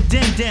eat us for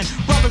din-din.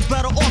 Brothers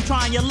better off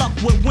trying your luck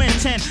with Win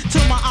 10. To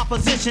my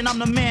opposition, I'm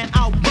the man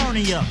out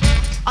burning ya.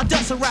 I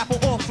dust a rapper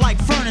off like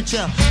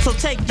furniture, so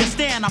take your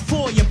stand, I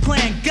fool your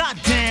plan.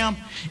 Goddamn,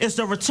 it's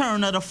the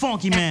return of the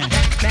funky man.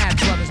 Mad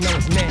brothers know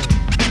his name.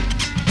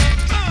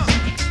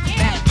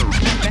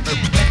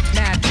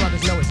 Mad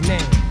brothers know his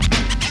name.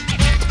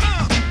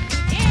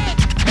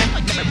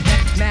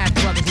 Mad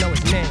brothers know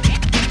his name.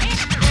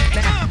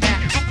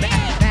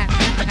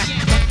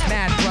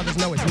 Mad brothers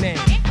know his name.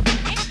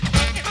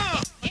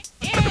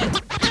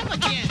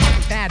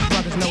 Bad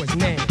brothers know his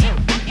name.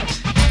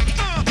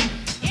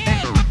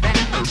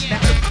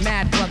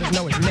 Mad brothers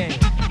know his name.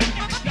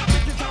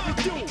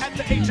 At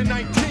the age of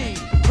 19,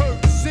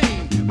 heard the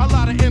scene. A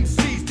lot of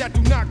MCs that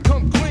do not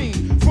come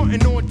clean.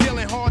 Frontin' on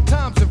dealing hard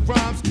times and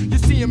rhymes. You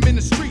see them in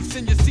the streets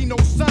and you see no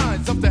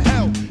signs of the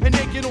hell. And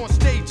they get on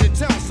stage and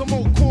tell some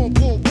old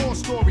cornball war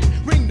story.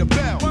 Ring the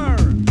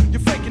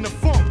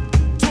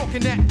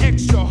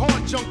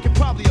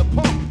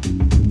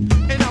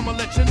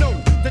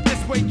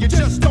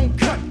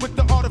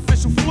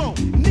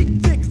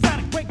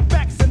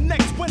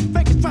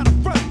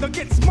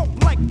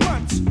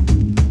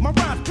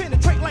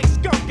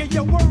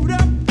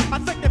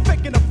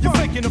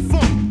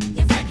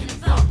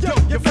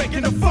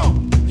faking the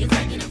funk. You're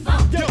faking the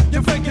funk. Yo,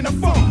 you're faking the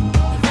funk.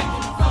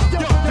 Yo,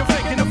 you're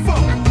faking the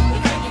funk.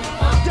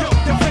 Yo,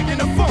 you're faking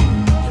the funk.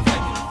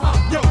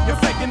 Yo, you're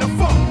faking the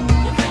funk.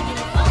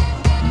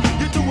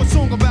 You do a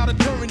song about a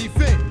current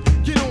event.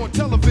 Get on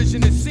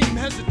television and seem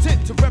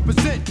hesitant to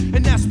represent,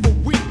 and that's what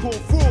we call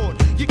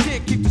fraud. You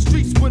can't keep the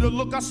streets with a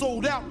look I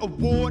sold out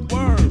award.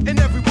 Word. And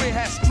everywhere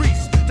has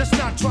streets that's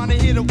not trying to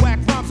hear the whack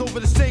rhymes over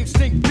the same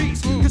stink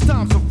beats. Cause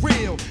times are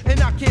real,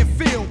 and I can't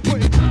feel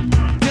putting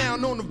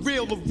down on the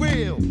real.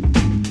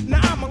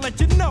 Now I'ma let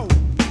you know,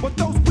 with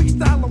those weak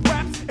style of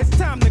raps, it's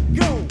time to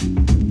go.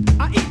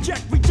 I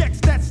eject, rejects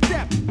that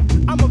step.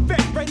 I'm a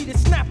vet ready to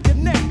snap your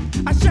neck.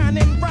 I shine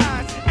and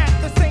rise at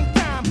the same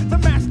time. The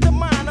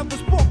mastermind of the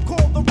sport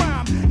called the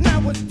rhyme.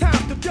 Now it's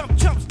time to jump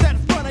chumps that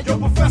in front of your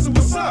professor.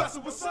 What's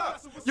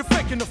up? You're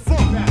faking the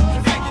funk.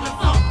 You're faking the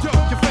funk. Yo,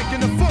 you're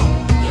faking the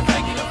funk. You're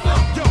faking the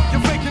funk. Yo,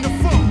 you're faking the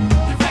funk.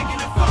 You're faking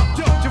the funk.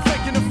 Yo, you're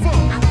faking the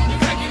funk. You're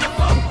faking the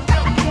funk.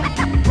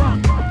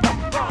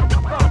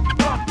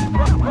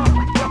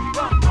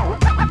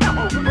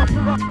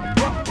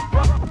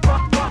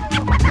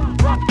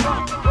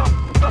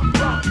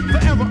 The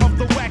era of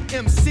the whack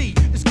MC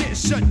is getting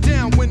shut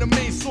down when the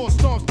main source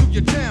storms through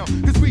your town.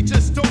 Cause we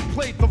just don't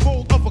play the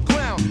role of a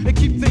clown and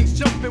keep things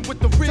jumping with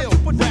the real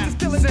rap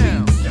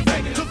sound.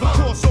 To the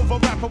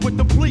crossover rapper with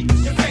the bleach.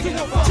 You're faking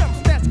the funk. Chumps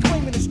that's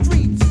claiming the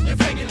streets. You're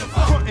faking the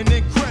funk. Frontin'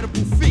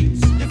 incredible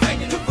feats. You're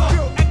faking the To the funk.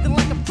 girl acting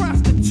like a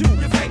prostitute.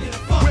 You're faking the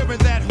funk. Wearing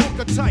that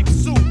hooker type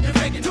suit. You're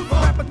faking the To the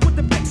funk. rappers with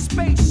the big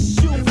space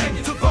shoes. You're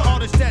faking To the the funk.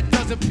 artist that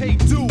doesn't pay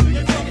due.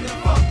 You're faking the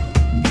funk.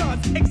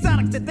 Cause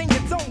exotic's the thing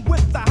it's on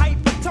with the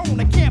hypertone.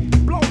 I can't be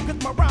blown cause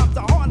my rhymes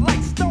are hard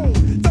like stone.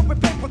 Don't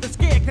repent for the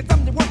scare cause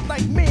I'm the worst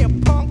nightmare,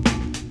 punk.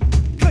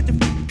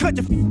 Could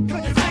you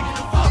You're faking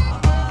the funk.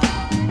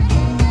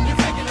 You're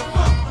faking the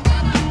funk.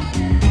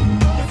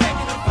 You're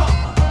faking the funk.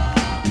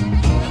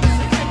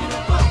 Listen, faking the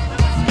funk.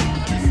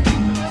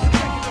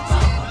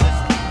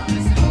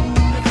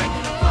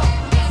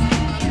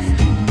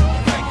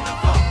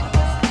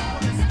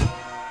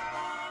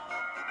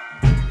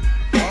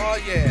 Oh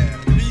yeah,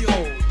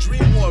 behold,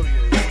 dream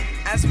warriors,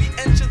 as we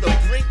enter the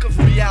brink of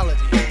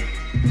reality,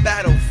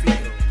 battlefield.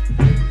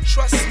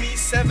 Trust me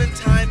 7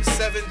 times,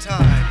 7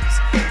 times,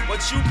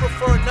 but you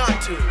prefer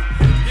not to.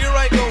 Here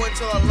I go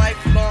into a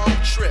lifelong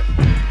trip.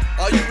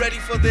 Are you ready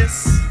for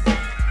this?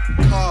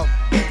 Come,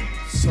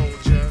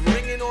 soldier.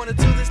 Bringing on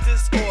until this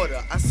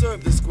disorder. I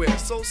serve the square,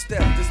 so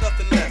step, there's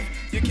nothing left.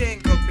 You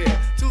can't compare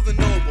to the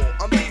noble,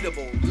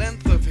 unbeatable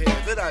length of hair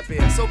that I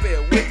bear. So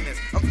bear witness,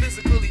 I'm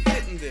physically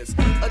fitting this.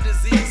 A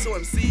disease, so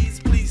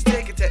MCs, please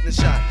take a tetanus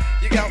shot.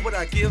 You got what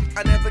I give,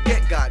 I never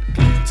get got.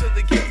 Glued to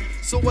the gift.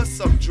 So what's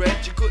up,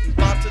 Dread? You couldn't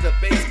bop to the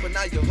bass, but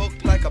now you're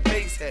hooked like a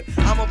bass head.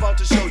 I'm about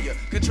to show you,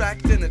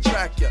 contract and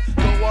attract ya.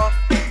 Go off,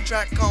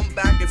 track, come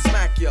back and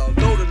smack ya.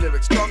 Load of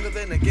lyrics, stronger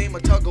than a game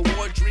of tug of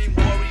war. Dream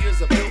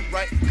warriors are built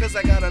right, cause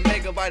I got a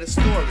megabyte of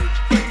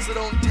storage. So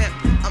don't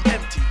tempt me, I'm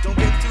empty. Don't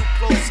get too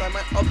close, I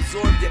might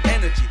absorb your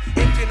energy.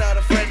 If you're not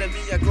a friend of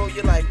me, I grow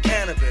you like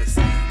cannabis.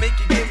 Make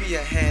you give me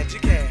a hand, you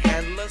can't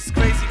handle us.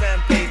 Crazy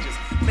rampages,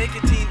 make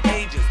it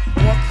teenagers.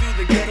 Walk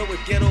through the ghetto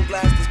with ghetto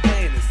blasters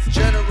playing this.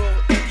 General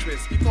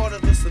interest, be part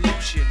of the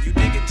solution. You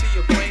dig into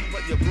your brain,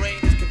 but your brain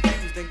is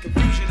confused, and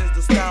confusion is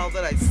the style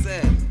that I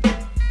send.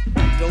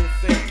 Don't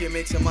think it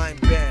makes your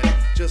mind bend,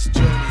 just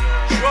journey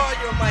on. Draw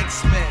your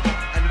mics, men,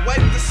 and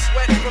wipe the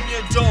sweat from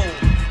your dome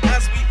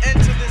as we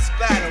enter this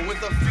battle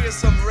with a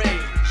fearsome rage.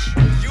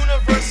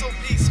 Universal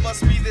peace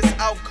must be this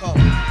outcome.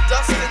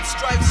 Dust and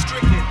strife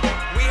stricken,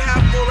 we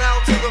have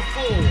morale to the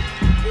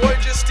full.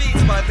 Gorgeous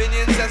steeds, my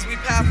minions, as we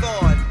path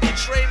on.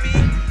 Betray me,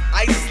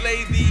 I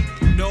slay thee,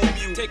 no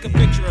mute. Take a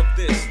picture of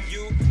this.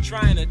 You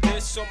trying to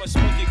diss, so much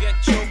smoke you get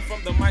choked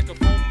from the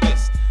microphone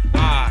mist.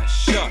 Ah,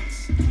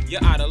 shucks,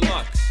 you're out of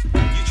lucks.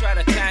 You try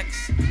to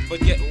tax, but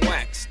get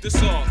waxed. The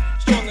song,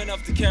 strong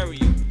enough to carry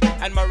you.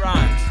 And my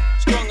rhymes,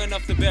 strong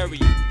enough to bury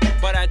you.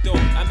 But I don't,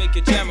 I make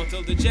it jam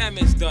until the jam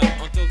is done.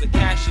 Until the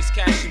cash is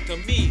cashing to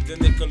me, the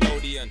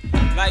Nickelodeon.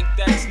 Like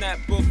that snap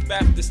boof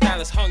bap, the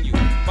stylist hung you.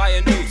 By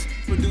a noose,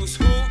 produce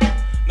who?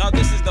 Now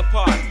this is the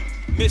part.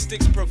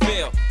 Mystics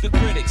prevail, the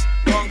critics,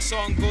 wrong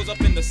song goes up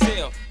in the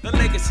sale. The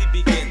legacy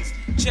begins,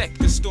 check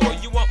the store.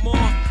 You want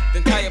more?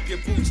 Then tie up your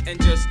boots and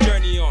just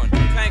journey on.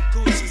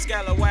 Pancoots and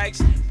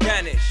scalawags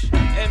vanish.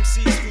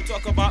 MCs who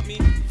talk about me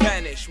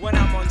vanish. When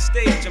I'm on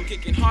stage, I'm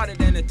kicking harder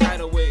than a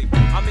tidal wave.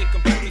 I make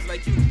computers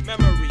like you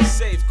memory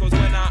safe. Cause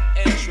when I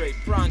entree,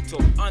 pronto,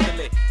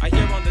 underlay, I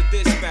hear on the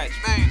dispatch,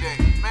 Mayday,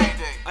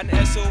 Mayday. An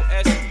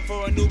SOS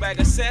for a new bag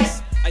of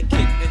cess. I kicked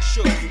and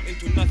shook you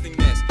into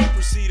nothingness.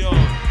 Proceed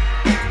on.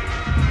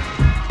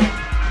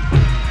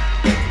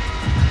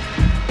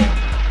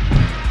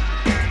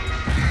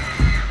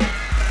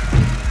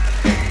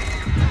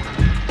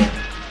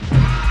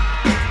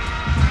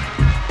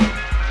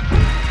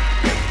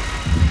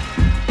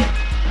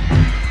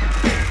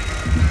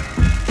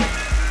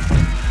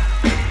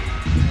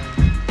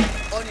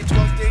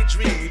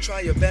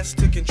 Try your best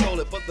to control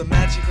it, but the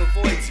magic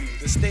avoids you.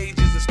 The stage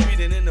is a street,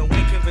 and in a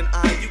wink of an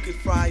eye, you could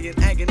fry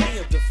in agony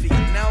of defeat.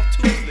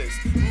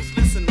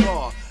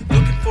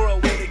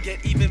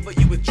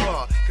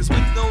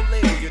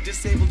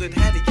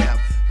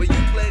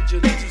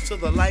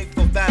 the life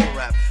of battle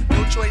rap.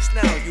 No choice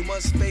now, you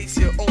must face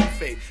your own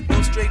fate.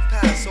 No straight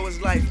path, so is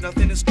life,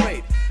 nothing is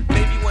straight.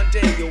 Maybe one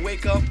day you'll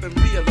wake up and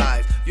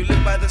realize you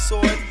live by the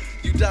sword,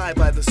 you die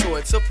by the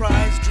sword.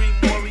 Surprise, dream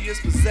warriors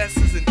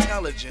possesses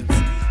intelligence.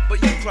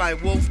 But you cry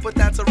wolf, but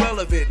that's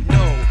irrelevant.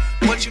 No,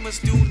 what you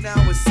must do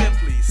now is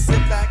simply sit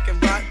back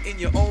and rot in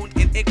your own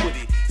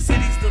iniquity.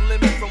 City's the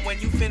limit from when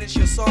you finish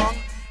your song.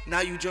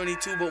 Now you journey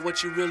too, but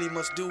what you really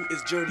must do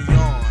is journey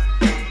on.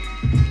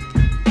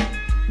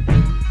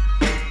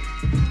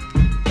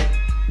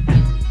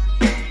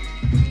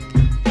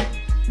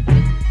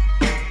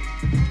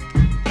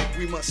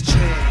 We must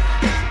change.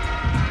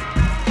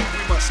 We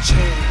must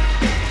change.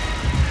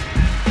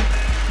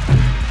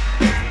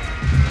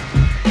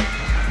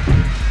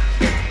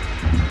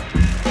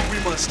 We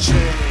must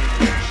change.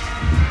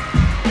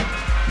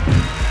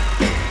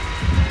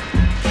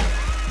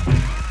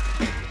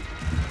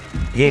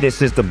 Yeah,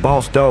 this is the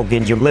Boss Dog,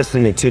 and you're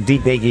listening to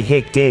DJ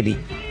Hick Daddy.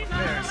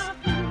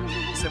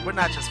 Listen, we're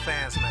not just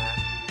fans, man.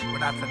 We're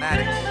not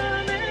fanatics.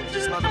 We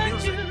just love the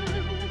music.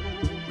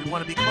 We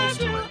want to be close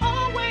to it.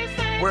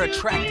 We're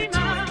attracted to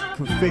it.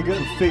 Configure.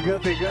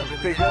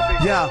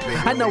 Yeah,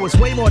 I know it's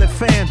way more than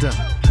fandom.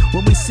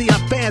 When we see our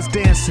fans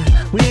dancing,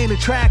 we ain't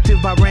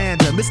attracted by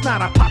random. It's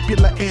not our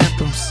popular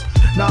anthems.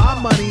 Now our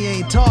money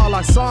ain't tall,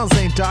 our songs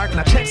ain't dark,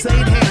 now checks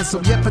ain't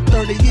handsome. Yet for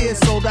 30 years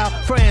sold out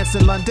France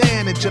and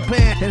London and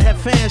Japan, and have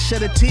fans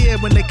shed a tear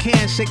when they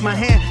can't shake my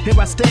hand. Here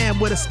I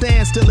stand with a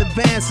stand still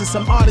advancing.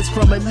 Some artist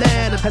from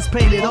Atlanta has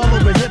painted all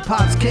over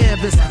hip-hop's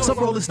canvas. Some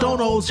Rolling Stone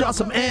owes y'all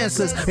some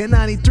answers. In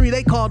 93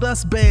 they called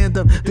us Band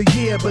of the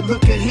Year, but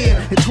look at here,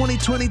 in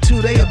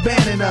 2022 they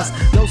abandoned us.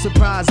 No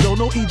surprise though,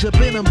 no Egypt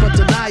in them but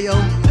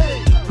denial.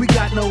 We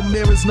got no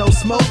mirrors, no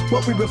smoke.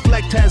 What we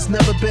reflect has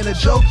never been a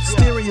joke.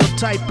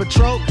 Stereotype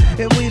patrol,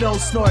 and we don't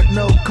snort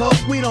no coke.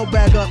 We don't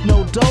bag up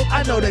no dope.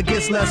 I know that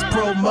gets less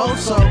promo,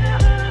 so you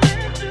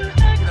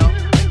know,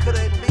 they could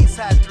have at least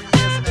had 3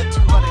 years in that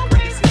 200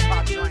 greatest hip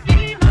hop joint.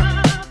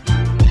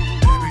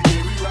 Every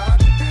day we rock,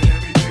 and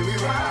every day we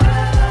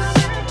rise.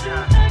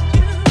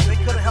 They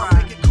could have helped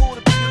make it cool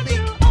to be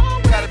unique.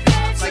 You gotta be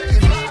like in the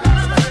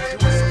streets, like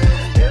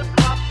doing hip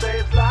hop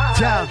saves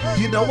lives. Yeah,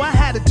 you know I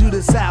had to do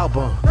this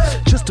album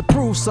just to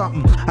prove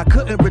something. I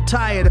couldn't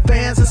retire, the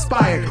fans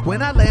inspired.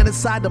 When I land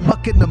inside the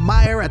muck and the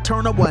mire, I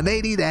turn a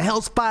 180 to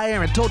hell's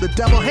fire and told the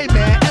devil, hey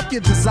man, F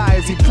your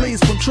desires, he please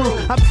come true.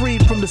 I'm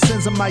freed from the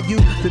sins of my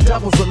youth, the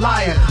devil's a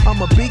liar.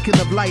 I'm a beacon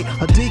of light,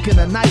 a deacon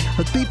of night,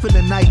 a thief in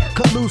the night.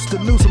 Cut loose the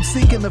noose, I'm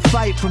seeking the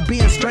fight. From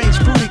being strange,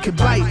 fruity can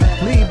bite.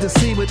 Leave the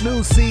sea with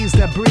new seeds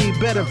that breed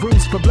better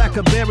roots. For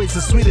blacker berries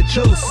and sweeter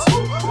juice.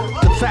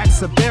 The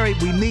facts are buried,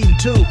 we need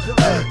to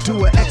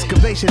do an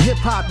excavation.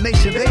 Hip-hop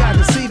nation, they are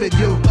deceiving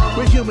you.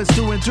 We're humans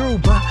through and through,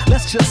 but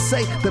let's just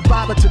say the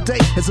Bible today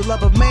is the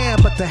love of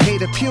man, but the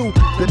hate of few.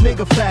 The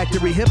nigga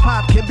factory,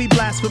 hip-hop can be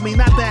blasphemy.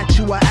 Not that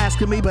you are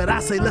asking me, but I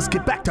say let's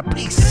get back to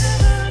peace.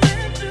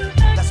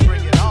 Let's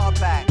bring it all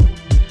back. We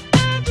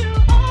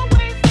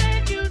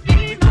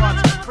go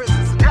out to the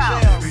prisons and the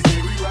jails. Every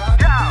day we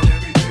rock, and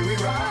every day we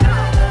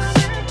rise.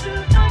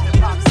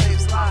 Hip-hop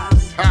saves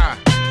lives.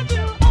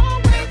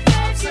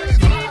 Hip-hop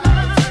saves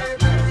lives,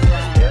 baby.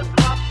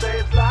 Hip-hop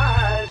saves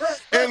lives.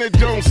 And it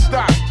don't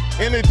stop,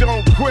 and it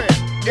don't quit.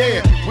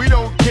 Yeah, we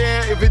don't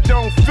care if it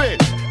don't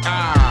fit.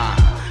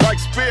 Like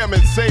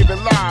spearmen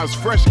saving lives,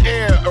 fresh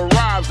air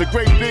arrives, the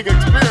great big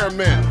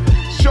experiment.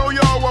 Show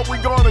y'all what we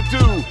gonna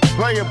do.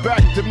 Play it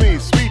back to me.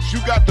 Speech, you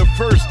got the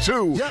first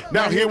two.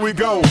 Now here we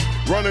go.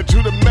 Running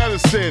to the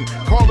medicine.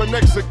 Call the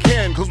next of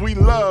kin, cause we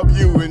love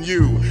you and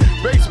you.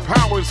 Bass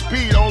power and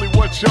speed, only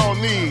what y'all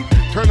need.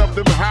 Turn up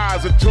them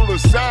highs until the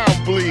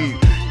sound bleed.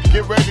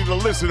 Get ready to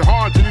listen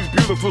hard to these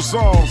beautiful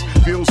songs.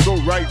 Feel so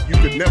right, you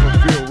could never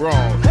feel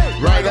wrong.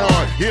 Right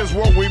on, here's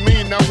what we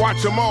mean, now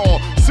watch them all.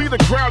 See the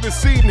crowd is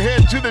seat and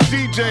head to the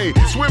DJ.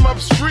 Swim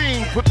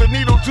upstream, put the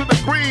needle to the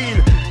green,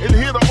 and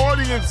hear the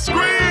audience scream.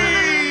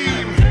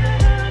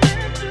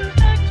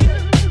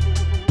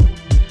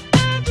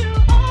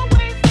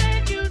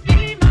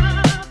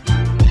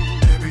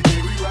 Every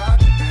day we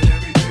rock, and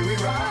every day we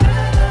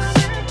rise.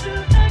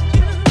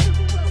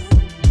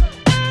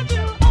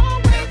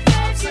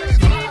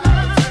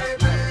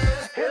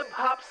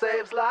 Hip-hop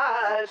saves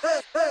lives,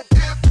 baby.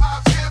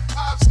 Hip-hop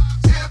saves lives.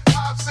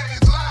 Hip-hop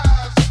saves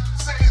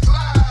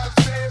lives,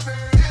 baby.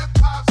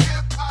 Hip-hop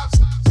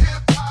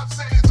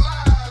saves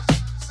lives.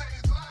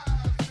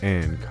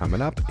 And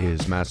coming up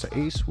is Massa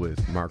Ace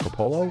with Marco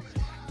Polo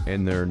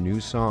and their new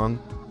song,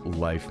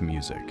 Life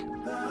Music.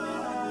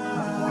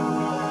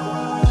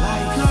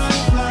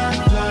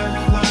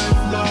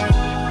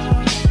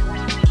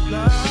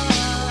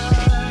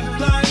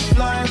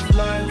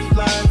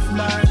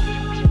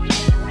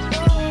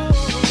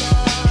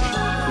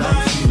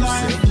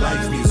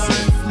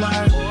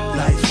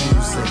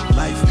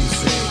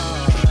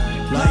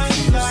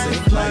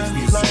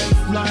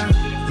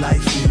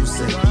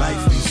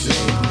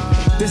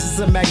 This is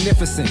are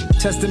magnificent,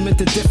 testament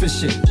to different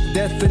shit.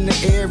 Death in the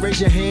air, raise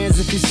your hands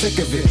if you're sick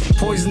of it.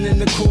 Poison in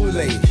the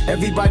Kool-Aid,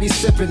 everybody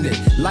sipping it.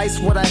 Life's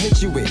what I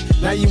hit you with,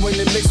 now you in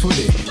the mix with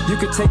it. You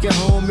can take it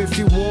home if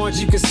you want,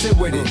 you can sit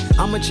with it.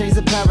 I'ma change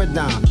the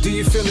paradigm, do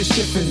you feel it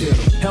shifting it?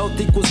 Health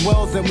equals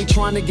wealth and we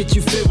trying to get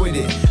you fit with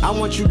it. I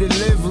want you to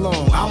live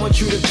long, I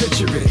want you to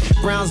picture it.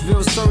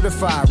 Brownsville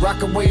certified,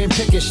 rock away and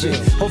pick a shit.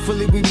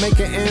 Hopefully we make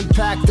an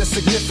impact that's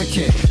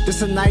significant.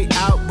 This a night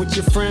out with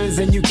your friends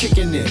and you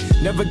kicking it.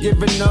 Never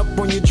giving up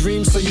on your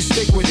dreams so you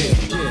stick with it.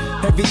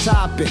 Heavy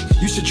topic,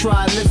 you should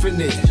try lifting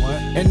it.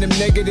 And them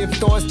negative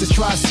thoughts, just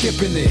try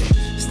skipping it.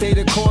 Stay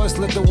the course,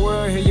 let the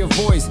world hear your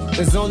voice.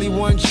 There's only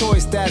one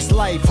choice, that's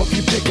life, hope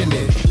you picking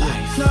it.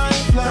 Life.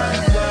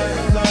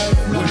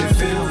 When it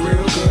feel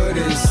real good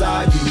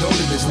inside, you know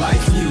that it's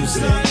life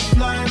music.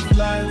 Life.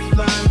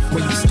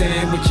 When you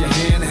stand with your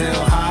hand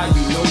held high,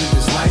 you know that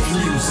it's life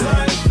music.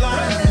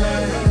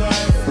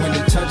 When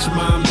it touch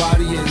mind,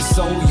 body, and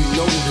soul, you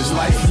know that it's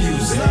life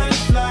music.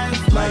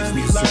 Life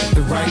music,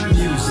 the right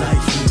music.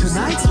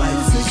 Tonight's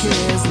music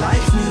is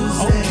life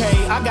music.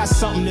 Okay, I got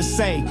something to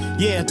say.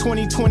 Yeah,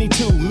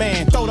 2022,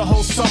 man, throw the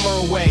whole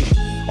summer away.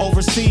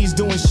 Overseas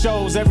doing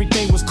shows,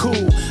 everything was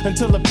cool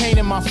until the pain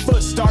in my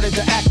foot started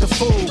to act a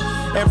fool.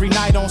 Every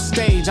night on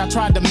stage, I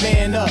tried to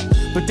man up,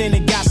 but then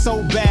it got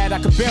so bad I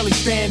could barely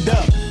stand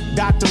up.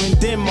 Doctor in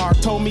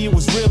Denmark told me it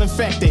was real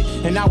infected,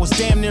 and I was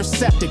damn near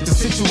septic. The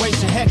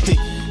situation hectic.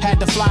 Had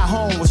to fly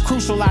home, was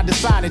crucial, I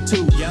decided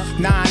to.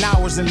 9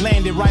 hours and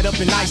landed right up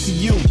in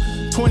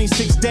ICU.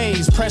 26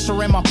 days,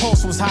 pressure and my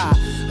pulse was high.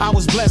 I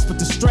was blessed, but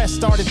the stress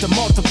started to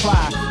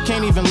multiply.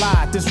 Can't even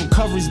lie, this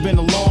recovery's been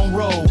a long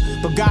road.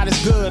 But God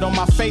is good, on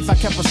my faith I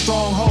kept a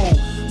strong hold.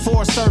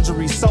 4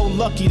 surgeries, so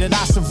lucky that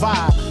I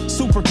survived.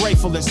 Super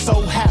grateful and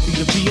so happy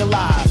to be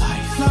alive.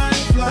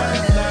 Life.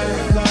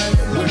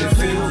 When it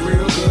feel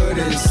real good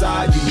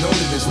inside, you know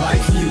that it's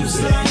life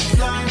music.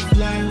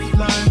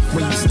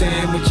 When you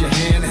stand with your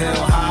hand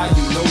held high,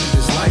 you know that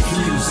it's life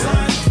music.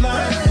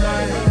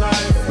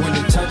 When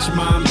it touch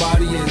mind,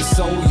 body, and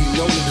soul, you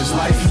know that it's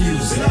life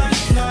music.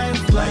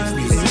 Life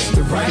music, it's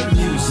the right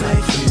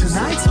music.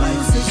 Tonight's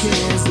music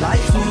is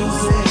life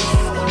music.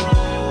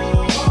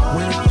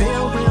 When it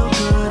feel real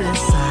good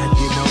inside,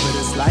 you know that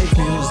it's life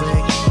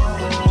music.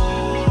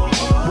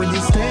 When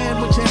you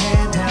stand with your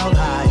hand held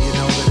high, you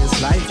know that it's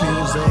life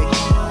music.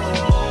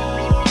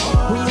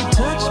 When you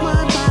touch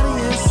my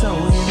body and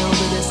soul, you know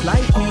that it's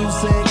life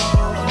music.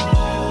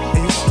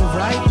 It's the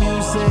right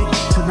music.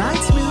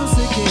 Tonight's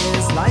music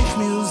is life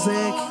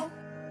music.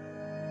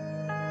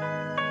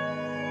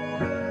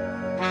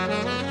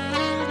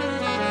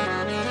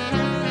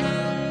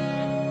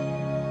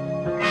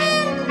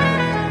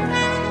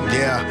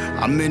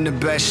 I'm in the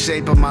best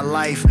shape of my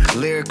life,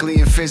 lyrically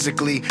and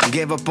physically.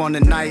 Gave up on the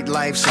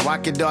nightlife so I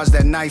could dodge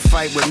that night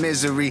fight with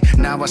misery.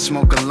 Now I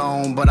smoke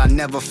alone, but I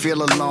never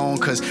feel alone.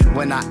 Cause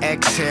when I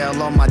exhale,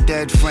 all my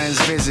dead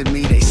friends visit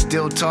me. They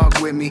still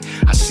talk with me.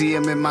 I see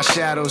them in my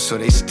shadow, so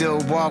they still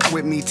walk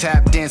with me.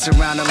 Tap dance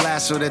around the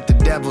lasso that the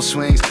devil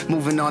swings.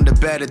 Moving on to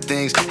better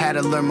things. Had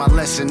to learn my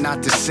lesson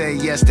not to say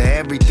yes to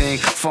everything.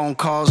 Phone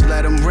calls,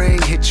 let them ring.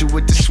 Hit you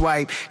with the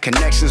swipe.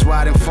 Connections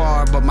wide and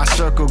far, but my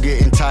circle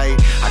getting tight.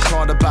 I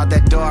crawled up out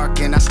that dark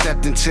and I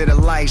stepped into the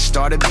light.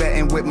 Started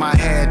betting with my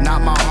head,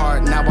 not my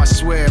heart. Now I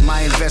swear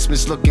my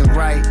investment's looking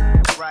right.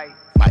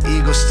 My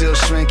ego's still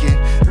shrinking,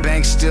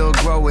 bank's still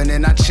growing,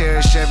 and I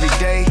cherish every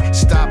day.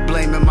 Stopped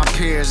blaming my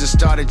peers and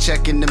started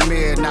checking the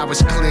mirror. Now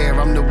it's clear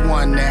I'm the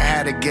one that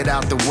had to get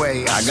out the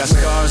way. I got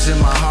scars in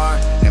my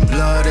heart and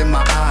blood in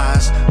my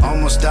eyes.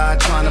 Almost died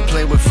trying to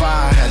play with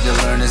fire. Had to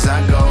learn as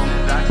I go.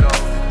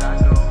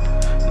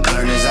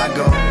 Learn as I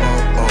go.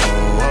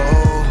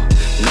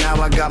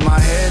 Now I got my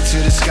head to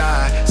the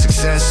sky,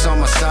 success on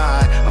my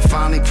side. I'm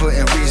finally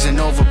putting reason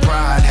over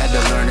pride. Had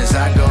to learn as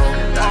I go.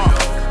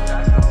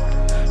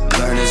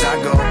 Learn as I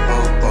go.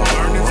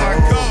 Learn as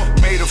I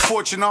go. Made a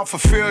fortune off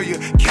of failure.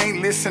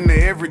 Can't listen to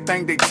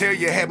everything they tell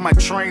you. Had my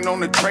train on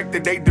the track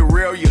that they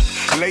derail you.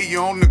 Lay you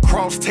on the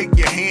cross, take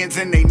your hands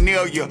and they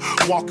nail you.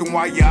 Walking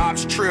while your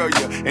ops trail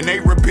you and they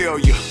repel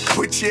you.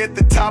 Put you at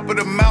the top of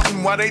the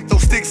mountain while they throw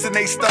sticks and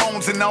they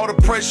stones. And all the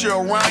pressure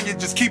around you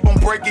just keep on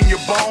breaking your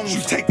bones.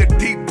 You take a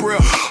deep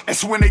breath,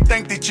 that's when they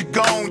think that you're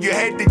gone. You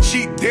had to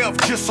cheat death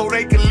just so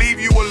they can leave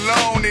you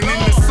alone. And in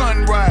the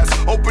sunrise,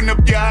 open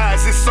up your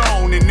eyes, it's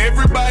on. And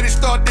everybody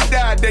start to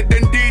die that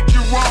done did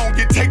you wrong.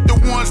 You take the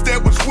ones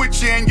that was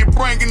with you and you're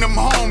bringing them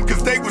home.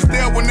 Cause they was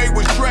there when they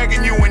was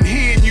dragging you and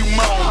hearing you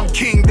moan. I'm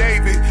King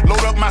David,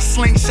 load up my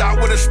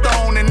slingshot with a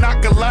stone and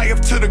knock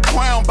Goliath to the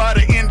ground by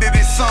the end of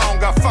this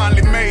song. I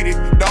finally made it.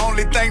 The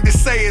only thing to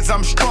say is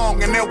I'm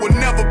strong and there will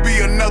never be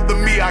another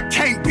me. I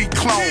can't be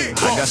cloned.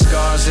 I got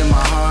scars in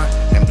my heart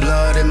and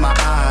blood in my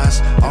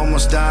eyes.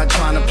 Almost died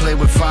trying to play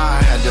with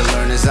fire. Had to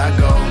learn as I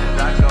go.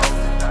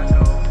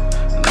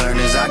 Learn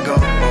as I go.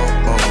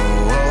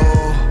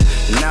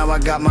 Now I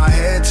got my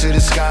head to the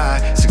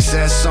sky,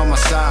 success on my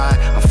side.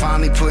 I'm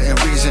finally putting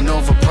reason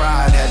over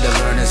pride. Had to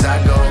learn as I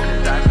go.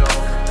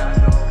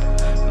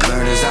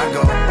 Learn as I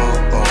go.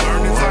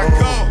 Learn as I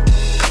go.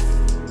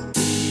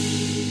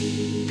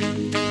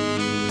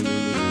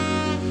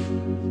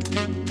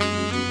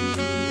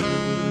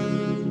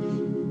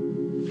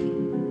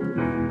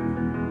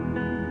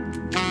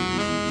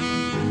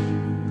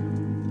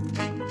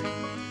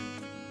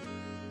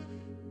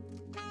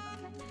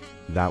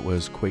 That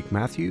was Quake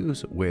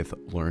Matthews with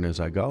Learn As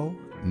I Go.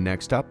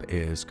 Next up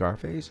is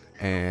Scarface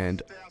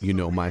and You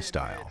Know My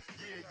Style.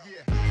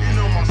 You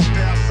know my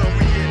style, so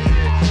we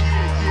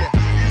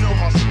You know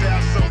my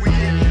style, so we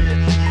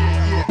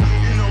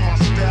You know my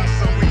style,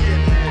 so we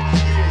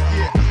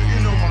You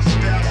know my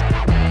style.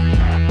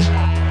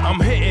 I'm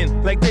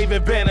hitting like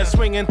David Banner,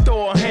 swinging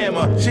Thor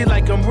hammer. She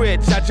like I'm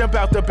rich, I jump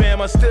out the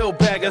Bama, still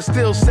bagger,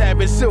 still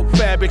savage, silk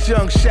fabrics,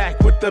 young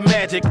Shaq with the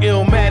magic,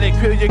 illmatic,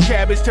 peel your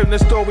cabbage, turn the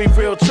story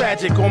real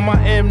tragic. On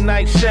my M.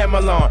 Night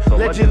Shyamalan,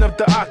 legend of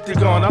the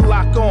Octagon, I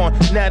lock on,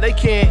 now they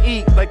can't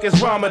eat like it's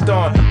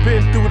Ramadan.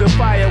 Been through the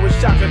fire with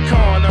Shaka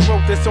Khan, I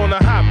wrote this on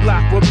a hot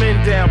block with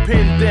men down,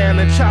 pinned down,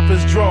 and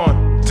choppers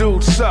drawn.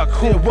 Dude suck,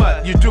 who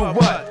what, you do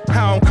what?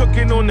 How I'm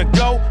cooking on the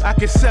go, I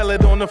can sell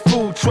it on the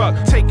food truck.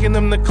 Taking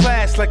them to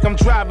class like I'm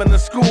driving a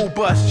school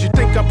bus. You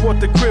think I brought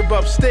the crib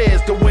upstairs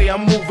the way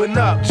I'm moving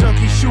up.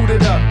 Junkie shoot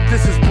it up,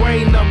 this is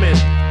brain numbing.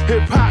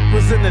 Hip hop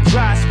was in a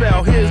dry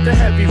spell, here's the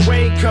heavy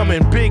rain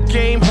coming. Big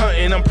game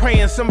hunting, I'm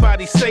praying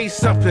somebody say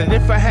something.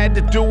 If I had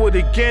to do it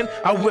again,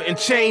 I wouldn't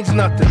change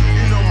nothing.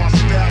 You know my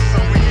style,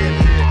 so we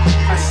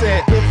I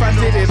said if I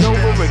did it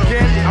over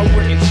again, I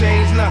wouldn't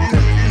change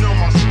nothing. You know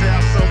my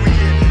style, so we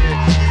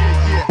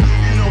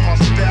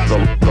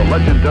The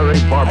legendary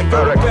barbaric.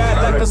 I go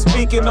bad like I'm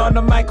speaking on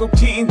the Michael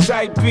Keaton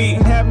type beat.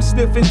 Have him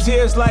sniffing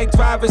tears like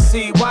driver's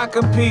seat. Why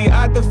compete?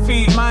 I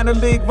defeat minor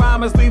league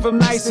rhymers, leave them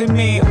nice and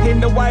neat. In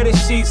the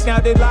whitest sheets, now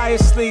they lie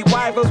asleep.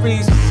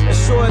 Rivalries, a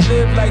short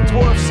lived like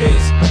dwarfs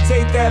is. I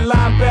take that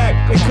line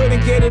back, they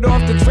couldn't get it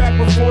off the track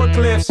with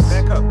forklifts.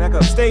 Back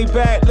up, stay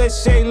back,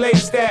 let's Shay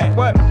lace that.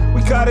 What?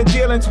 We caught a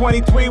deal in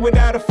 23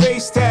 without a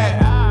face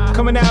tag.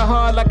 Coming out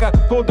hard like I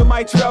pulled the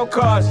Mitrell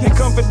cars. You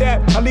come for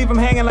that, I leave him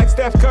hanging like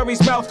Steph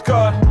Curry's mouth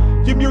guard.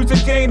 Your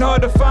music ain't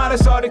hard to find,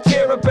 it's hard to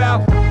care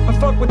about. I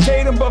fuck with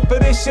Tatum, but for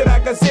this shit I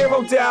got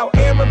zero doubt.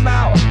 Air him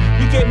out,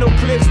 you get no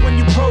clicks when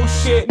you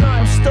post shit.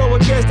 I'm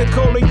stoic as the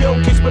Nikola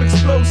Jokic, but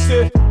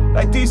explosive.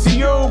 Like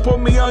DCU, put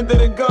me under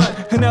the gun.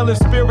 And Ella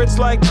spirits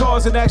like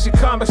cars and Action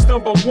Comics #1. You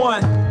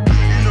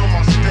know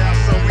my style,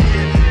 so we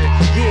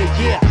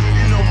Yeah.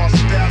 You know my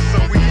style, so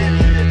we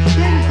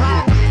Bing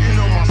pong. You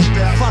know my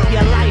style. Fuck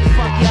your life,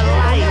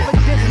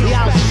 we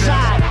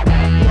outside.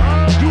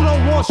 You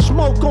don't want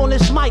smoke on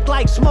this mic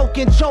like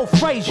smoking Joe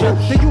Frazier.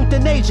 The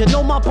euthanasia,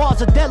 know my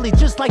bars are deadly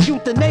just like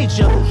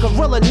euthanasia.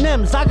 Gorilla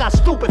Nims, I got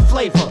stupid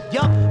flavor.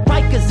 Yup,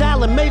 Rikers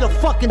Allen made a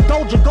fucking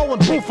doja go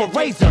and booth a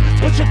razor.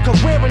 Put your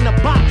career in the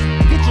box,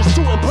 get your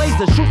suit and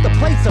blazer, shoot the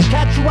place up.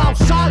 Catch you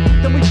outside,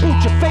 then we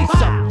boot your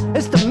face up.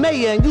 It's the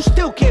mayor and you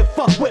still can't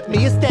fuck with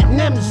me. It's that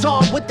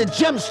Nemzar with the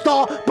gem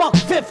star,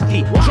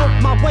 $150.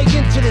 Choke my way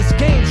into this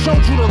game,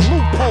 showed you the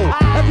loophole.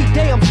 Every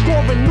day I'm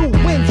scoring new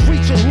wins,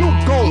 reaching new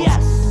goals.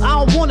 Yes. I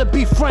don't wanna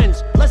be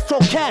friends, let's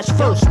talk cash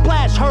first.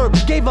 Splash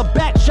herbs, gave her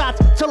back shots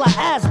till her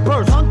ass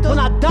burst. When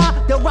I die,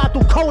 they'll ride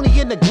through Coney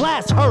in the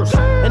glass hearse.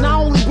 And I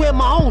only wear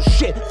my own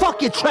shit,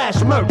 fuck your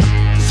trash merch.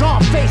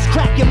 Scarface,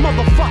 crack your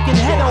motherfucking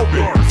head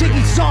open.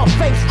 Ziggy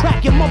Scarface,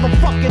 crack your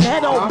motherfucking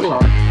head open.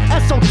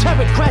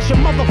 Esoteric, crash your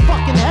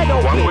motherfucking head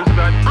open.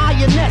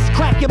 INS,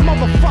 crack your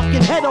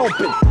motherfucking head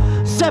open.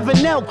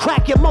 7L,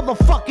 crack your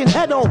motherfucking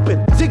head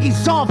open. Ziggy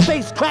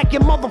Scarface, crack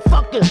your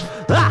motherfucking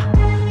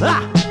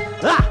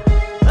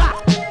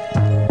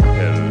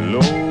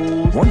Hello,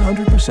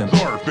 100%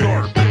 Scarface.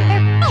 There it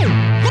is.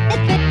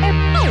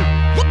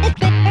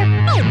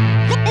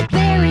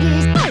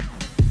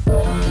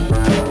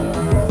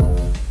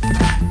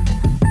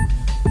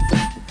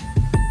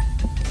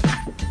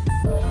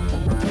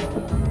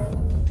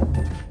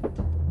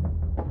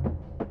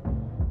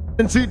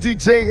 And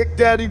DJ Hick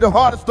Daddy, the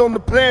hardest on the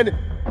planet.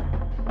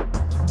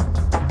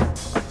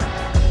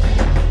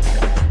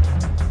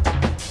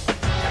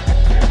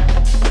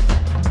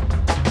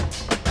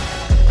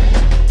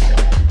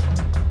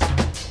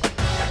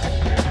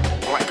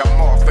 Like a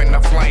moth in the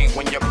flame,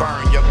 when you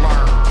burn, you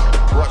learn.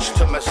 Rush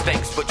to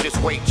mistakes, but just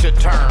wait your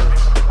turn.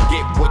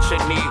 Get what you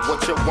need,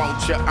 what you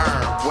want, you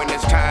earn. When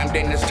it's time,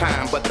 then it's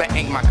time, but that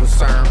ain't my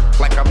concern.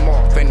 Like a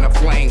moth in the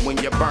flame, when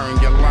you burn,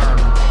 you learn.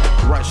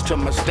 Rush to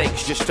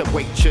mistakes just to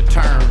wait your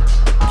turn.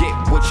 Get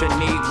what you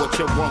need, what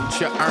you want,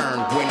 you earn.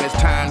 When it's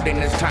time, then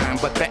it's time,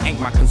 but that ain't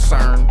my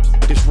concern.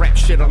 This rap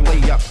shit'll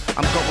lay up.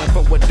 I'm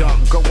going for a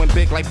dunk, going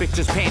big like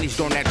bitches' panties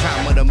during that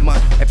time of the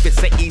month. If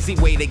it's an easy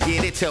way to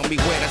get it, tell me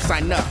where to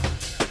sign up.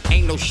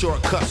 Ain't no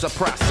shortcuts, a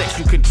process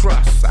you can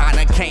trust. I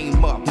done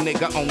came up,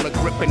 nigga, on the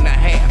grip and a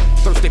half.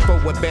 Thirsty for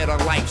a better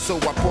life, so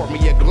I pour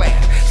me a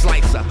glass.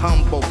 Slice of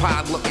humble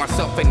pie, look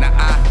myself in the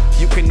eye.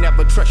 You can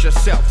never trust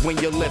yourself when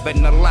you're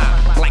living a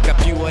lie. Like a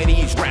few of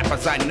these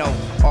rappers I know,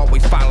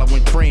 always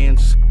following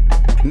trends.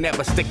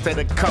 Never stick to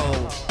the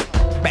code.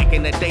 Back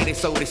in the day, they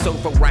sold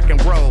for rock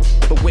and roll.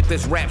 But with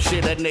this rap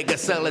shit, a nigga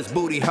sell his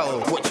booty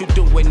hole. What you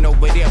doing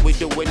over there? We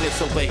doing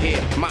this over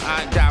here. My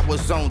aunt died,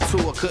 was on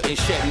tour, couldn't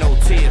shed no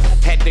tears.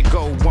 Had to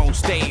go on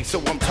stage, so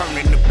I'm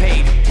turning the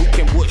page. We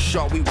can wish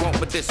all we want,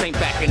 but this ain't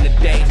back in the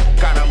day.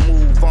 Gotta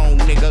move on,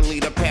 nigga,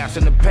 leave the past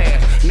in the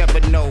past. Never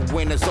know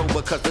when it's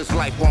over, cause this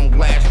life won't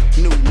last.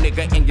 New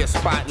nigga in your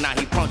spot, now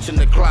he punching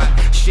the clock.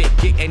 Shit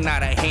getting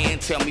out of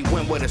hand, tell me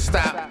when will it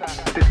stop?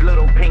 This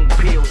little pink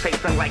pill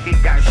tasting like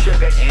it got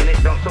sugar in it.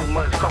 Don't so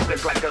much coke,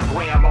 it's like a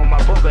gram on my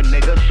booger,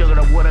 nigga.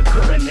 Shoulda, woulda,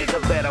 coulda,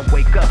 nigga, better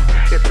wake up.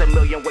 It's a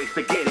million ways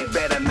to get it,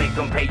 better make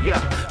them pay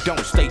up. Don't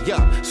stay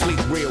up, sleep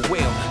real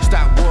well.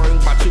 Stop worrying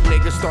about you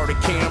niggas, started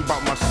caring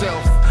about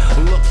myself.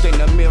 Looked in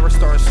the mirror,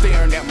 started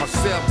staring at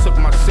myself. Took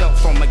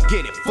myself on to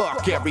get it,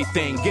 fuck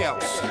everything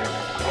else.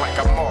 Like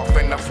a moth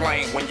in the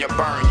flame, when you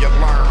burn, you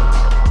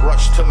learn.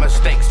 Rush to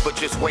mistakes, but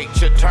just wait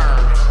your turn.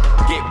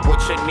 Get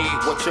what you need,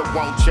 what you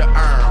want, you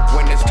earn.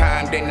 When it's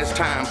time, then it's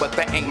time, but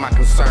that ain't my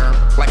concern.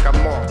 Like a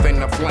moth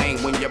in the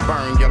flame, when you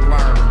burn, you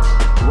learn.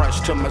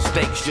 Rush to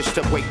mistakes just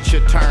to wait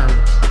your turn.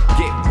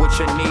 Get what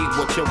you need,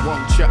 what you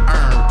want, you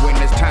earn. When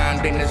it's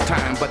time, then it's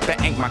time, but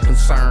that ain't my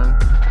concern.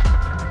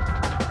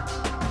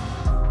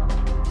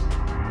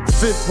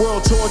 Fifth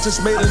World Tour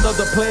just made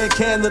another play in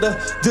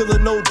Canada. Deal or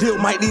no deal,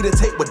 might need a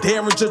tape with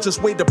Derringer. Just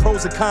weigh the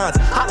pros and cons.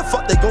 How the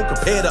fuck they gon'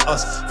 compare to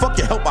us? Fuck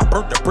your help, I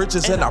burnt the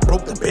bridges and I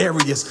broke the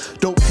barriers.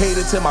 Don't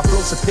cater to my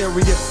flow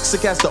superior.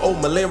 Sick as the old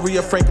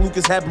malaria. Frank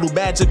Lucas had blue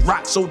magic.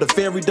 Rock so the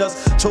fairy does.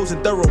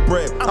 Chosen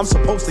thoroughbred, I'm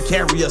supposed to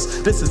carry us.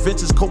 This is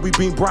vintage Kobe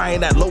Bean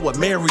Bryant at Lower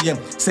Marion.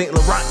 St.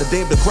 Laurent, the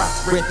Dame de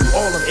Groff ran through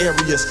all them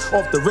areas.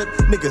 Off the rip,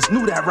 niggas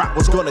knew that rock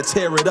was gonna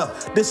tear it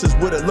up. This is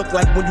what it look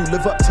like when you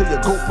live up to your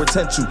GOAT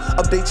potential.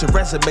 Update your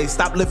resume,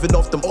 stop living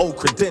off them old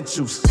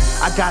credentials.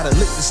 I got a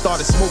lick that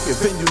started smoking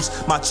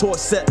venues. My tour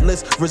set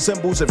list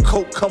resembles if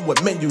Coke come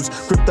with menus.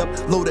 Gripped up,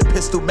 loaded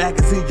pistol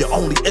magazine, your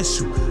only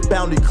issue.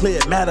 Bounty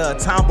cleared, matter of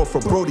time before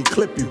Brody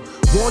clip you.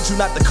 Warned you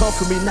not to come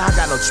for me, now I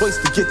got no choice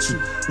to get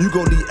you. You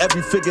gon' need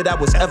every figure that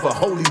was ever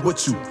holy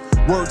with you.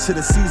 Word to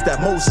the seas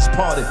that Moses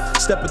parted.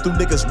 Stepping through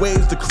niggas'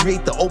 waves to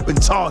create the open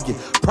target.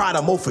 Pride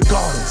of Moffat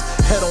Gardens.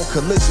 Head on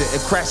collision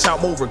and crash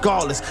out more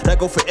regardless. That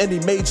go for any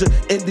major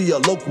indie or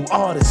local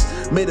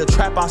artist. Made a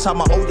trap outside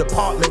my old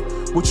apartment.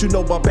 What you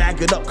know about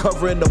bagging up,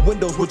 covering the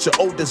windows with your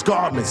oldest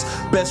garments.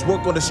 Best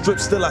work on the strip,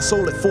 still I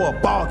sold it for a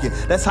bargain.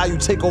 That's how you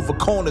take over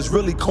corners,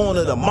 really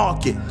corner the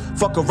market.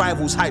 Fuck a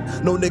rival's hype,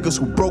 no niggas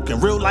who broke in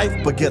real life,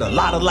 but get a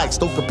lot of likes.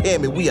 Don't compare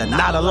me, we are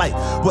not alike.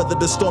 Weather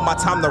the storm, my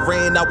time to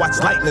rain, I watch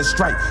lightning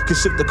strike. Can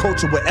shift the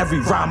culture with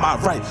every rhyme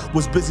I write.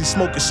 Was busy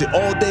smoking shit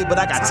all day, but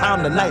I got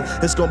time tonight.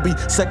 It's gonna be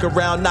second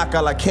round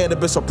knockout like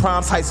cannabis or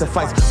proms, heights and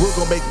fights. We're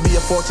gonna make me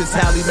a fortune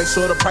tally, make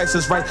sure the price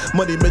is right.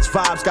 Money Mitch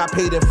vibes, got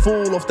paid in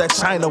full off that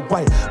China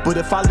white. But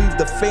if I leave,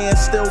 the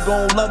fans still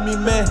gon' love me,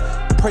 man.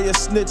 Pray a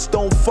snitch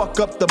don't fuck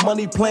up the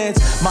money plans.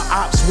 My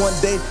ops one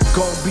day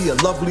gon' be a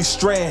lovely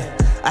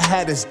strand. I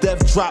had his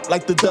death drop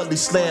like the Dudley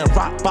Slam.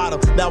 Rock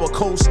bottom, now a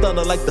cold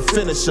stunner like the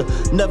finisher.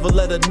 Never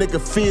let a nigga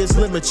fears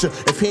limit you.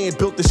 If he ain't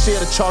built to share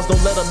the charge,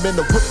 don't let him in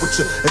the whip with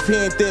you. If he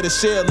ain't there to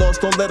share loss,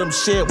 don't let him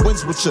share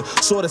wins with you.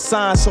 Saw the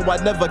sign, so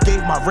I never gave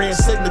my rare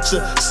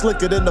signature.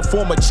 Slicker than the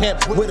former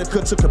champ.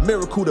 Whitaker took a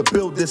miracle to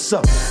build this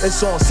up.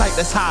 It's on sight,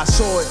 that's how I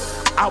saw it.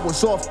 I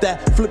was off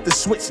that, flipped the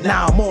switch,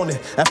 now I'm on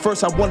it. At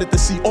first I wanted to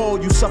see all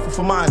you suffer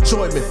for my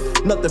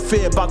enjoyment. Nothing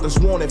fair about this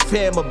warning,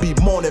 fam will be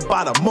mourning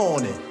by the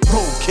morning.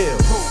 Roadkill.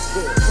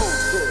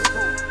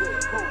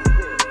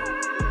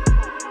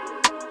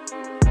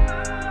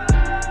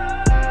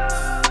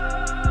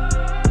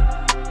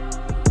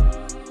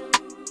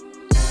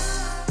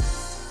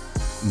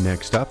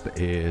 Next up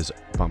is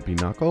Bumpy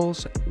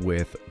Knuckles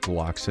with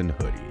Glocks and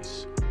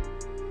Hoodies.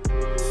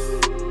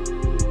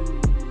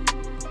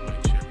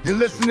 You're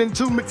listening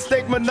to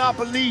Mixtape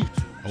Monopoly.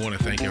 I want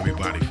to thank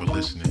everybody for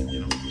listening.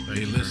 You know,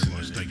 hey,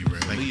 listeners, thank you very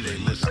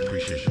much. I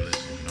appreciate you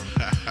listening.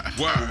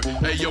 Word,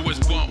 hey yo,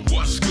 it's Bump,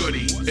 what's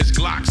goody? It's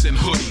Glocks and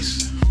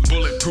Hoodies.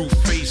 Bulletproof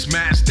face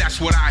mask, that's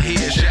what I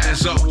hear.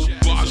 Jazz up,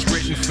 bars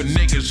written for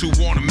niggas who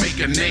wanna make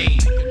a name.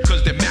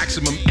 Cause their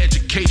maximum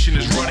education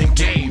is running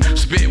game.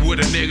 Spit with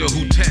a nigga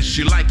who tests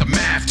you like a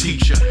math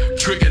teacher.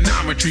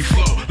 Trigonometry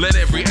flow, let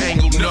every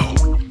angle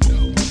know.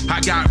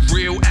 I got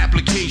real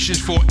applications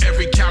for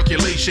every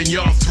calculation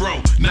y'all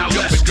throw. Now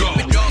let's go.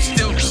 Y'all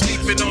still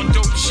sleeping on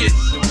dope shit?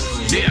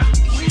 Yeah.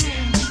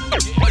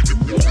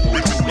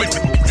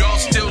 Y'all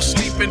still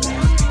sleeping?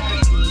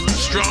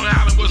 Strong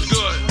Island was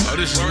good. Oh,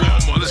 this is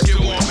warm. Let's get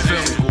warm in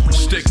here.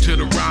 Stick to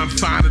the rhyme,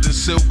 finer than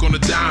silk on a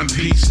dime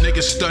piece.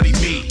 Niggas study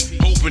me,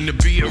 hoping to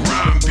be a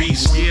rhyme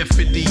beast. Yeah,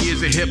 50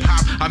 years of hip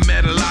hop, I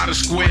met a lot of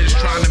squares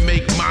trying to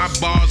make my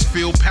bars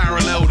feel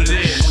parallel to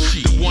theirs.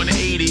 The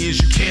 180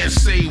 is you can't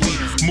say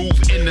we move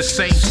in the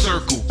same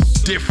circle.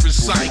 Different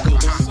cycle,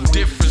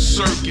 different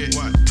circuit.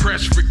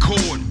 Press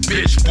record,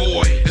 bitch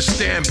boy, and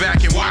stand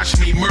back and watch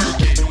me murk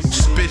it.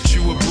 Spit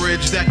you a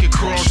bridge that could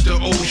cross the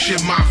ocean.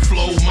 My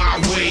flow, my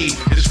wave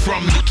is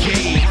from the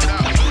cave.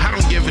 I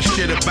don't give a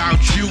shit about about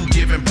you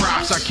giving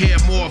props. I care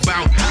more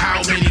about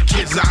how many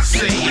kids I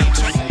saved.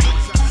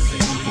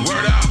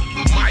 Word up,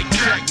 mic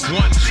check,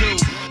 1, 2.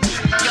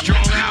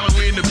 Strong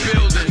Halloween in the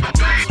building.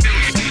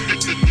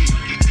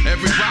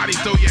 Everybody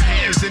throw your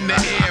hands in the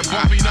air.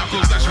 Bumpy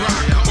knuckles, let's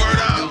rock. Word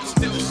up.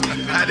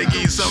 Had to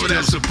give you some of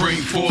that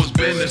Supreme Force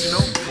business.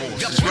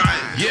 That's right,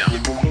 yeah.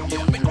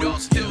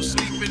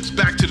 It's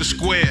back to the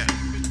square.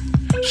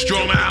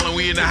 Strong Island,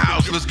 we in the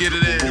house, let's get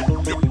it in.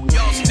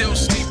 Y'all still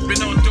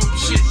sleeping on dope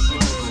shit.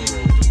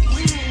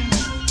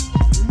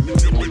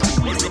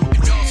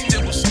 Y'all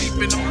still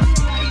sleeping on.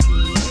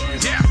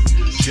 Yeah.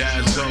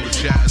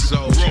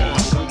 Jazzo, raw.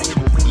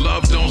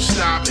 Love don't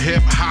stop,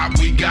 hip hop,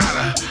 we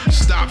gotta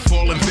stop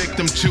falling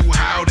victim to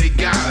how they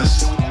got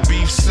us.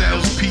 Beef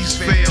sells, peace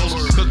fails,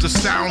 cause the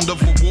sound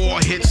of a war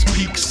hits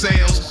peak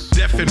sales.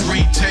 Deaf and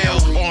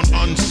retail on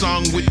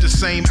unsung with the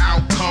same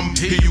outcome.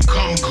 Here you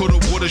come, coulda,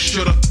 woulda,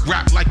 shoulda,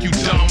 rap like you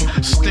dumb,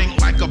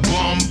 stink like a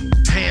bum.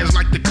 Hands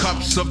like the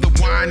cups of the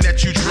wine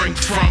that you drink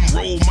from.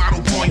 Role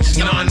model points,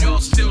 none.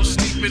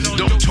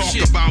 Don't talk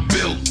about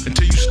Bill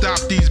until you stop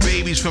these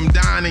babies from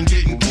dying and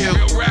getting killed.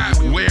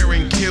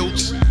 Wearing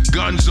kilts,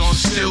 guns on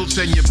stilts,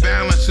 and your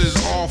balance is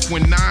off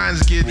when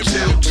nines get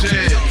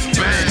tilted.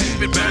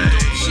 Bang, bang,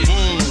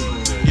 boom,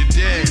 you're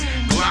dead.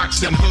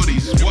 Glocks and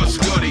hoodies, what's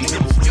goody?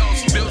 Y'all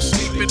still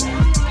sleeping.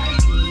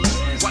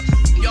 What?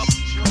 Y'all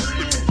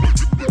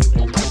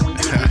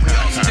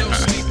still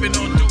sleeping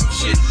on dope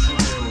shit.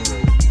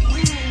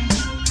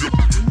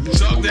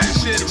 Talk that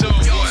shit to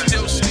him, y'all boy.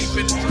 still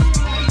sleeping.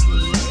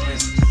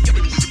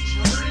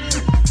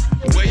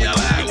 Where y'all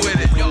at with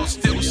it? Y'all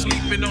still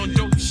sleeping on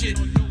dope shit.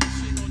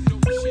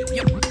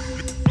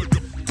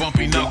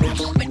 Bumpy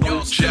knuckles,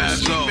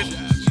 Jazzo,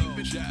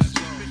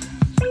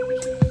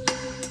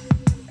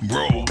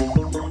 bro.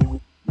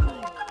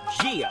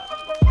 Yeah.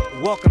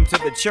 Welcome to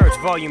the church,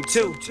 volume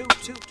 2.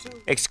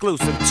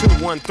 Exclusive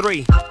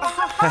 213.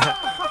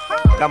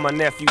 Got my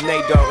nephew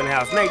Nate Dogg in the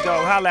house. Nate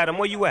Dogg, holla at him,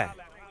 where you at?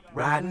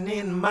 Riding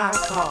in my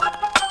car,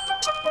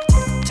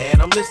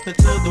 and I'm listening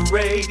to the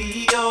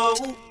radio.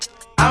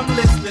 I'm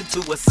listening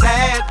to a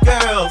sad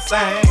girl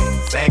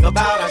sang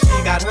about how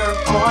she got her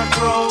heart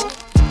broke.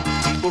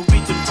 People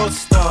reaching for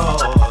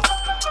stars.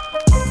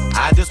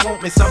 I just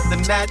want me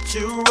something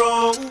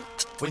natural.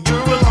 When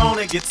you're alone,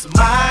 it gets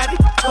mighty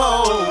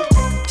cold.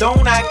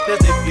 Don't act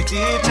as if you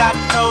did not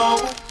know.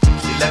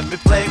 She let me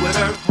play with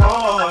her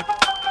heart.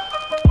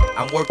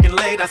 I'm working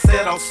late, I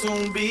said I'll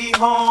soon be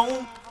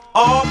home.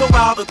 All the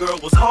while the girl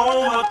was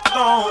home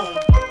alone.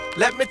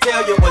 Let me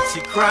tell you what she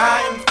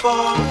crying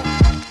for.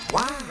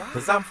 Why?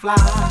 Cause I'm fly.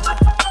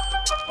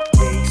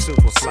 Yeah, he's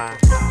super fly.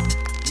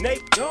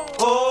 Nate Dogg.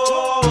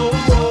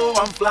 Oh,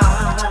 I'm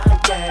fly,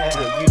 yeah.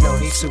 Yeah, you know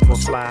he's super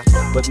fly.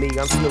 But me,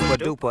 I'm super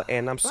duper,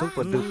 and I'm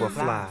super duper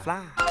fly.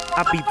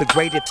 I be the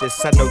great at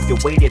this, I know you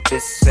waited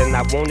this, and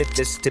I wanted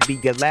this to be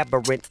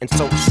elaborate and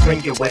so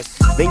strenuous.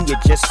 Then you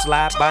just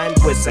slide by and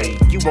whiz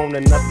you want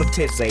another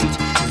piss age.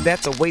 Is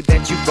that the way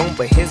that you gon'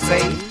 be his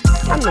age?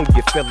 I know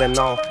you're feeling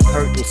all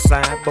hurt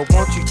inside, but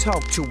won't you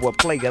talk to a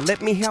player?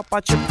 Let me help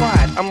out your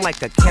pride. I'm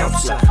like a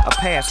counselor, a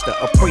pastor,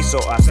 a priest,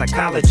 or a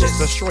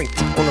psychologist, a shrink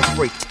on a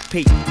freak.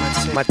 Peep,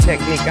 my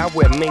technique, I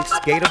wear mink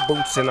skater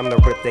boots, and I'm the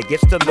rip that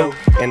gets the loot.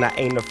 And I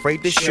ain't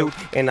afraid to shoot,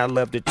 and I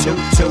love to toot.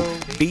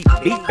 Beep,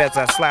 beep as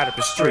I slide up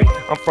the street.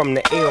 I'm from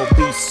the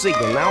LBC,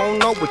 and I don't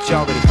know what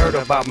y'all done heard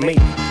about me,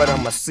 but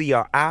I'm a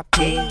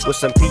CRIP with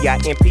some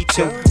PIMP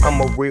too.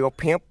 I'm a real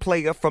pimp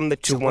player from the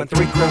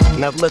 213 crew.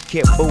 Now look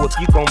here, boo, if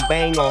you gon'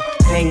 bang or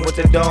hang with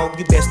the dog,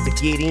 you best to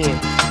get in.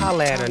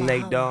 Holla at her,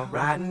 Nate Dogg.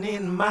 Riding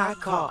in my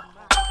car,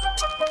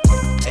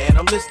 and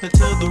I'm listening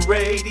to the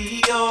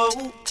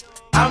radio.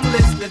 I'm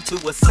listening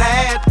to a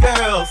sad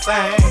girl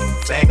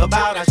sang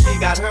about how she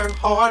got her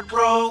heart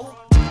broke.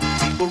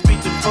 People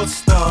reaching for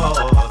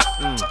stars.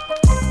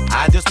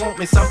 I just want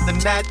me something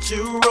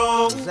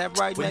natural. Is that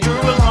right, when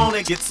you're alone,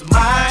 it gets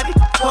mighty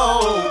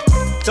cold.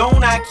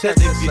 Don't act as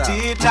if you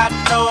did not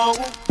know.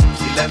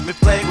 She let me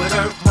play with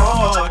her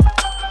heart.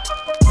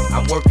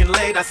 I'm working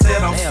late, I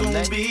said I'll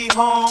soon be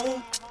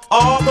home.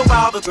 All the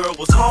while the girl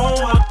was home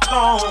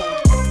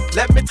alone.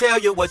 Let me tell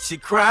you what she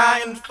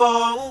crying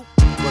for.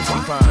 What's she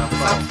crying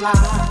for? I'm fly.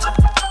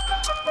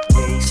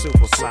 Yeah, he's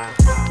super fly.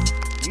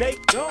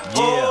 Nate Dogg.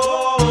 Yeah.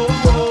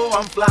 Oh,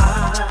 I'm fly,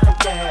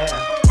 yeah.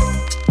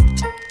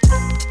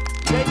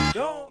 Nate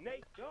Dogg.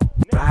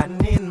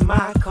 Riding in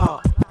my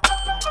car,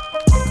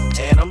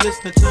 and I'm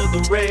listening to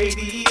the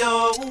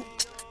radio.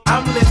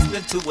 I'm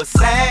listening to a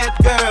sad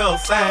girl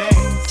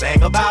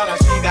sang about how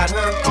she got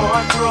her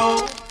heart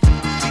broke.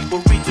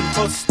 People reaching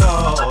for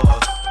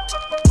stars.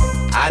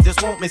 I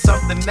just want me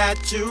something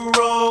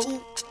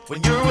natural.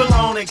 When you're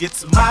alone, it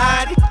gets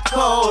mighty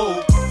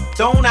cold.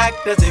 Don't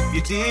act as if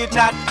you did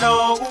not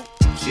know.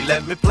 She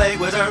let me play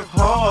with her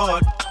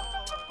heart.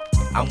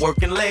 I'm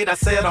working late, I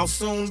said I'll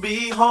soon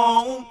be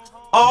home.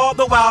 All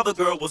the while the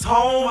girl was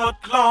home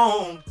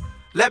alone.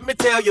 Let me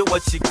tell you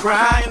what she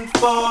crying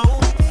for.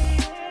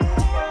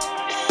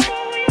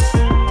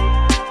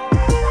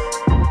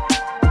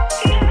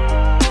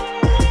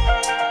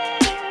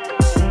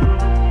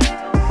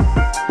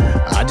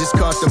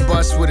 off the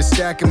bus with a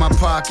stack in my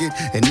pocket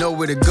and know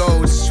where to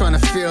go. Just trying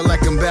to feel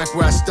like I'm back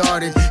where I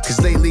started. Cause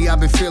lately I've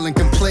been feeling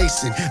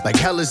complacent, like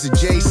hell is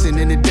adjacent,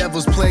 and the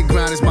devil's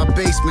playground is my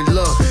basement.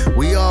 Look,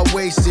 we all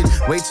wasted,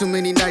 way too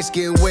many nights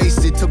getting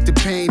wasted. Took the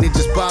pain and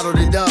just bottled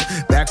it up.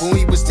 Back when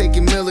we was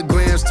taking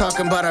milligrams,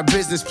 talking about our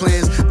business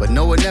plans, but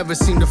no one ever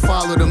seemed to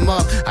follow them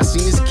up. I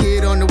seen this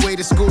kid on the way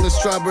to school in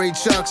strawberry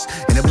chucks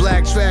in a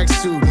black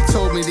tracksuit. He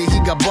told me that he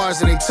got bars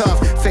that ain't tough.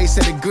 Face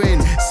had a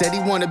grin, said he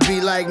wanna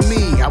be like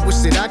me. I wish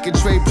that I could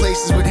trade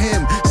places with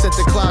him. Set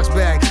the clocks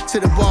back to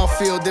the ball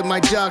field in my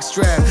jock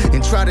strap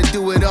and try to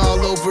do it all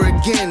over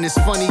again. It's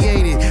funny,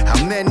 ain't it?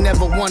 How men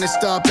never wanna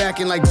start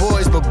acting like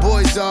boys, but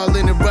boys all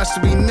in a rush to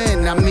be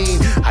men. I mean,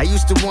 I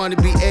used to wanna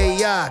be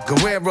A.I.,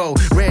 Guerrero,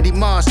 Randy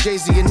Moss,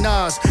 Jay-Z and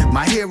Nas,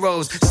 my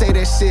heroes. Say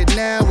that shit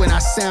now when I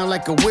sound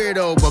like a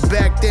weirdo, but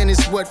back then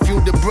it's what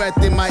fueled the breath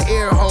in my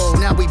ear hole.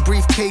 Now we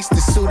briefcased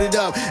and suited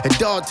up.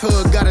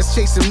 Adulthood got us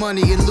chasing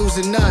money and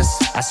losing us.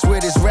 I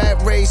swear this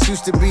rap race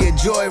used to be a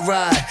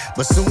joyride,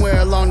 but somewhere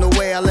along the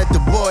way I let the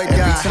boy die.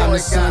 Every time the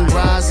sun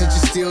rises, it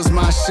just steals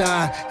my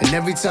shine, and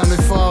every time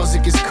it falls,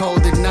 it gets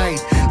cold at night.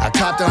 I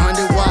copped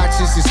 100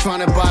 watches just trying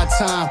to buy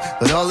time,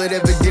 but all it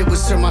ever did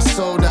was turn my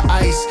soul to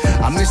ice.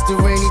 I miss the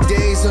rainy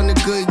days on the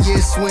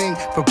Goodyear swing,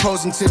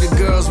 proposing to the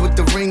girls with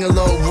the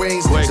ring-a-low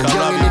rings. Wait, so I young,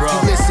 love and you, if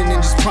bro. you listen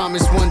and just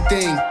promise one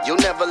thing, you'll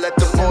never let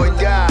the boy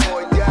die.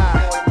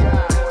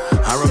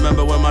 I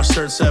remember when my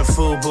shirt said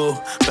FUBU,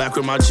 back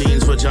with my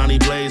jeans with Johnny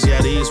Blaze.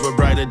 Yeah, these were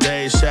brighter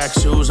days. Shaq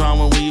shoes on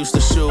when we used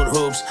to shoot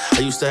hoops. I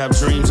used to have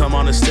dreams I'm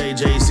on the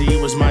stage. AZ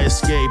was my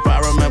escape. I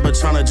remember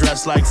trying to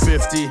dress like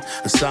 50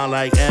 and sound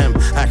like M,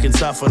 acting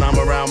tough when I'm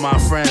around my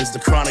friends. The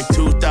Chronic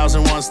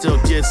 2001 still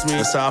gets me.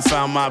 That's how I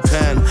found my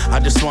pen. I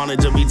just wanted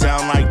to be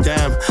down like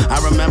them. I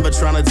remember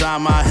trying to dye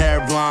my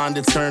hair blonde.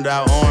 It turned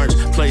out orange.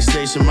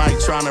 PlayStation mic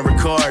trying to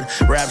record.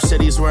 Rap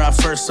City's where I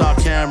first saw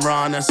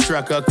Cameron that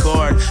struck a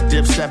chord.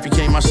 Dipset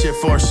became my shit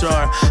for sure.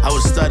 I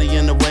was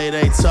studying the way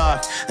they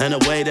talk and the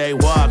way they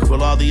walk,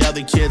 while all the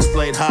other kids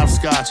played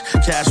hopscotch.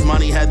 Cash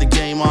Money had the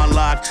game on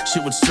lock.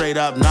 Shit would straight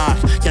up knock.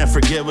 Can't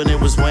forget when it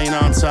was Wayne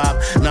on top.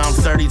 Now I'm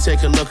 30,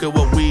 take a look at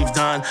what we've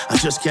done. I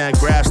just can't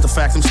grasp the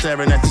fact I'm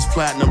staring at these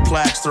platinum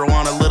plaques. Throw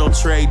on a little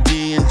Trey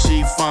D and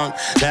G-Funk.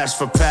 That's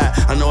for Pat.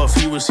 I know if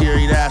he was here,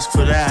 he'd ask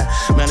for that.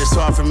 Man, it's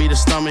hard for me to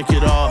stomach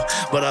it all,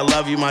 but I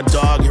love you, my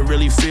dog. It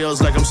really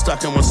feels like I'm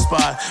stuck in one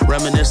spot,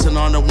 reminiscing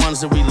on the ones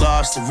that we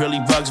lost. It really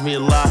bugs me a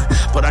lot,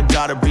 but I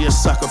gotta be a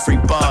sucker-free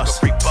boss.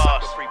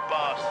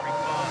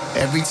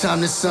 Every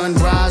time the sun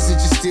rises, it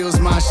just steals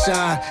my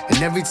shine,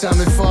 and every time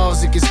it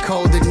falls, it gets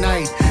cold at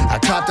night. I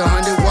copped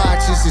 100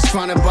 watches just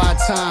trying to buy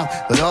time,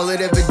 but all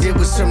it ever did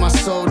was turn my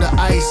soul to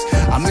ice.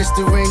 I miss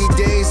the rainy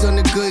days on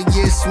the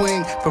Goodyear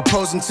swing,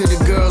 proposing to the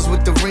girls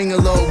with the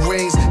ring-a-low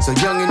rings. So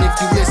young, and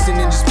if you listen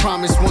and just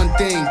promise one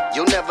thing,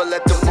 you'll never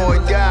let the boy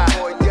die.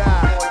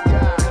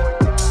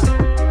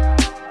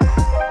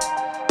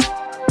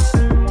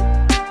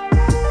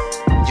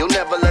 You'll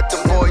never let the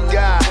boy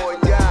die.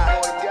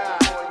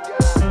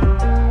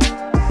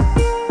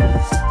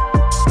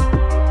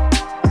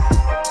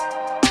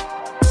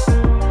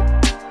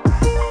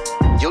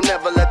 You'll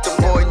never let the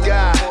boy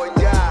die.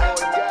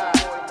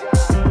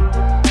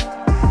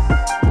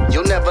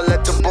 You'll never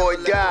let the boy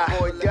die.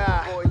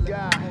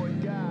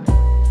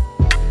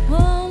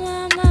 Oh,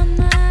 my,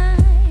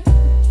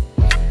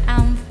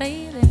 I'm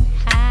feeling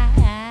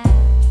high.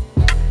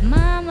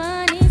 My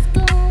money's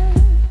gone.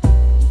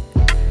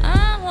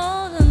 I'm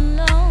all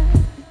alone.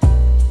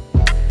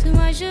 Too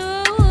much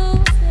to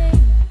say.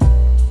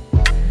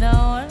 The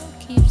world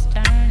keeps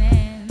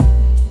turning.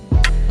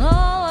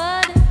 Oh,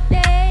 what a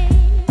day.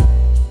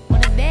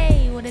 What a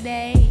day, what a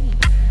day.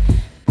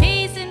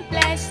 Peace and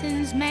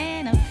blessings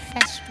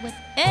manifest with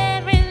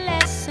every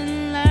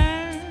lesson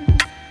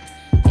learned.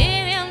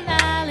 If your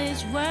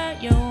knowledge were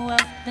your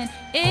wealth, then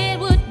it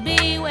would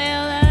be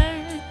well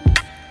earned.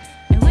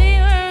 And we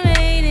were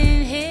made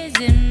in His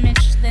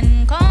image,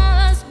 then call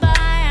us by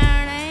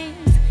our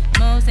names.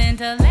 Most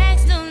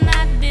intellects do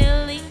not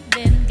believe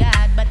in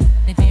God, but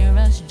they fear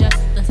us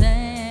just the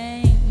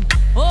same.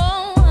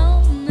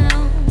 Oh,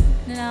 no,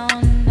 no,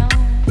 no.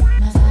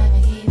 My life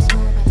keeps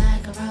moving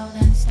like a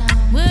rolling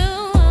stone.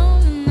 Oh,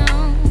 no,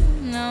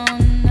 no,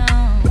 no.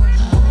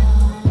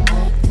 Oh,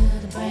 back to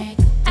the break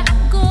of dawn.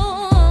 I go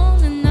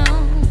on and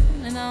on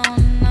and on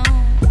and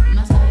on.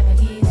 My life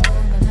keeps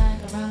moving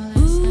like a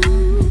rolling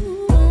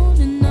stone. On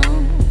and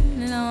on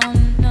and on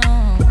and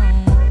on.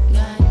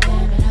 God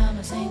damn it,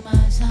 I'ma sing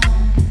my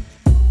song.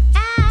 I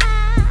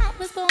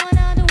was born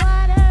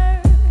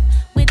underwater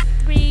with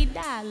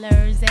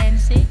 $3 and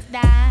 6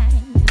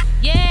 dimes.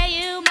 Yeah,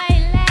 you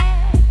may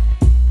laugh,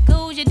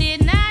 'cause you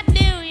did not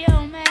do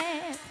your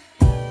math.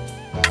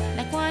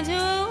 Like 1,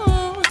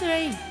 2,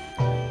 3.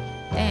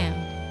 Damn,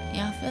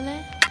 y'all feel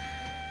it?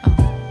 Oh,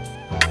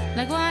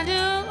 like 1,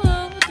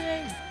 2,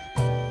 3.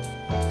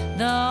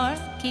 The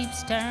earth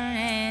keeps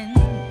turning.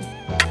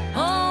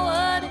 Oh,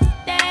 what a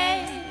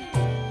day!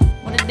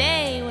 What a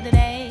day! What a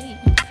day!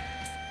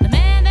 The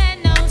man that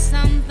knows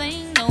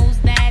something knows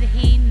that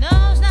he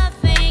knows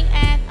nothing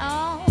at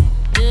all.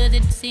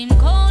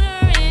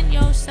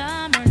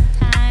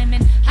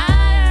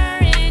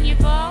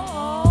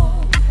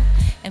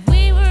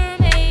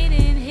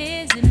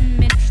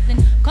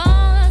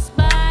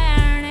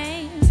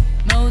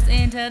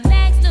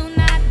 intellects do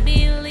not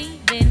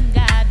believe in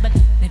God, but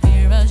they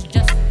fear us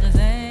just the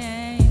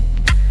same.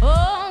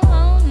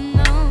 Oh,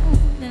 no,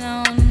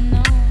 no,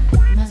 no.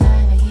 Must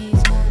I ever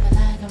he's moving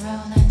like a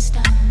rolling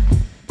stone?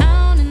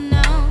 Oh, no,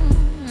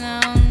 no,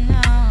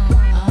 no.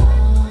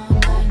 All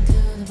night to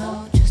the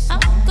vulture song.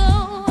 I'll go,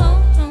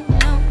 oh, no,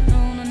 no,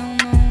 no, no,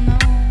 no, no.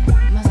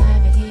 Must I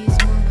ever he's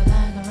moving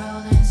like a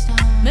rolling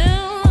stone? No,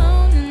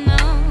 no,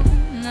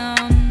 no,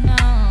 no.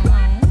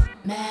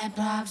 Mad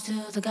props to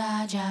the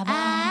God job.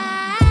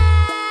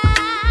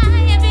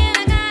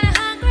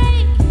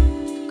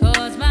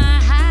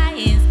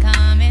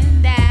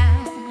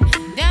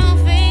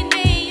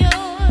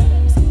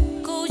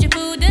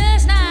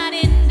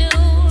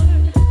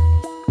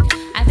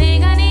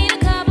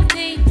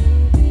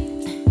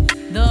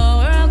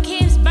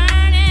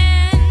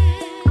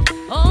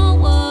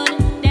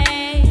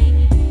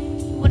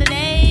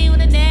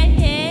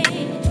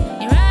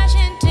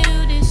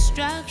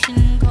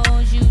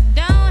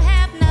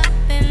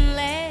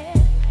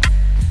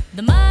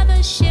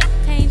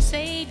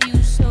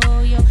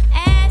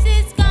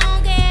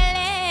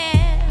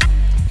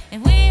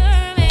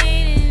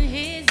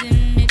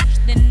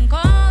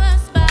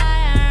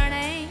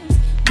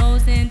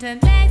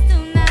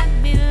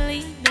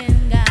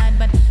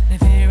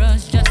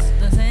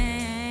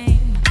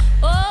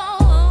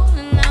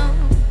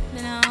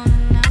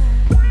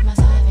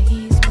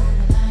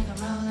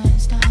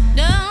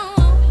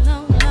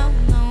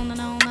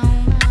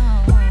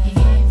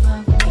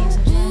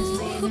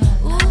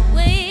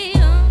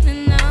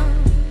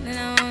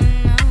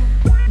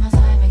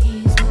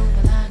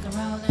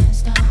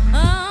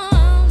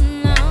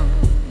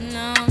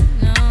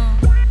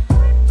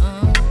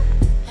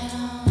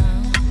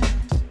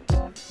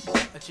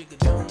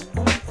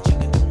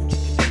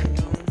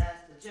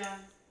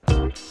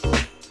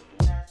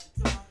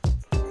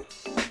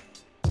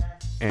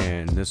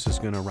 This is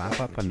going to wrap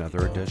up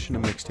another edition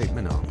of Mixtape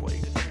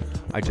Monopoly.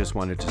 I just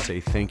wanted to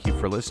say thank you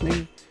for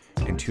listening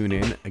and tune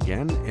in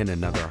again in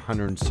another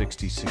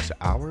 166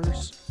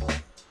 hours,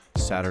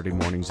 Saturday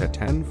mornings at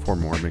 10 for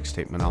more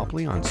Mixtape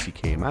Monopoly on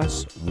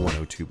CKMS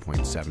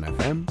 102.7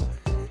 FM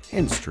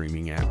and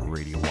streaming at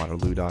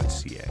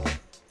radiowaterloo.ca.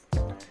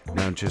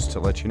 Now, just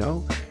to let you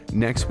know,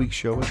 next week's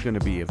show is going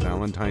to be a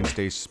Valentine's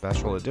Day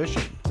special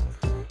edition,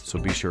 so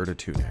be sure to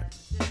tune in.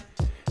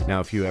 Now,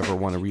 if you ever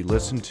want to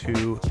re-listen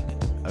to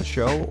a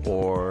show,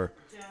 or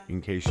in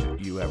case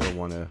you ever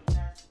want to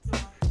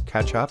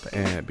catch up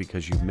and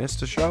because you've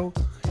missed a show,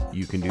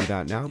 you can do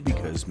that now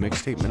because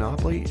Mixtape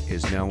Monopoly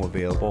is now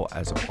available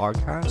as a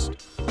podcast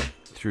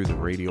through the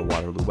Radio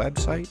Waterloo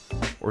website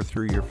or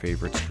through your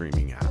favorite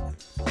streaming app.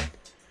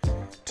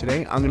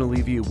 Today, I'm going to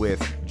leave you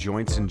with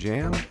Joints and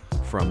Jam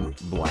from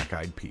Black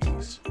Eyed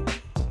Peas.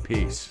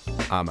 Peace.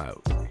 I'm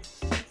out.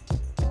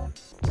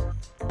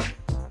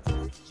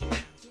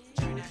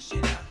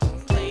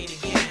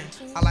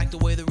 I like the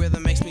way the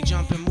rhythm makes me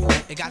jump and move.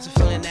 It got a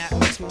feeling that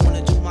makes me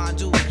wanna do my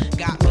do.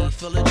 Got me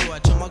feeling joy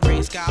to my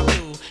gray sky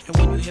blue. And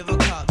when you hear a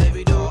cup,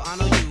 baby doll, I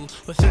know you.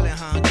 We're feeling,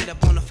 huh? Get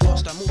up on the floor,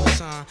 start moving,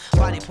 son.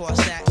 Body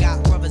parts that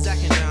got brothers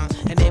acting down.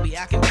 And they be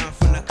acting down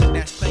from the cut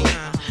that's playing.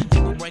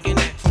 People breaking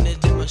neck from this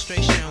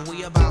demonstration.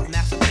 We about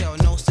mass appeal,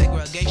 no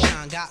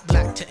segregation. Got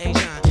black to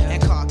Asian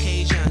and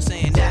Caucasian.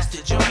 Saying that's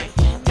the joint,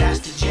 that's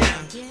the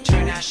jam.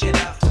 Turn that shit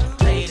up,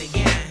 play it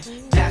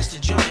again. That's the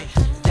joint,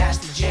 that's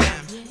the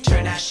jam.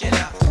 Turn that shit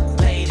up,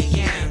 play it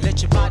again.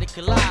 Let your body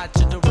collide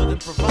to the rhythm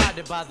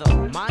provided by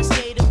the mind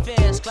state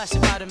affairs.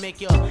 Classified to make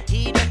your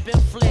heat up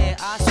and flare.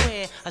 I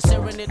swear, a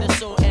serenade the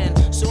soul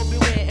and so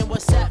beware. And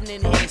what's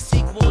happening here?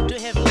 Sequel to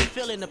heavenly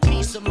feeling the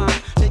peace of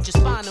mind. Let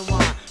your spine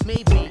unwind.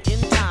 Maybe in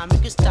time you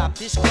can stop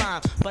this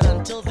crime. But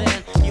until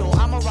then, yo,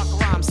 I'ma rock a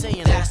rhyme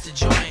saying that's the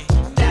joint,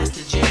 that's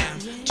the jam.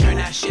 Turn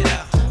that shit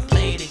up,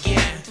 play it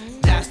again.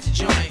 That's the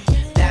joint,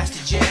 that's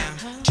the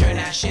jam. Turn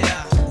that shit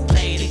up,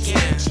 play it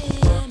again.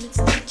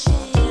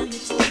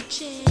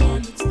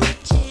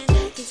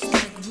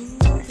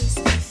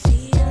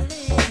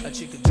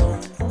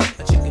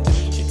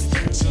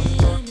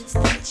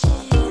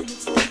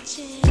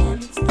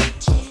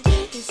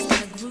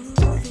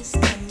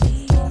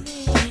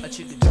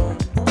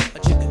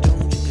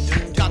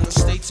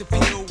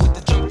 Appeal with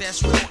the junk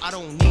that's real. I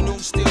don't need no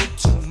steel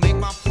to make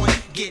my point.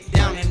 Get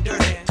down and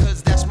dirty,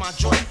 cause that's my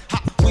joint.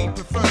 How we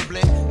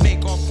preferably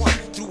make our point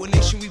through a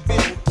nation we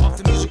build off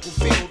the musical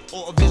field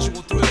or a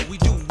visual thrill. We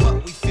do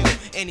what we feel,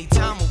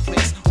 anytime or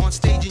place, on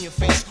stage in your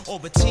face,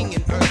 orbiting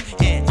in earth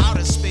and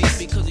outer space.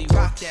 Because we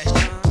rock that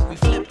shit, we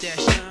flip that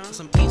shit.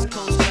 Some East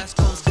Coast, West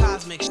Coast,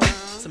 cosmic shit.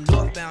 Some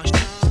northbound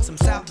shit, some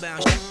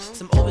southbound shit.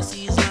 Some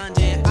overseas,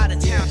 London, out of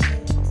town.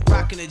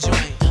 Rocking the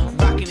joint,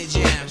 rocking the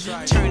jam.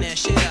 Turn that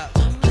shit up.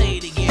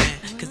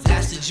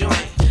 That's the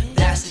joint,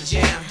 that's the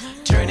jam.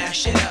 Turn that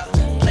shit up,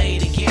 play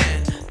it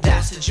again.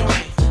 That's the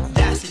joint,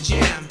 that's the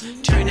jam.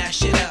 Turn that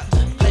shit up,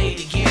 play it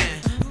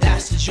again.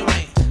 That's the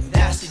joint,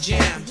 that's the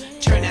jam.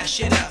 Turn that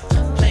shit up,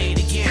 play it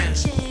again.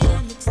 It's the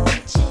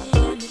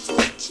jam, it's the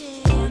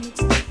jam,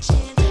 it's the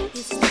jam.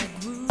 It's the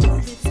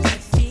groove, it's the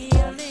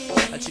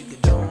feeling. A chicken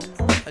dome,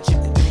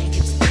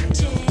 it's the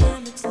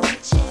jam.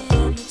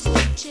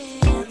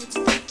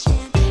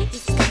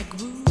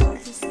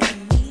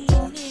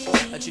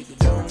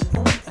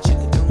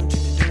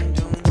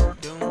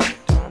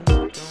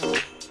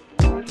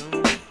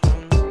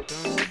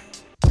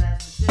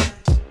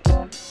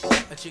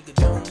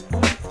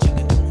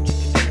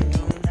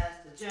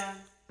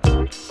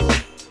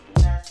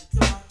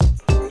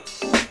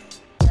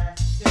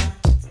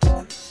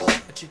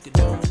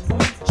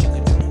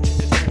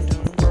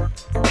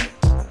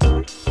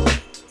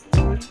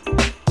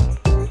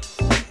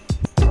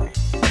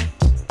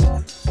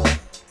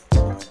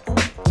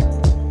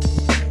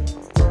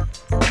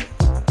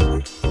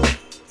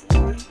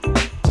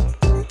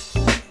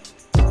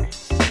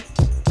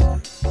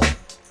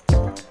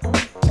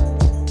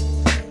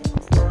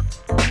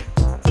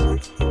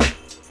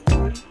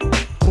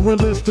 We're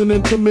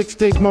listening to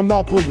Mixtape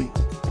Monopoly.